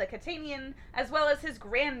 Philippa the Catanian, as well as his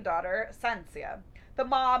granddaughter, Sanzia. The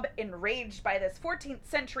mob, enraged by this 14th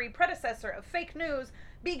century predecessor of fake news,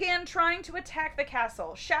 began trying to attack the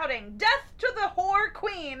castle, shouting, "Death to the whore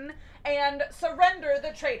queen!" and "Surrender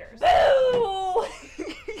the traitors." Boo!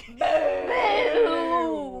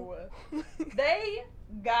 Boo! They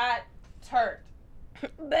got turned.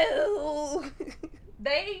 Boo!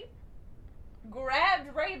 They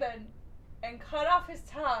grabbed Raymond and cut off his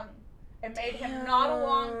tongue and made him nod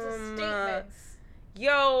along to statements.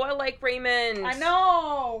 Yo, I like Raymond. I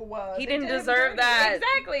know. He They didn't did him deserve dirty. that.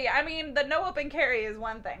 Exactly. I mean, the no open carry is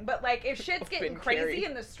one thing, but like if shit's getting Open crazy carry.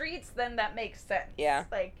 in the streets, then that makes sense. Yeah.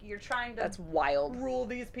 Like you're trying to That's wild. rule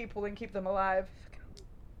these people and keep them alive.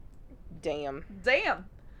 Damn.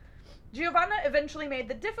 Giovanna eventually made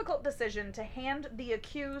the difficult decision to hand the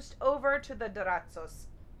accused over to the Durazzos,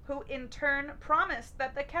 who in turn promised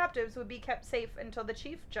that the captives would be kept safe until the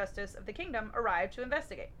Chief Justice of the kingdom arrived to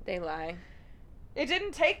investigate. They lie. It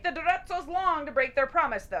didn't take the Durazzos long to break their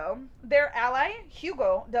promise, though. Their ally,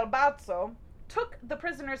 Hugo del Balzo, took the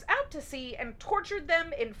prisoners out to sea and tortured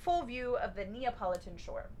them in full view of the Neapolitan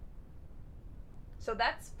shore. So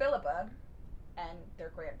that's Philippa and their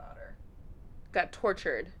granddaughter. Got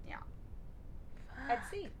tortured. Yeah. At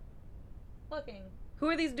sea. Looking. Who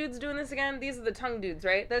are these dudes doing this again? These are the tongue dudes,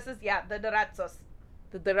 right? This is, yeah, the Durazzos.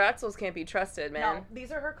 The Durazzos can't be trusted, man. No,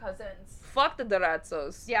 these are her cousins. Fuck the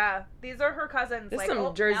Durazzos. Yeah, these are her cousins. This is like,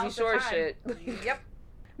 some Jersey now's the Shore time. shit. Yep.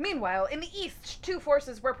 Meanwhile, in the east, two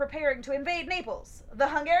forces were preparing to invade Naples. The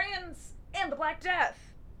Hungarians and the Black Death.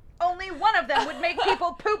 Only one of them would make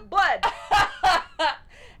people poop blood.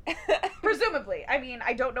 Presumably. I mean,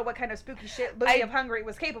 I don't know what kind of spooky shit Louis of Hungary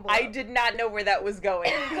was capable of. I did not know where that was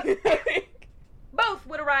going. Both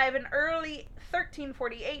would arrive in early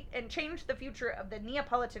 1348 and change the future of the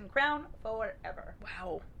Neapolitan crown forever.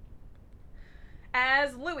 Wow.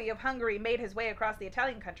 As Louis of Hungary made his way across the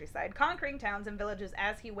Italian countryside, conquering towns and villages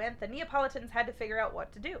as he went, the Neapolitans had to figure out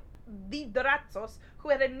what to do. The Durazzos, who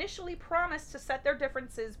had initially promised to set their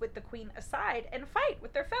differences with the queen aside and fight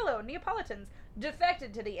with their fellow Neapolitans,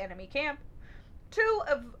 defected to the enemy camp. Two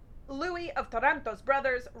of Louis of Taranto's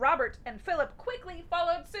brothers, Robert and Philip, quickly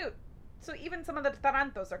followed suit. So even some of the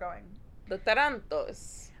Tarantos are going. The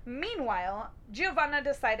Tarantos. Meanwhile, Giovanna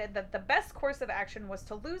decided that the best course of action was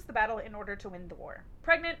to lose the battle in order to win the war.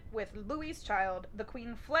 Pregnant with Louis's child, the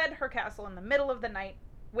queen fled her castle in the middle of the night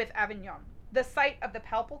with Avignon, the site of the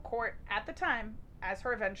papal court at the time, as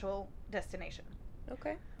her eventual destination.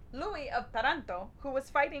 Okay. Louis of Taranto, who was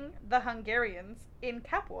fighting the Hungarians in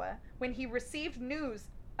Capua when he received news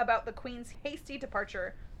about the queen's hasty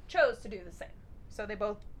departure, chose to do the same. So they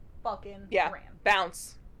both fucking ran.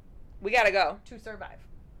 Bounce. We gotta go. To survive.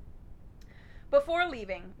 Before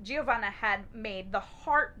leaving, Giovanna had made the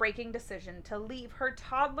heartbreaking decision to leave her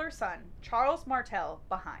toddler son, Charles Martel,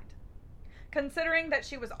 behind. Considering that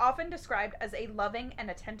she was often described as a loving and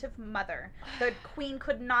attentive mother, the queen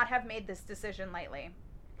could not have made this decision lightly.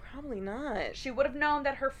 Probably not. She would have known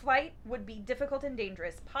that her flight would be difficult and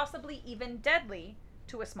dangerous, possibly even deadly,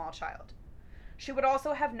 to a small child. She would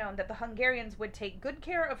also have known that the Hungarians would take good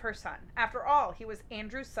care of her son. After all, he was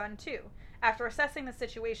Andrew's son too. After assessing the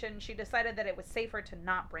situation, she decided that it was safer to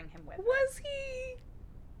not bring him with her. Was he?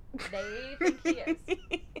 They think he is.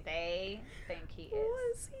 They think he is.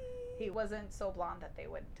 Was he? He wasn't so blonde that they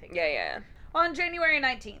would take Yeah, him. yeah. On January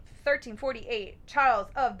 19th, 1348, Charles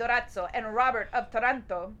of Durazzo and Robert of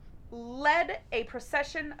Taranto led a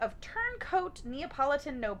procession of turncoat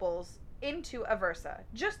Neapolitan nobles into Aversa,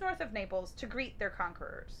 just north of Naples, to greet their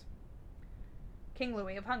conquerors. King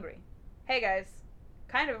Louis of Hungary. Hey guys,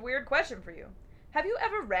 kind of a weird question for you. Have you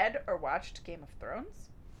ever read or watched Game of Thrones?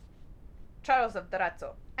 Charles of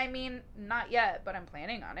Durazzo. I mean, not yet, but I'm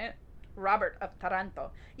planning on it. Robert of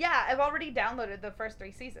Taranto. Yeah, I've already downloaded the first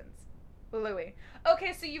 3 seasons. Louis.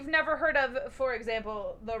 Okay, so you've never heard of, for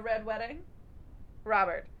example, The Red Wedding?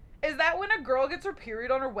 Robert. Is that when a girl gets her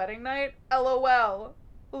period on her wedding night? LOL.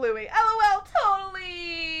 Louis. LOL,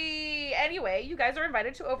 totally! Anyway, you guys are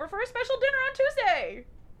invited over for a special dinner on Tuesday.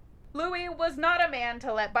 Louis was not a man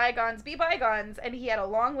to let bygones be bygones, and he had a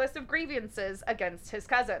long list of grievances against his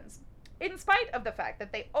cousins. In spite of the fact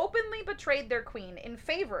that they openly betrayed their queen in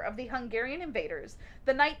favor of the Hungarian invaders,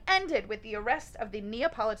 the night ended with the arrest of the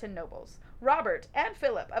Neapolitan nobles. Robert and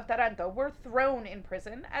Philip of Taranto were thrown in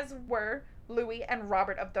prison, as were Louis and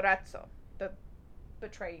Robert of Durazzo, the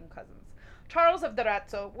betraying cousins. Charles of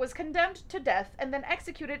Durazzo was condemned to death and then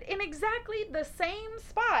executed in exactly the same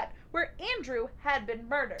spot where Andrew had been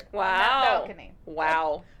murdered. Wow. On that balcony.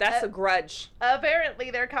 Wow. That's a grudge.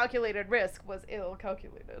 Apparently their calculated risk was ill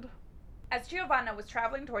calculated. As Giovanna was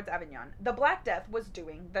traveling towards Avignon, the Black Death was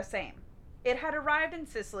doing the same. It had arrived in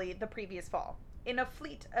Sicily the previous fall, in a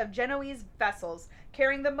fleet of Genoese vessels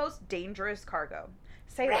carrying the most dangerous cargo.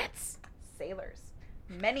 Sailors.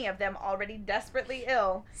 Many of them already desperately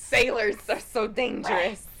ill. Sailors are so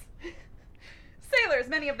dangerous. Sailors,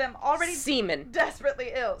 many of them already seamen.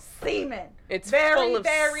 Desperately ill. Seamen. It's very, full of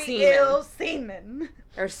very seamen. ill seamen.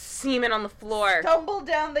 There's seamen on the floor. Stumbled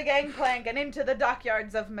down the gangplank and into the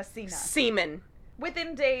dockyards of Messina. Seamen.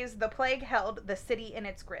 Within days, the plague held the city in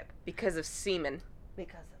its grip. Because of seamen.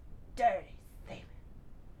 Because of dirty seamen.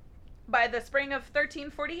 By the spring of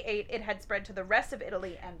 1348, it had spread to the rest of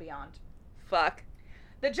Italy and beyond. Fuck.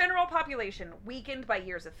 The general population, weakened by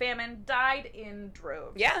years of famine, died in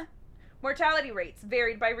droves. Yeah. Mortality rates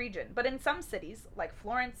varied by region, but in some cities, like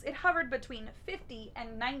Florence, it hovered between 50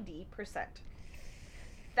 and 90%.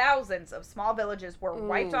 Thousands of small villages were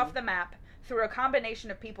wiped off the map through a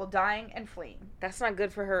combination of people dying and fleeing. That's not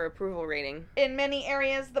good for her approval rating. In many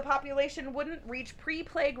areas, the population wouldn't reach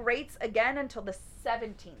pre-plague rates again until the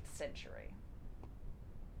 17th century.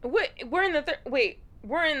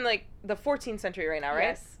 We're in like the 14th century right now, right?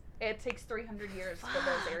 Yes. It takes 300 years for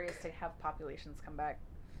those areas to have populations come back.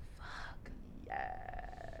 Fuck.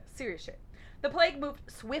 Yeah. Serious shit. The plague moved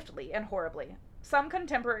swiftly and horribly. Some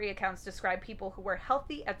contemporary accounts describe people who were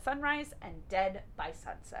healthy at sunrise and dead by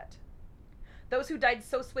sunset. Those who died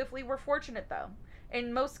so swiftly were fortunate, though.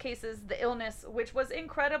 In most cases, the illness, which was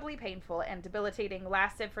incredibly painful and debilitating,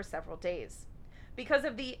 lasted for several days. Because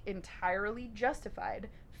of the entirely justified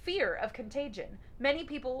fear of contagion, many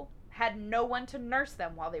people had no one to nurse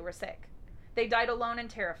them while they were sick. They died alone and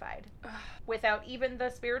terrified, without even the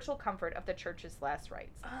spiritual comfort of the church's last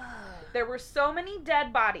rites. There were so many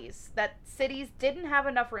dead bodies that cities didn't have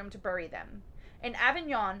enough room to bury them. In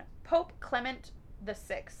Avignon, Pope Clement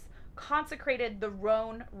VI consecrated the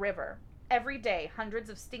Rhone River. Every day, hundreds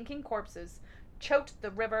of stinking corpses choked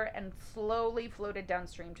the river and slowly floated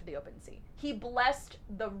downstream to the open sea. He blessed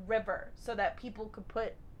the river so that people could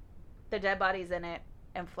put the dead bodies in it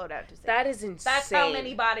and float out to sea. That is insane. That's how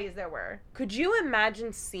many bodies there were. Could you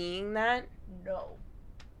imagine seeing that? No.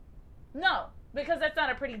 No, because that's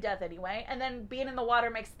not a pretty death anyway. And then being in the water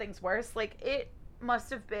makes things worse. Like, it must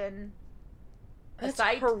have been That's a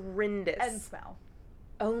sight horrendous. and smell.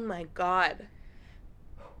 Oh my god.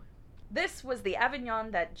 This was the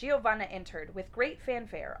Avignon that Giovanna entered with great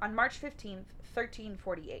fanfare on March 15th,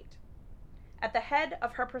 1348. At the head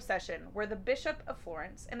of her procession were the Bishop of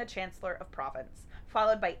Florence and the Chancellor of Provence,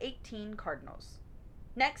 followed by 18 cardinals.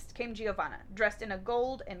 Next came Giovanna, dressed in a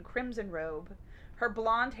gold and crimson robe, her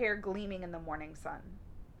blonde hair gleaming in the morning sun.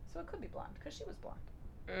 So it could be blonde, because she was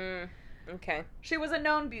blonde. Okay. She was a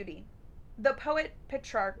known beauty. The poet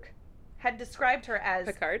Petrarch had described her as...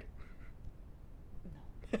 Picard?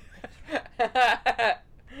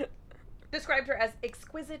 described her as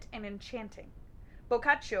exquisite and enchanting.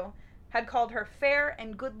 Boccaccio had called her fair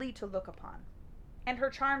and goodly to look upon, and her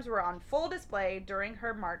charms were on full display during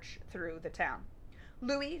her march through the town.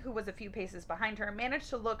 Louis, who was a few paces behind her, managed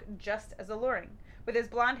to look just as alluring. With his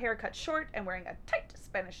blonde hair cut short and wearing a tight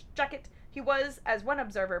Spanish jacket, he was, as one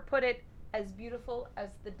observer put it, as beautiful as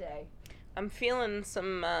the day. I'm feeling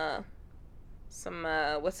some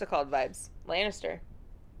what's it called vibes? Lannister.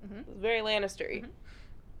 Mm-hmm. Very Lannister-y. Mm-hmm.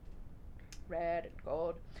 Red and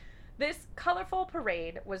gold. This colorful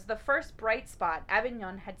parade was the first bright spot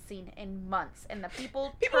Avignon had seen in months, and the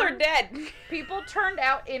people are dead. People turned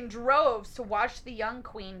out in droves to watch the young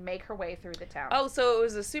queen make her way through the town. Oh, so it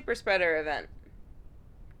was a super spreader event.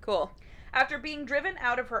 Cool. After being driven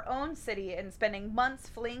out of her own city and spending months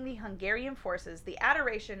fleeing the Hungarian forces, the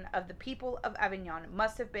adoration of the people of Avignon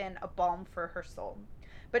must have been a balm for her soul.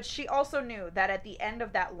 But she also knew that at the end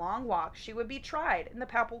of that long walk, she would be tried in the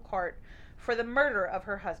papal court for the murder of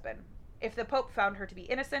her husband. If the Pope found her to be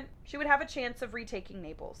innocent, she would have a chance of retaking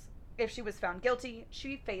Naples. If she was found guilty,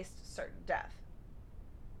 she faced certain death.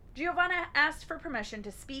 Giovanna asked for permission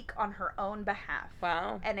to speak on her own behalf.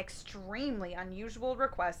 Wow. An extremely unusual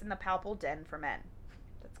request in the papal den for men.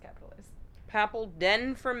 That's capitalized. Papal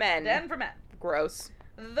den for men. Den for men. Gross.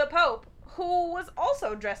 The Pope, who was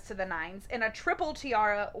also dressed to the nines in a triple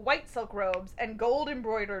tiara, white silk robes, and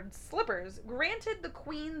gold-embroidered slippers, granted the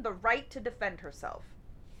queen the right to defend herself.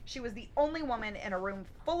 She was the only woman in a room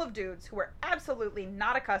full of dudes who were absolutely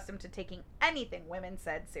not accustomed to taking anything women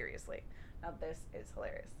said seriously. Now this is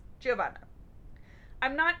hilarious. Giovanna,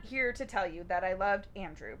 I'm not here to tell you that I loved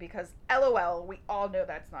Andrew, because LOL, we all know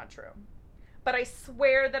that's not true. But I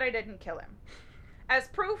swear that I didn't kill him. As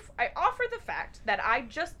proof, I offer the fact that I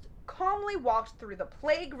just calmly walked through the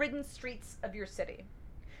plague-ridden streets of your city.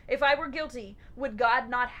 If I were guilty, would God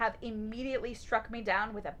not have immediately struck me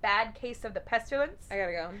down with a bad case of the pestilence? I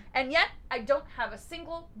gotta go. And yet, I don't have a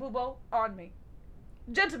single bubo on me.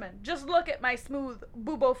 Gentlemen, just look at my smooth,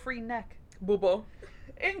 bubo-free neck. Bubo.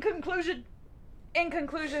 In conclusion,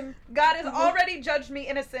 God has already judged me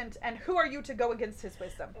innocent, and who are you to go against his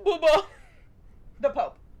wisdom? Bubo. The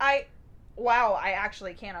Pope. I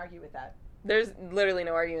actually can't argue with that. There's literally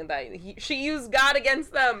no argument that. She used God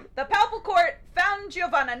against them. The papal court found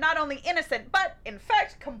Giovanna not only innocent, but, in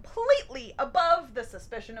fact, completely above the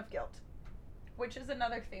suspicion of guilt. Which is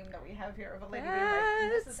another theme that we have here of a lady being like,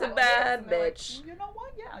 this is That's a how bad it is. And they're bitch. like, you know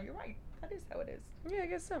what? Yeah, you're right. That is how it is. Yeah, I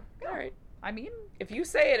guess so. Yeah. All right. I mean... If you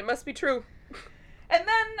say it, it must be true. And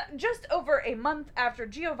then, just over a month after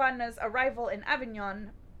Giovanna's arrival in Avignon,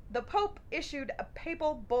 the Pope issued a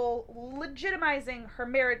papal bull legitimizing her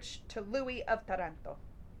marriage to Louis of Taranto.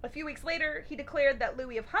 A few weeks later, he declared that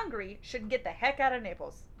Louis of Hungary should get the heck out of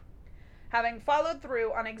Naples. Having followed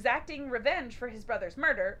through on exacting revenge for his brother's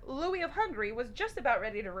murder, Louis of Hungary was just about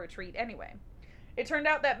ready to retreat anyway. It turned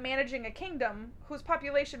out that managing a kingdom whose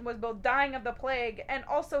population was both dying of the plague and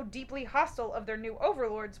also deeply hostile of their new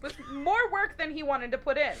overlords was more work than he wanted to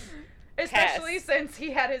put in. Especially since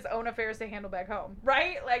he had his own affairs to handle back home.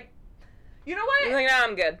 Right? Like, You know what? He's like, nah,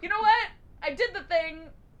 I'm good. You know what? I did the thing.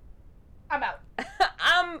 I'm out.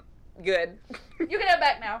 I'm good. You can head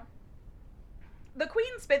back now. The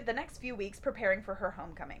Queen spent the next few weeks preparing for her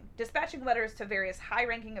homecoming, dispatching letters to various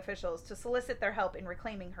high-ranking officials to solicit their help in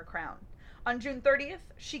reclaiming her crown. On June 30th,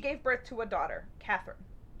 she gave birth to a daughter, Catherine.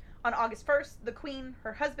 On August 1st, the Queen,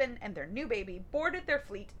 her husband, and their new baby boarded their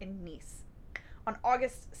fleet in Nice. On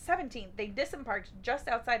August 17th, they disembarked just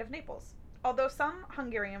outside of Naples. Although some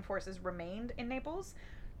Hungarian forces remained in Naples,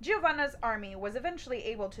 Giovanna's army was eventually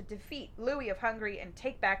able to defeat Louis of Hungary and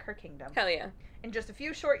take back her kingdom. Hell yeah. In just a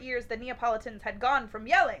few short years, the Neapolitans had gone from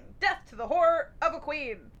yelling, "Death to the horror of a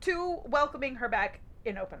queen," to welcoming her back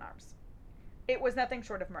in open arms. It was nothing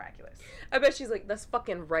short of miraculous. I bet she's like, that's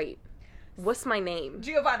fucking right. What's my name?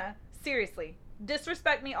 Giovanna, seriously,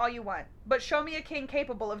 disrespect me all you want, but show me a king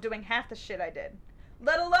capable of doing half the shit I did.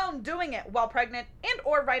 Let alone doing it while pregnant and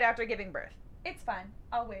or right after giving birth. It's fine.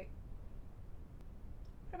 I'll wait.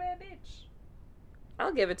 What a bad bitch.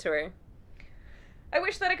 I'll give it to her. I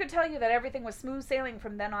wish that I could tell you that everything was smooth sailing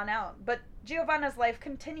from then on out, but Giovanna's life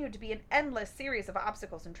continued to be an endless series of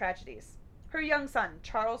obstacles and tragedies. Her young son,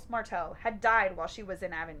 Charles Martel, had died while she was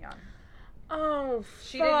in Avignon. Oh,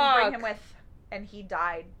 She fuck. didn't bring him with, and he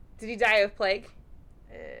died. Did he die of plague?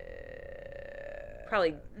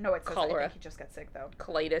 Probably No, it says I cholera. think he just got sick, though.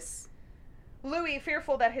 Colitis. Louis,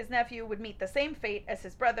 fearful that his nephew would meet the same fate as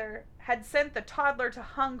his brother, had sent the toddler to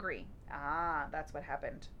Hungary. Ah, that's what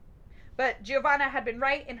happened. But Giovanna had been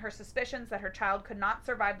right in her suspicions that her child could not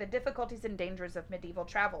survive the difficulties and dangers of medieval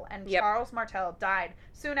travel, and Yep. Charles Martel died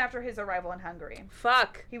soon after his arrival in Hungary.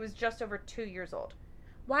 Fuck. He was just over 2 years old.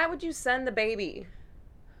 Why would you send the baby?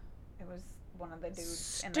 It was one of the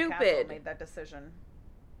dudes in the castle Stupid. made that decision.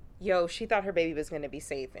 Yo, she thought her baby was going to be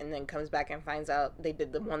safe and then comes back and finds out they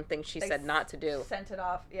did the one thing she They said not to do. Sent it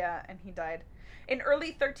off, yeah, and he died. In early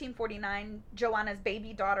 1349, Joanna's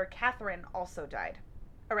baby daughter Catherine also died.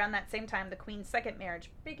 Around that same time, the Queen's second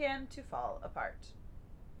marriage began to fall apart.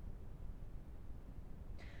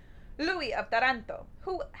 Louis of Taranto,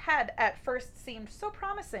 who had at first seemed so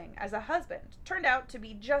promising as a husband, turned out to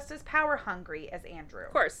be just as power-hungry as Andrew.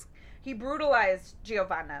 Of course. He brutalized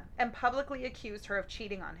Giovanna and publicly accused her of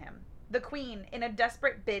cheating on him. The Queen, in a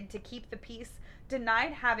desperate bid to keep the peace,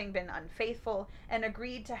 denied having been unfaithful and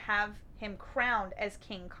agreed to have him crowned as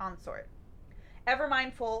king consort. Ever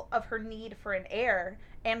mindful of her need for an heir,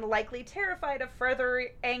 and likely terrified of further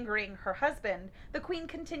angering her husband, the Queen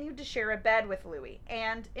continued to share a bed with Louis,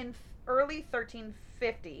 and in early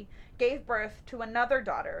 1350 gave birth to another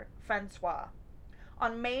daughter, Francois.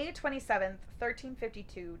 On May 27th,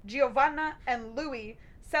 1352, Giovanna and Louis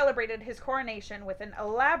celebrated his coronation with an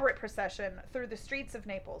elaborate procession through the streets of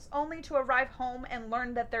Naples, only to arrive home and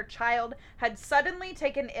learn that their child had suddenly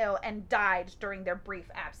taken ill and died during their brief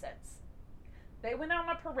absence. They went on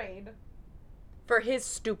a parade For his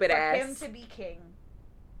stupid for ass. him to be king,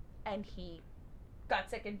 and he got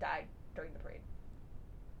sick and died during the parade.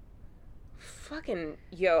 Fucking,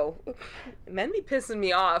 yo. Men be pissing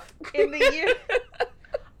me off. In the year...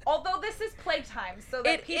 Although this is playtime, so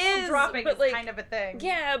that It people is, dropping but, is like, kind of a thing.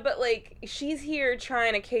 Yeah, but, like, she's here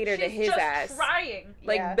trying to cater to She's his just ass. trying.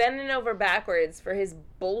 Like, yeah. bending over backwards for his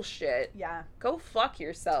bullshit. Yeah. Go fuck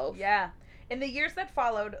yourself. Yeah. In the years that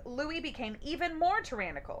followed, Louis became even more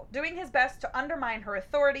tyrannical, doing his best to undermine her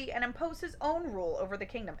authority and impose his own rule over the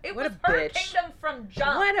kingdom. It What was a her bitch. kingdom from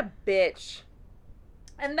jump. What a bitch.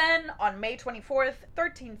 And then, on May 24th,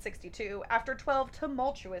 1362, after 12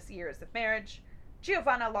 tumultuous years of marriage,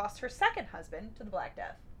 Giovanna lost her second husband to the Black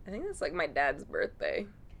Death. I think that's like my dad's birthday.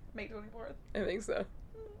 May 24th. I think so.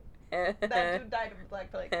 That dude died of the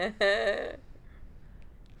Black Plague.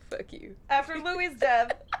 Fuck you. After Louis's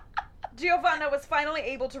death, Giovanna was finally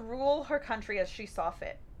able to rule her country as she saw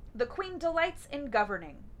fit. The Queen delights in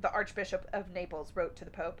governing, the Archbishop of Naples wrote to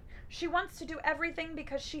the Pope. She wants to do everything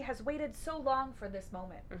because she has waited so long for this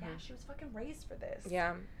moment. Mhm. Yeah, she was fucking raised for this.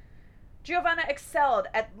 Yeah. Giovanna excelled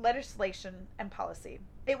at legislation and policy.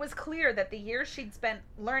 It was clear that the years she'd spent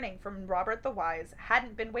learning from Robert the Wise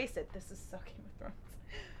hadn't been wasted. This is so Game of Thrones.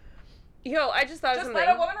 Yo, I just thought of Just something.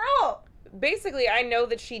 let a woman rule! Basically, I know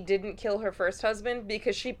that she didn't kill her first husband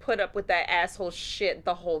because she put up with that asshole shit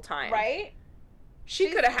the whole time. Right? She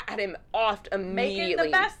She's could have had him offed immediately. Making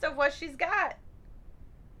the best of what she's got.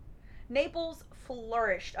 Naples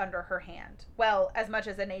flourished under her hand. Well, as much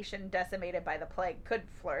as a nation decimated by the plague could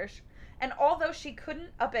flourish. And although she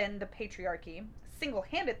couldn't upend the patriarchy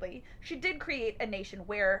single-handedly, she did create a nation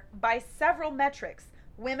where, by several metrics,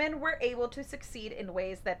 women were able to succeed in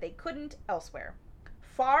ways that they couldn't elsewhere.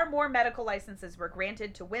 far more medical licenses were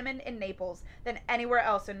granted to women in Naples than anywhere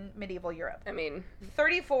else in medieval Europe. I mean,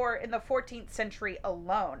 34 in the 14th century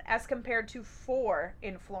alone, as compared to 4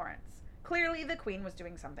 in Florence. Clearly, the queen was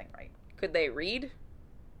doing something right. could they read?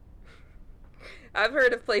 I've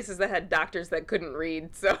heard of places that had doctors that couldn't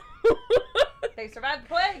read, so... They survived the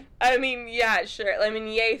plague. I mean, yeah, sure. I mean,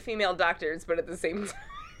 yay, female doctors, but at the same time...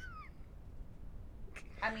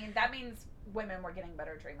 I mean, that means women were getting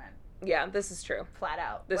better treatment. Yeah, this is true. Flat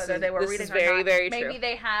out. This Whether is- they were this reading is or very, not. very Maybe true.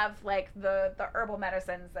 they have, like, the herbal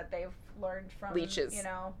medicines that they've learned from... Leeches. You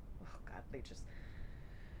know? Oh, God, leeches.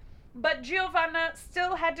 But Giovanna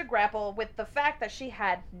still had to grapple with the fact that she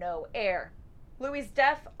had no heir. Louis's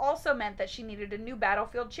death also meant that she needed a new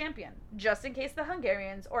battlefield champion, just in case the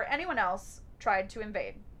Hungarians or anyone else tried to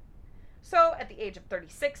invade. So, at the age of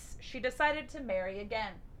 36, she decided to marry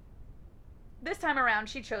again. This time around,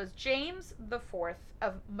 she chose James IV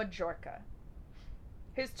of Majorca.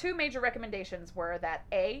 His 2 major recommendations were that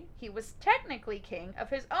A, he was technically king of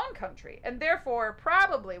his own country, and therefore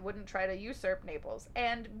probably wouldn't try to usurp Naples,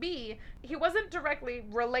 and B, he wasn't directly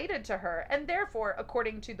related to her, and therefore,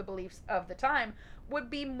 according to the beliefs of the time, would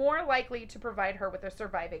be more likely to provide her with a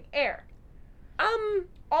surviving heir.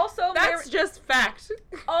 Also, That's just fact.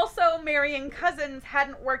 also, marrying cousins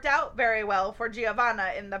hadn't worked out very well for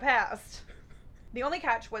Giovanna in the past. The only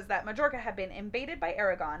catch was that Majorca had been invaded by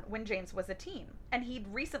Aragon when James was a teen, and he'd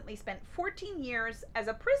recently spent 14 years as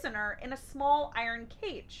a prisoner in a small iron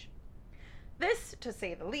cage. This, to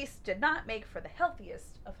say the least, did not make for the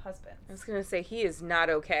healthiest of husbands. I was gonna say, he is not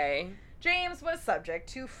okay. James was subject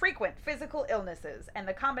to frequent physical illnesses, and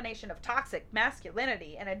the combination of toxic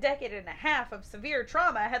masculinity and a decade and a half of severe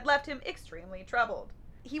trauma had left him extremely troubled.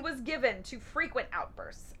 He was given to frequent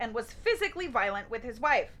outbursts and was physically violent with his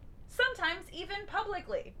wife, sometimes even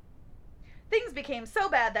publicly. Things became so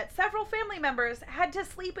bad that several family members had to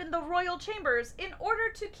sleep in the royal chambers in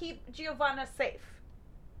order to keep Giovanna safe.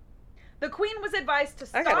 The queen was advised to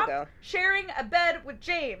I gotta stop go. sharing a bed with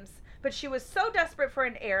James, but she was so desperate for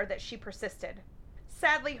an heir that she persisted.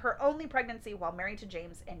 Sadly, her only pregnancy while married to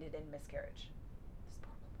James ended in miscarriage.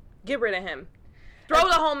 Get rid of him. Throw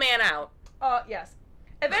the whole man out. Yes.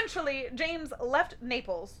 Eventually, James left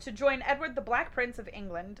Naples to join Edward the Black Prince of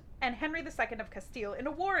England and Henry II of Castile in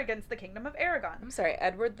a war against the Kingdom of Aragon. I'm sorry,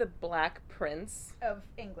 Edward the Black Prince? Of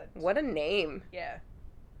England. What a name. Yeah.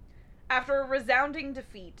 After a resounding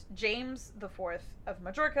defeat, James IV of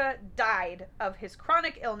Majorca died of his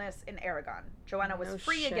chronic illness in Aragon. Joanna was No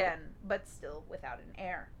free shit. again, but still without an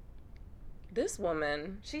heir. This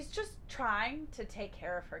woman. She's just trying to take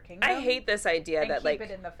care of her kingdom. I hate this idea and that, keep like,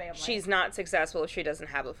 it in the family. she's not successful if she doesn't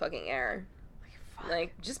have a fucking heir. Fuck.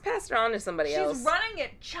 Like, just pass it on to somebody else. She's running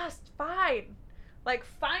it just fine. Like,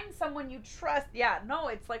 find someone you trust. Yeah, no,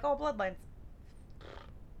 it's like all bloodlines.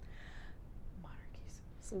 Monarchies.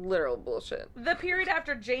 It's literal bullshit. The period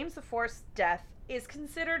after James IV's death is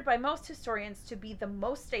considered by most historians to be the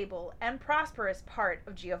most stable and prosperous part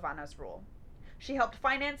of Giovanna's rule. She helped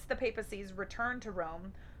finance the papacy's return to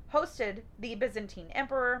Rome, hosted the Byzantine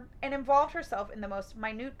emperor, and involved herself in the most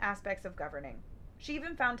minute aspects of governing. She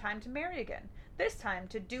even found time to marry again, this time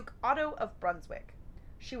to Duke Otto of Brunswick.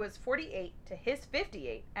 She was 48 to his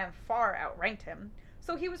 58 and far outranked him,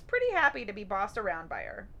 so he was pretty happy to be bossed around by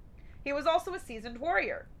her. He was also a seasoned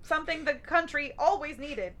warrior, something the country always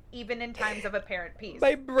needed, even in times of apparent peace.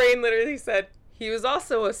 My brain literally said, he was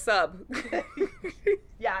also a sub.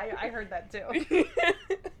 Yeah, I heard that too.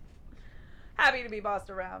 Happy to be bossed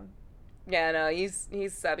around. Yeah, no, he's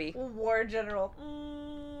subby. War general.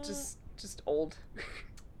 Just old.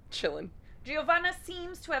 Chillin'. Giovanna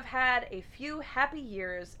seems to have had a few happy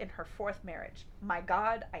years in her 4th marriage. My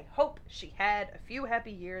God, I hope she had a few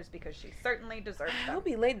happy years because she certainly deserves I them. hope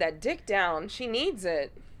he laid that dick down. She needs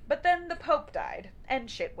it. But then the Pope died, and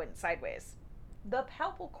shit went sideways. The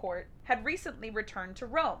papal court had recently returned to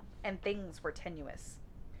Rome, and things were tenuous.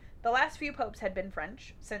 The last few popes had been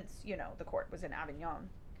French, since, the court was in Avignon.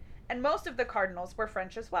 And most of the cardinals were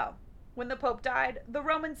French as well. When the Pope died, the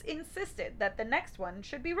Romans insisted that the next one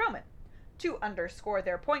should be Roman. To underscore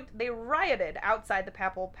their point, they rioted outside the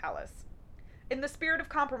papal palace. In the spirit of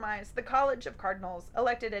compromise, the College of Cardinals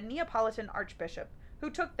elected a Neapolitan archbishop who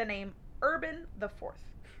took the name Urban IV.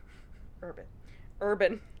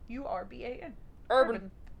 Urban. U-R-B-A-N.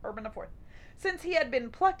 Urban. Urban IV. Since he had been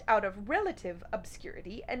plucked out of relative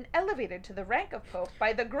obscurity and elevated to the rank of pope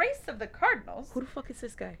by the grace of the cardinals, Who the fuck is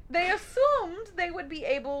this guy? they assumed they would be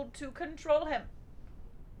able to control him.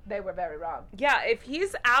 They were very wrong. Yeah, if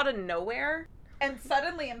he's out of nowhere, And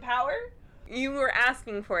suddenly in power, you were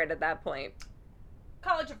asking for it at that point.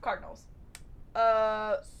 College of Cardinals.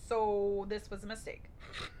 So this was a mistake.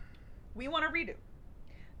 We want a redo.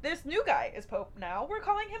 This new guy is Pope now. We're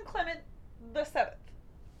calling him Clement the Seventh.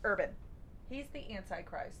 Urban. He's the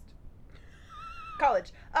Antichrist.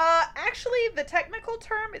 College. Actually, the technical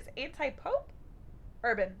term is anti-pope.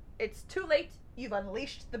 Urban. It's too late. You've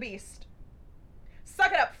unleashed the beast.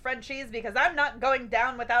 Suck it up, Frenchies, because I'm not going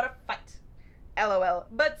down without a fight. LOL.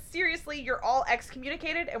 But seriously, you're all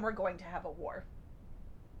excommunicated and we're going to have a war.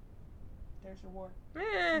 There's your war.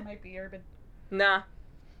 It might be Urban. Nah.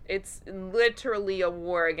 It's literally a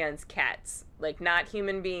war against cats. Like, not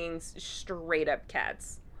human beings, straight up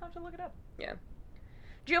cats. I'll have to look it up. Yeah.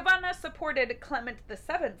 Giovanna supported Clement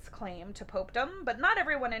VII's claim to popedom, but not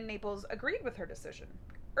everyone in Naples agreed with her decision.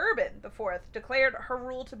 Urban IV declared her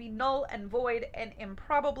rule to be null and void, and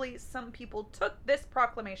improbably some people took this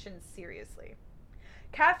proclamation seriously.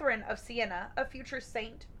 Catherine of Siena, a future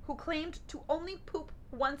saint who claimed to only poop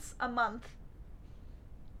once a month,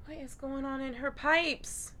 what is going on in her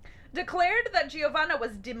pipes? Declared that Giovanna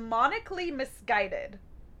was demonically misguided.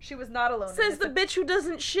 She was not alone. Says the bitch who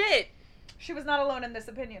doesn't shit. She was not alone in this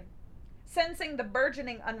opinion. Sensing the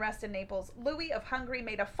burgeoning unrest in Naples, Louis of Hungary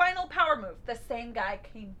made a final power move. The same guy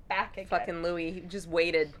came back again. Fucking Louis, he just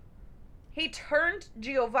waited. He turned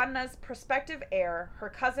Giovanna's prospective heir, her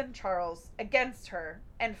cousin Charles, against her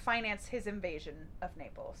and financed his invasion of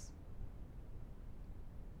Naples.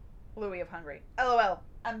 Louis of Hungary. LOL.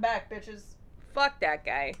 I'm back, bitches. Fuck that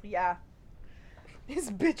guy. Yeah. This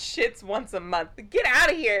bitch shits once a month. Get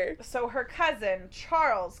out of here. So her cousin,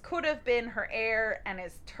 Charles, could have been her heir and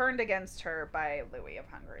is turned against her by Louis of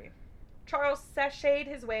Hungary. Charles sashayed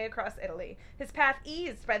his way across Italy, his path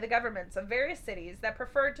eased by the governments of various cities that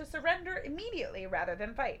preferred to surrender immediately rather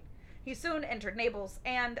than fight. He soon entered Naples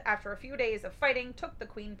and, after a few days of fighting, took the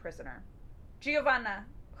queen prisoner. Giovanna,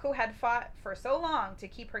 who had fought for so long to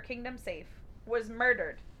keep her kingdom safe, was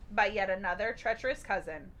murdered by yet another treacherous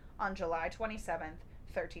cousin on July 27th,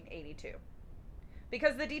 1382.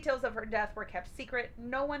 Because the details of her death were kept secret,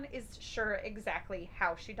 no one is sure exactly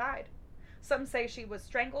how she died. Some say she was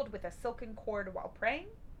strangled with a silken cord while praying,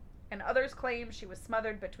 and others claim she was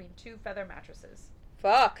smothered between two feather mattresses.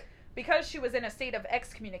 Fuck. Because she was in a state of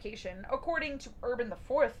excommunication, according to Urban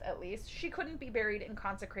IV at least, she couldn't be buried in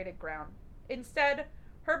consecrated ground. Instead,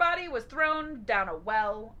 her body was thrown down a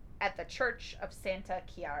well at the Church of Santa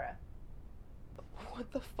Chiara.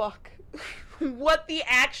 What the fuck? What the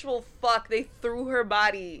actual fuck? They threw her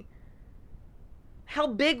body. How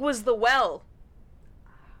big was the well?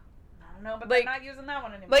 I don't know, but like, they're not using that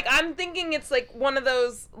one anymore. Like, I'm thinking it's like one of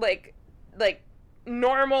those, like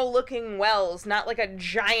normal looking wells, not like a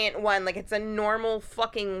giant one. Like, it's a normal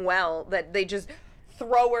fucking well that they just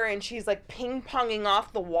throw her and she's like ping-ponging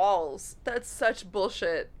off the walls. That's such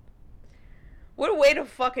bullshit. What a way to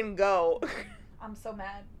fucking go. I'm so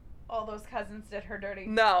mad. All those cousins did her dirty.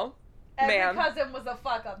 No. Every ma'am. cousin was a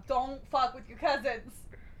fuck up. Don't fuck with your cousins.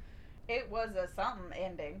 It was a something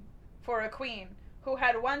ending for a queen who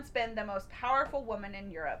had once been the most powerful woman in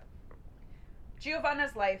Europe.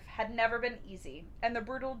 Giovanna's life had never been easy, and the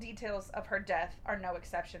brutal details of her death are no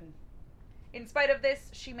exception. In spite of this,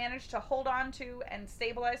 she managed to hold on to and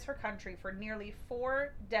stabilize her country for nearly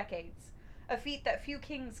 4 decades, a feat that few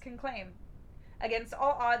kings can claim. Against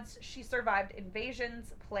all odds, she survived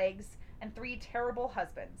invasions, plagues, and 3 terrible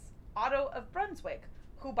husbands. Otto of Brunswick,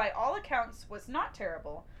 who by all accounts was not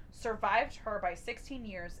terrible, survived her by 16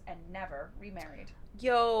 years and never remarried.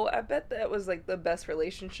 Yo, I bet that was like the best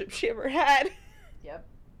relationship she ever had. Yep.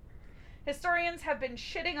 Historians have been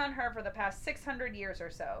shitting on her for the past 600 years or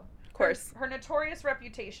so. Of course. Her notorious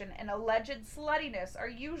reputation and alleged sluttiness are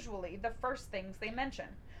usually the first things they mention.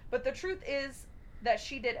 But the truth is that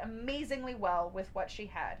she did amazingly well with what she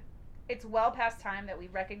had. It's well past time that we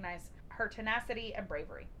recognize her tenacity and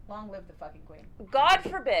bravery. Long live the fucking queen. God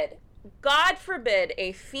forbid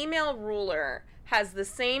a female ruler has the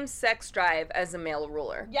same sex drive as a male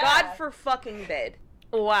ruler. Yeah. God for fucking bid.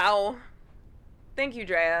 Wow. Thank you,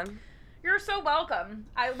 Drea. You're so welcome.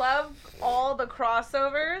 I love all the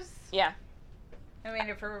crossovers. Yeah. I made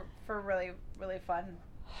it for really, really fun.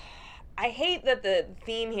 I hate that the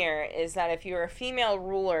theme here is that if you're a female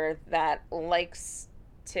ruler that likes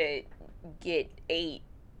to get ate,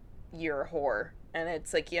 you're a whore. And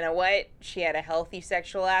it's like, you know what? She had a healthy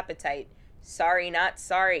sexual appetite. Sorry, not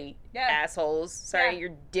sorry, assholes. Sorry,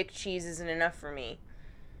 your dick cheese isn't enough for me.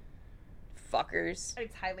 Fuckers.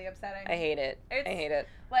 It's highly upsetting. I hate it. I hate it.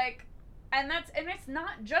 Like, and it's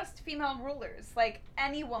not just female rulers. Like,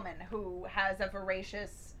 any woman who has a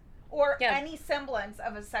voracious or any semblance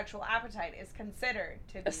of a sexual appetite is considered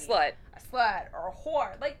to be a slut. A slut or a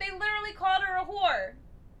whore. Like, they literally called her a whore.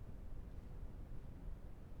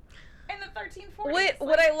 in the 1340s.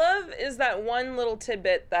 What I love is that one little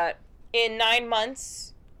tidbit that in 9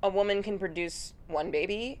 months, a woman can produce one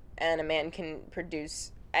baby, and a man can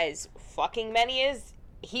produce as fucking many as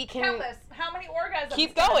he can. Countless. How many orgasms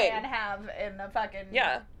keep does going. a man have in a fucking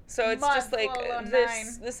So it's month, just like let alone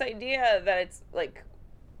this 9? this idea that it's like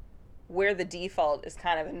where the default is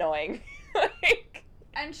kind of annoying. Like,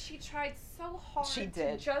 and she tried so hard She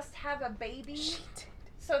did. to just have a baby she did.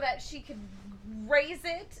 so that she could raise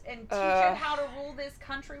it and teach it how to rule this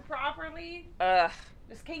country properly, Ugh.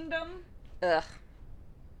 this kingdom. Ugh.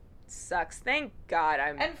 Sucks. Thank God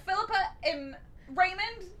I'm And Philippa and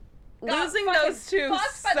Raymond got losing fucking those two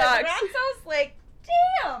fucked by the sucks. Duranzos. Like,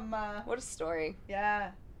 damn. What a story.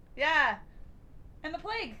 Yeah. Yeah. And the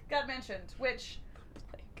plague got mentioned, which,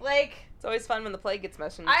 like, It's always fun when the plague gets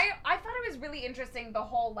mentioned. I thought it was really interesting, the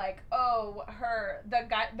whole, like,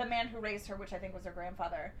 the man who raised her, which I think was her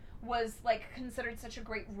grandfather, was, like, considered such a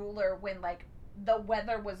great ruler when, like, the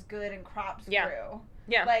weather was good and crops grew.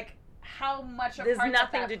 Yeah. Like, how much of There's part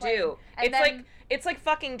nothing that to played. do. And It's like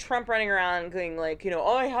fucking Trump running around going like,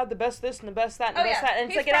 oh, I had the best this and the best that and the best that. And it's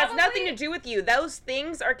He's like, it has nothing probably- to do with you. Those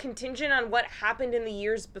things are contingent on what happened in the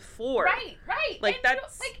years before. Right. Like, and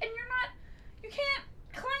that's... you can't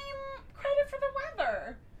claim credit for the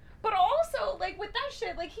weather. But also, like, with that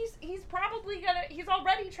shit, like, he's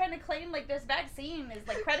already trying to claim, like, this vaccine is,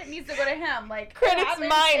 like, credit needs to go to him. Like, Credit's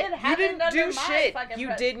mine. You didn't under do my shit. fucking You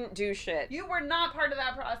pres- didn't do shit. You were not part of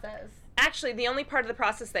that process. Actually, the only part of the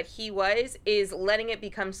process that he was is letting it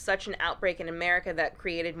become such an outbreak in America that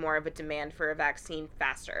created more of a demand for a vaccine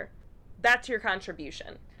faster. That's your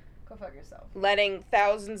contribution. Go fuck yourself. Letting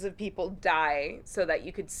thousands of people die so that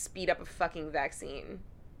you could speed up a fucking vaccine.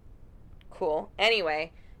 Cool.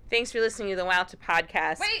 Anyway, thanks for listening to the Wow to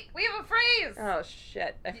podcast. Wait, we have a phrase! Oh,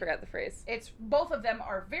 shit. I forgot the phrase. It's, both of them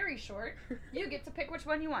are very short. You get to pick which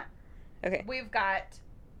one you want. Okay. We've got,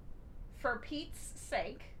 for Pete's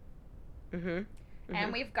sake, Mm-hmm.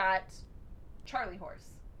 and we've got Charlie Horse.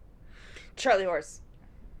 Charlie Horse.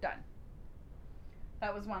 Done.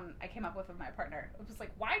 That was one I came up with my partner. It was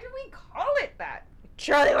like, why do we call it that?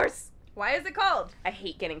 Charlie Horse. Why is it called? I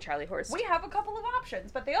hate getting Charlie Horse. We have a couple of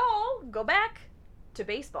options, but they all go back to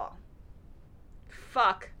baseball.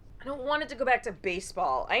 Fuck. I don't want it to go back to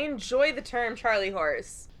baseball. I enjoy the term Charlie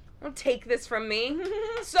Horse. Don't take this from me.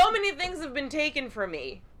 So many things have been taken from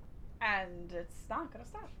me. And it's not gonna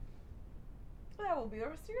stop. That will be the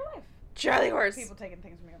rest of your life. Charlie Horse. People taking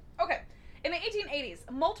things from you. Okay. In the 1880s,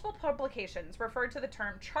 multiple publications referred to the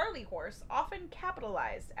term Charlie Horse, often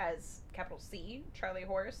capitalized as capital C, Charlie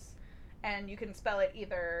Horse, and you can spell it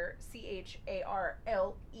either Charley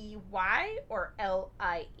or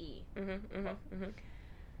Lie,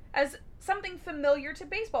 as something familiar to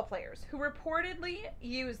baseball players who reportedly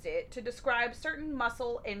used it to describe certain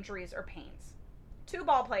muscle injuries or pains. Two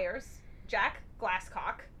ball players, Jack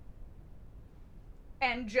Glasscock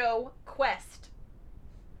and Joe Quest,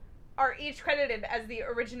 are each credited as the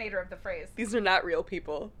originator of the phrase. These are not real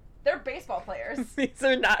people. They're baseball players. These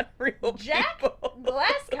are not real Jack people.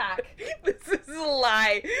 Glasscock This is a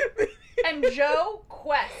lie. and Joe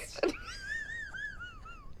Quest.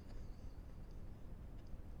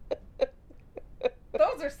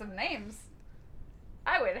 Those are some names.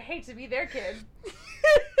 I would hate to be their kid.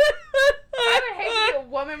 I would hate to be a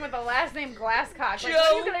woman with a last name Glasscock. Like, what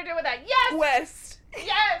are you Joe gonna do with that? Yes! West.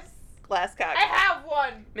 Yes! Glasscock. I have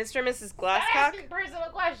one! Mr. and Mrs. I'm Glasscock. asking personal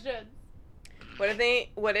questions. What if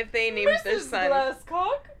they named their Mrs. son?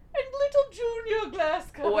 Glasscock and little Junior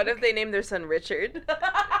Glasscock. What if they named their son Richard?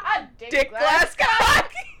 Dick Glasscock.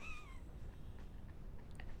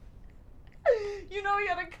 You know, he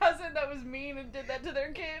had a cousin that was mean and did that to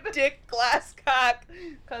their kid. Dick Glasscock.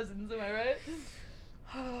 Cousins, am I right?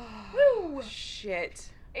 Woo. Shit.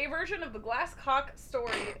 A version of the Glasscock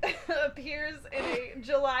story appears in a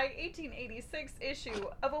July 1886 issue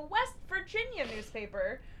of a West Virginia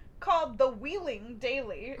newspaper called the Wheeling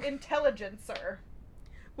Daily Intelligencer.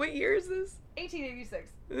 What year is this?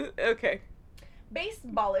 1886. Okay.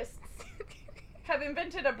 Baseballists have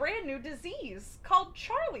invented a brand new disease called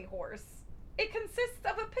Charlie Horse. It consists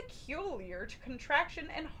of a peculiar contraction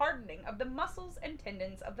and hardening of the muscles and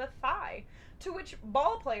tendons of the thigh, to which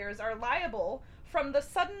ball players are liable from the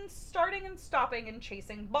sudden starting and stopping and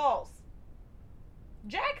chasing balls.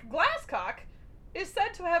 Jack Glasscock is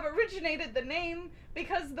said to have originated the name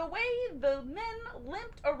because the way the men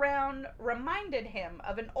limped around reminded him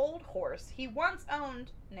of an old horse he once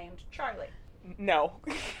owned named Charlie. No.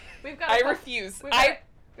 We've got I refuse.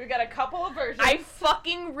 We've got a couple of versions. I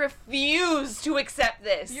fucking refuse to accept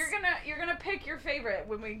this. You're gonna pick your favorite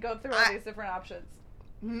when we go through all these different options.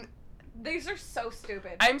 These are so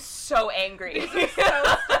stupid. I'm so angry. These are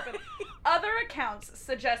so stupid. Other accounts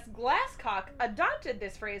suggest Glasscock adopted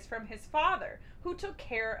this phrase from his father, who took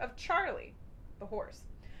care of Charlie, the horse.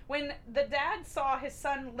 When the dad saw his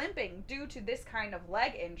son limping due to this kind of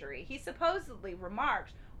leg injury, he supposedly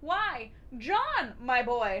remarked, "Why, John, my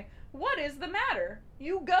boy, what is the matter?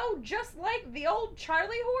 You go just like the old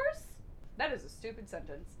Charlie horse?" That is a stupid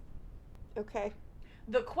sentence. Okay.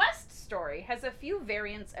 The Quest story has a few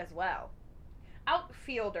variants as well.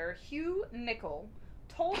 Outfielder Hugh Nickel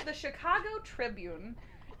told the Chicago Tribune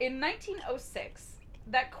in 1906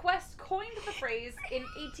 that Quest coined the phrase in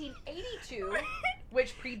 1882,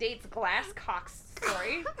 which predates Glasscock's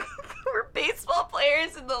story. Were baseball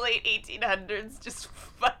players in the late 1800s just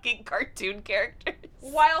fucking cartoon characters?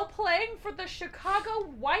 While playing for the Chicago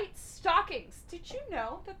White Stockings. Did you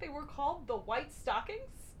know that they were called the White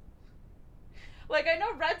Stockings? Like, I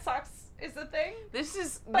know Red Sox is a thing. This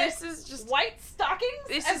is just White Stockings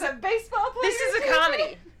this as is a baseball player? This is a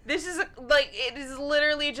comedy. This is it is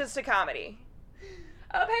literally just a comedy.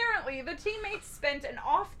 Apparently, the teammates spent an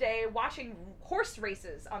off day watching horse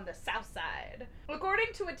races on the south side. According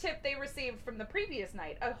to a tip they received from the previous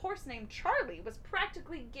night, a horse named Charlie was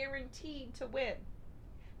practically guaranteed to win.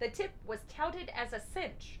 The tip was touted as a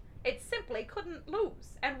cinch. It simply couldn't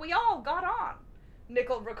lose, and we all got on,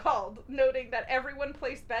 Nickel recalled, noting that everyone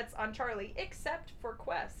placed bets on Charlie except for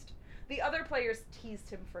Quest. The other players teased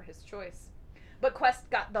him for his choice. But Quest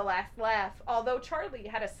got the last laugh. Although Charlie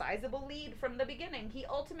had a sizable lead from the beginning, he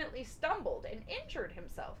ultimately stumbled and injured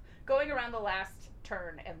himself, going around the last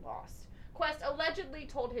turn and lost. Quest allegedly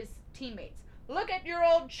told his teammates, "Look at your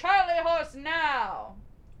old Charlie horse now!"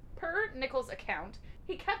 Per Nickel's account,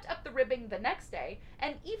 he kept up the ribbing the next day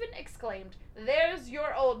and even exclaimed, "There's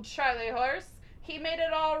your old Charlie horse. He made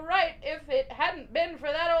it all right if it hadn't been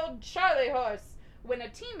for that old Charlie horse," when a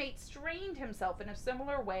teammate strained himself in a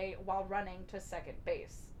similar way while running to second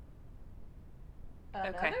base.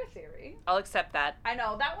 Another theory. I'll accept that. I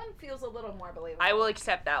know, that one feels a little more believable. I will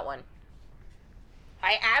accept that one.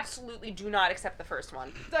 I absolutely do not accept the first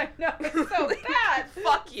one. I know, it's so bad.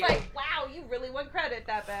 Fuck you. It's like, wow, you really want credit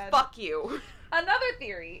that bad. Fuck you. Another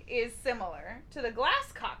theory is similar to the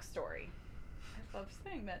Glasscock story. I love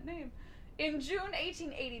saying that name. In June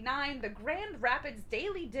 1889, the Grand Rapids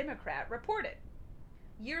Daily Democrat reported,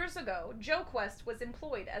 years ago, Joe Quest was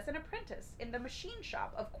employed as an apprentice in the machine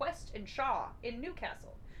shop of Quest and Shaw in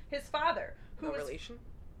Newcastle. His father, who No was... relation?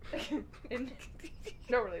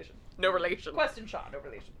 No relation. No relation. Quest and Shaw, no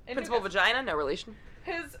relation. In Principal Newcastle. vagina? No relation.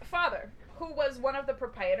 His father, who was one of the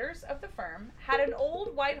proprietors of the firm, had an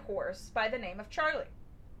old white horse by the name of Charlie.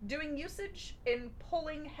 Doing usage in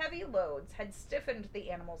pulling heavy loads had stiffened the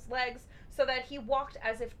animal's legs so that he walked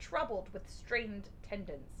as if troubled with strained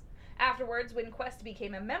tendons. Afterwards, when Quest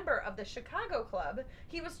became a member of the Chicago Club,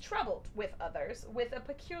 he was troubled, with others, with a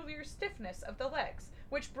peculiar stiffness of the legs,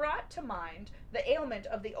 which brought to mind the ailment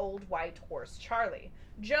of the old white horse Charlie.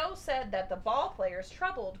 Joe said that the ball players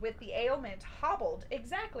troubled with the ailment hobbled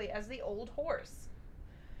exactly as the old horse.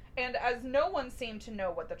 And as no one seemed to know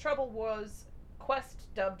what the trouble was,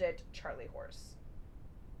 Quest dubbed it Charlie Horse.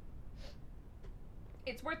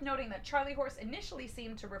 It's worth noting that Charlie Horse initially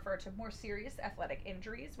seemed to refer to more serious athletic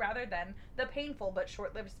injuries rather than the painful but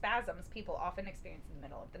short-lived spasms people often experience in the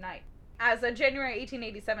middle of the night. As a January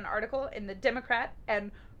 1887 article in the Democrat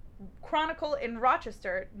and Chronicle in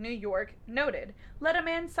Rochester, New York, noted, "Let a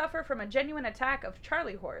man suffer from a genuine attack of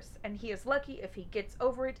Charlie Horse, and he is lucky if he gets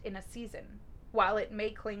over it in a season, while it may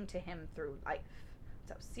cling to him through life."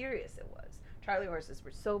 That's how serious it was. Charlie horses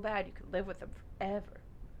were so bad you could live with them forever.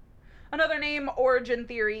 Another name origin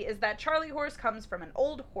theory is that Charlie Horse comes from an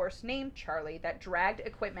old horse named Charlie that dragged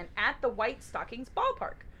equipment at the White Stockings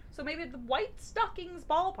ballpark. So maybe the White Stockings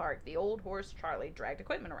ballpark, the old horse Charlie dragged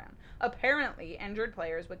equipment around. Apparently, injured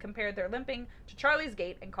players would compare their limping to Charlie's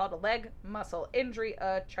gait and called a leg muscle injury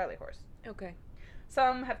a Charlie horse. Okay.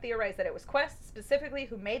 Some have theorized that it was Quest specifically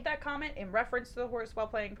who made that comment in reference to the horse while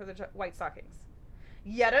playing for the White Stockings.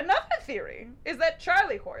 Yet another theory is that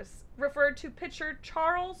Charlie Horse referred to pitcher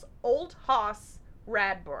Charles Old Hoss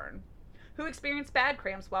Radbourn, who experienced bad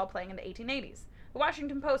cramps while playing in the 1880s. The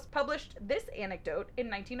Washington Post published this anecdote in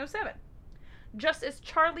 1907. Just as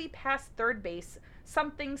Charlie passed third base,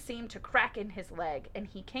 something seemed to crack in his leg, and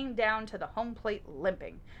he came down to the home plate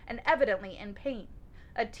limping, and evidently in pain.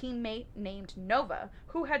 A teammate named Nova,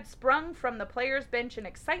 who had sprung from the player's bench in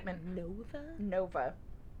excitement, Nova,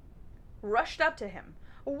 rushed up to him.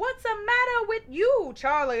 "What's the matter with you,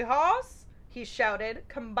 Charlie Hoss?" he shouted,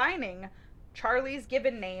 combining Charlie's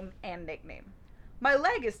given name and nickname. "My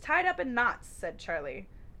leg is tied up in knots," said Charlie.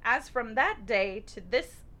 "As from that day to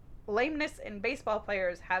this lameness in baseball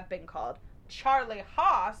players have been called Charlie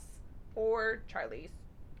Haas or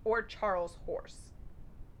Charles Horse.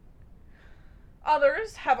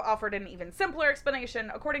 Others have offered an even simpler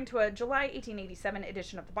explanation. According to a July 1887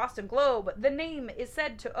 edition of the Boston Globe, the name is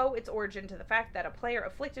said to owe its origin to the fact that a player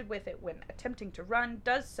afflicted with it when attempting to run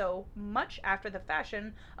does so much after the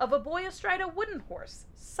fashion of a boy astride a wooden horse,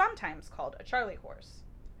 sometimes called a Charlie horse,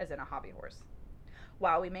 as in a hobby horse.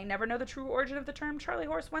 While we may never know the true origin of the term Charlie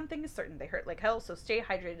horse, one thing is certain: they hurt like hell, so stay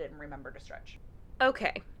hydrated and remember to stretch.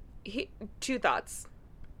 Okay. Two thoughts.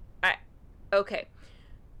 Okay.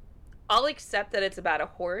 I'll accept that it's about a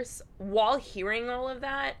horse. While hearing all of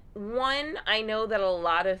that, one, I know that a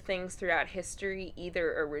lot of things throughout history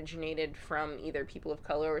either originated from either people of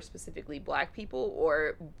color or specifically black people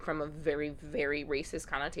or from a very, very racist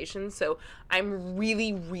connotation. So I'm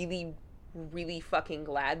really, really, really fucking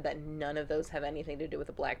glad that none of those have anything to do with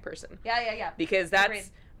a black person. Yeah. Because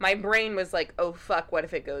that's, my brain was like, oh fuck, what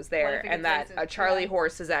if it goes there? And that racist? A Charlie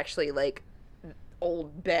horse is actually like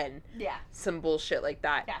old Ben. Yeah. Some bullshit like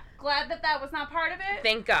that. Yeah. Glad that was not part of it.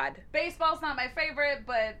 Thank God. Baseball's not my favorite,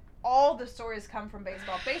 but all the stories come from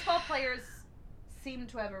baseball. Baseball players seem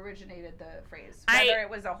to have originated the phrase. Whether it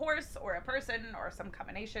was a horse or a person or some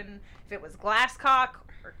combination. If it was Glasscock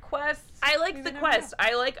or Quest. I like the Quest.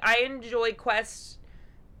 I enjoy Quest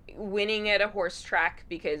winning at a horse track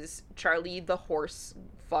because Charlie the horse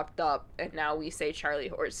fucked up and now we say Charlie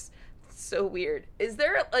horse. It's so weird. Is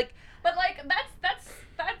there like... But, like, that's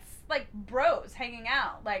like, bros hanging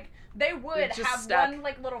out. Like, they would have one,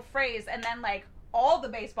 like, little phrase, and then, like, all the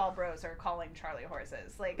baseball bros are calling Charlie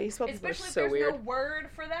horses. Like, baseball people are so especially if there's weird. No word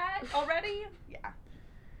for that already. Yeah.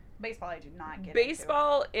 Baseball I do not get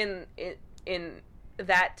baseball into. in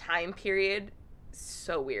that time period,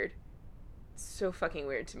 so weird. So fucking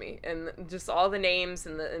weird to me. And just all the names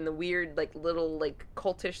and the weird, like, little, like,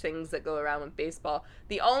 cultish things that go around with baseball.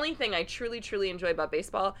 The only thing I truly, truly enjoy about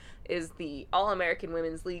baseball is the All-American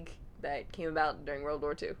Women's League that came about during World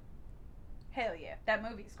War II. Hell yeah. That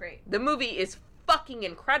movie's great. The movie is fucking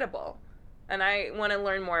incredible. And I want to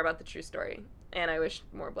learn more about the true story. And I wish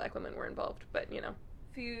more black women were involved, but, you know.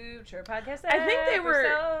 Future podcast I think they were...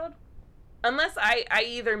 episode. Unless I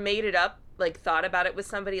either made it up, like, thought about it with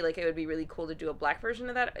somebody, like, it would be really cool to do a black version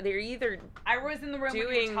of that. They're either I was in the room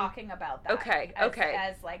when you were talking about that. Okay.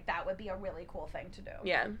 As, like, that would be a really cool thing to do.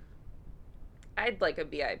 Yeah. I'd like a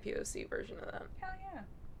BIPOC version of that. Hell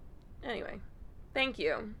yeah. Anyway. Thank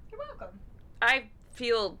you. You're welcome. I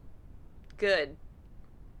feel good.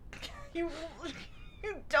 You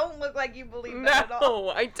don't look like you believe that at all. No,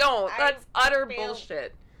 I don't. That's utter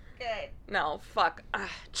bullshit. Good. No, fuck.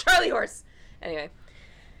 Charlie horse. Anyway.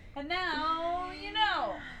 And now you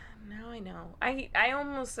know. Now I know. I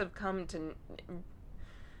almost have come to...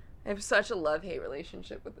 I have such a love-hate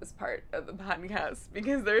relationship with this part of the podcast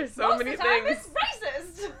because there are so many Most of the time things... it's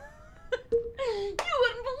racist. You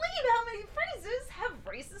wouldn't believe how many phrases have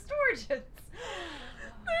racist origins.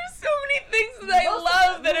 There's so many things that I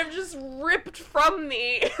love that have just ripped from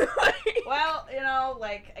me. Well, you know,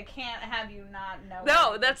 like, I can't have you not know.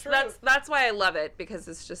 No, that's why I love it, because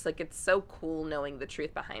it's just like, it's so cool knowing the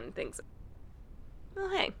truth behind things. Well,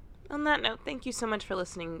 hey, on that note, thank you so much for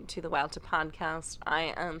listening to the Wowta podcast.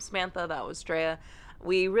 I am Samantha, that was Drea.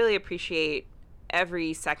 We really appreciate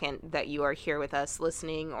every second that you are here with us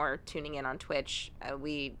listening or tuning in on Twitch.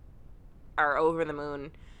 We are over the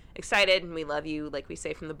moon excited, and we love you, like we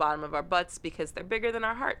say, from the bottom of our butts, because they're bigger than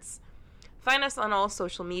our hearts. Find us on all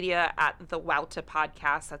social media at the Wowta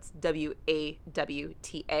Podcast. That's WAWTA.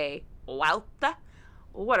 Wowta?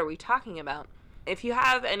 What are we talking about? If you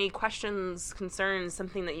have any questions, concerns,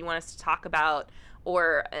 something that you want us to talk about,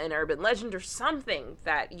 or an urban legend or something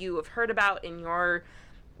that you have heard about in your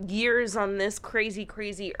years on this crazy,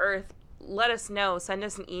 crazy earth, let us know. Send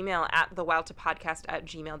us an email at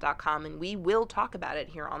thewowtapodcast@gmail.com, and we will talk about it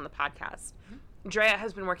here on the podcast. Drea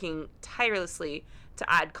has been working tirelessly to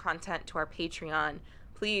add content to our Patreon.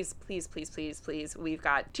 Please, please, please, please, please. We've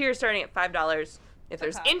got tiers starting at $5. If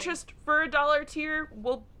there's interest for a $1 tier,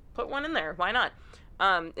 we'll put one in there. Why not?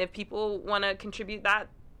 If people want to contribute that,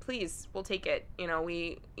 please, we'll take it.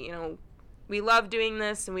 We love doing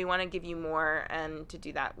this, and we want to give you more, and to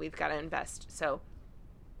do that, we've got to invest. So,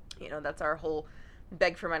 that's our whole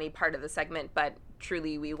beg for money part of the segment, but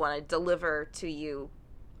truly we want to deliver to you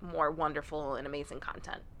more wonderful and amazing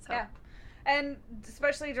content. So. Yeah. And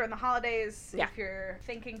especially during the holidays, yeah. If you're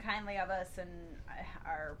thinking kindly of us and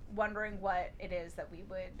are wondering what it is that we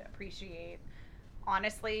would appreciate,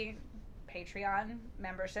 honestly, Patreon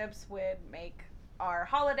memberships would make our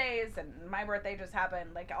holidays, and my birthday just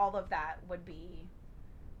happened, like, all of that would be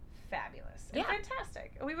fabulous and Yeah.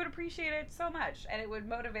 fantastic. We would appreciate it so much, and it would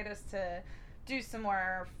motivate us to do some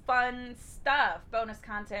more fun stuff, bonus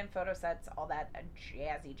content, photo sets, all that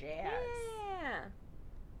jazzy jazz. Yeah.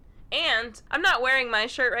 And I'm not wearing my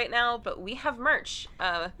shirt right now, but we have merch.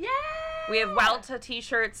 Yeah! We have Walta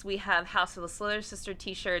t-shirts. We have House of the Slither Sister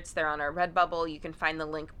t-shirts. They're on our Redbubble. You can find the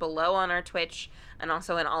link below on our Twitch and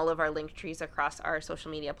also in all of our link trees across our social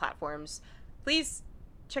media platforms. Please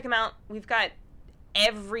check them out. We've got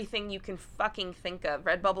everything you can fucking think of.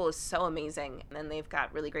 Redbubble is so amazing, and they've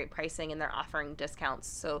got really great pricing, and they're offering discounts.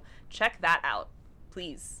 So check that out,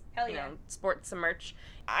 please. Hell yeah. Sport some merch.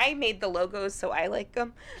 I made the logos, so I like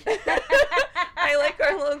them. I like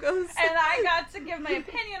our logos. And I got to give my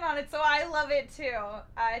opinion on it, so I love it too.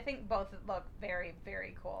 I think both look very,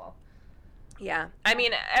 very cool. Yeah. I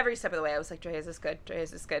mean, every step of the way, I was like, Dre, is this good? Dre,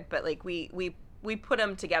 is this good? But, like, we put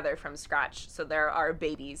them together from scratch, so they're our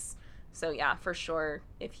babies. So, yeah, for sure,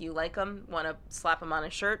 if you like them, want to slap them on a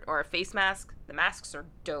shirt or a face mask, the masks are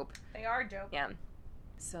dope. They are dope. Yeah.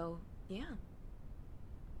 So, yeah.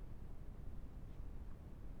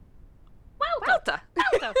 Walta.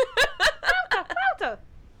 Walta. Walta.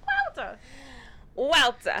 Walta.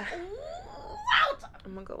 Walta. Walta.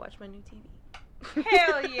 I'm gonna go watch my new TV.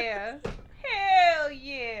 Hell yeah. Hell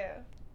yeah.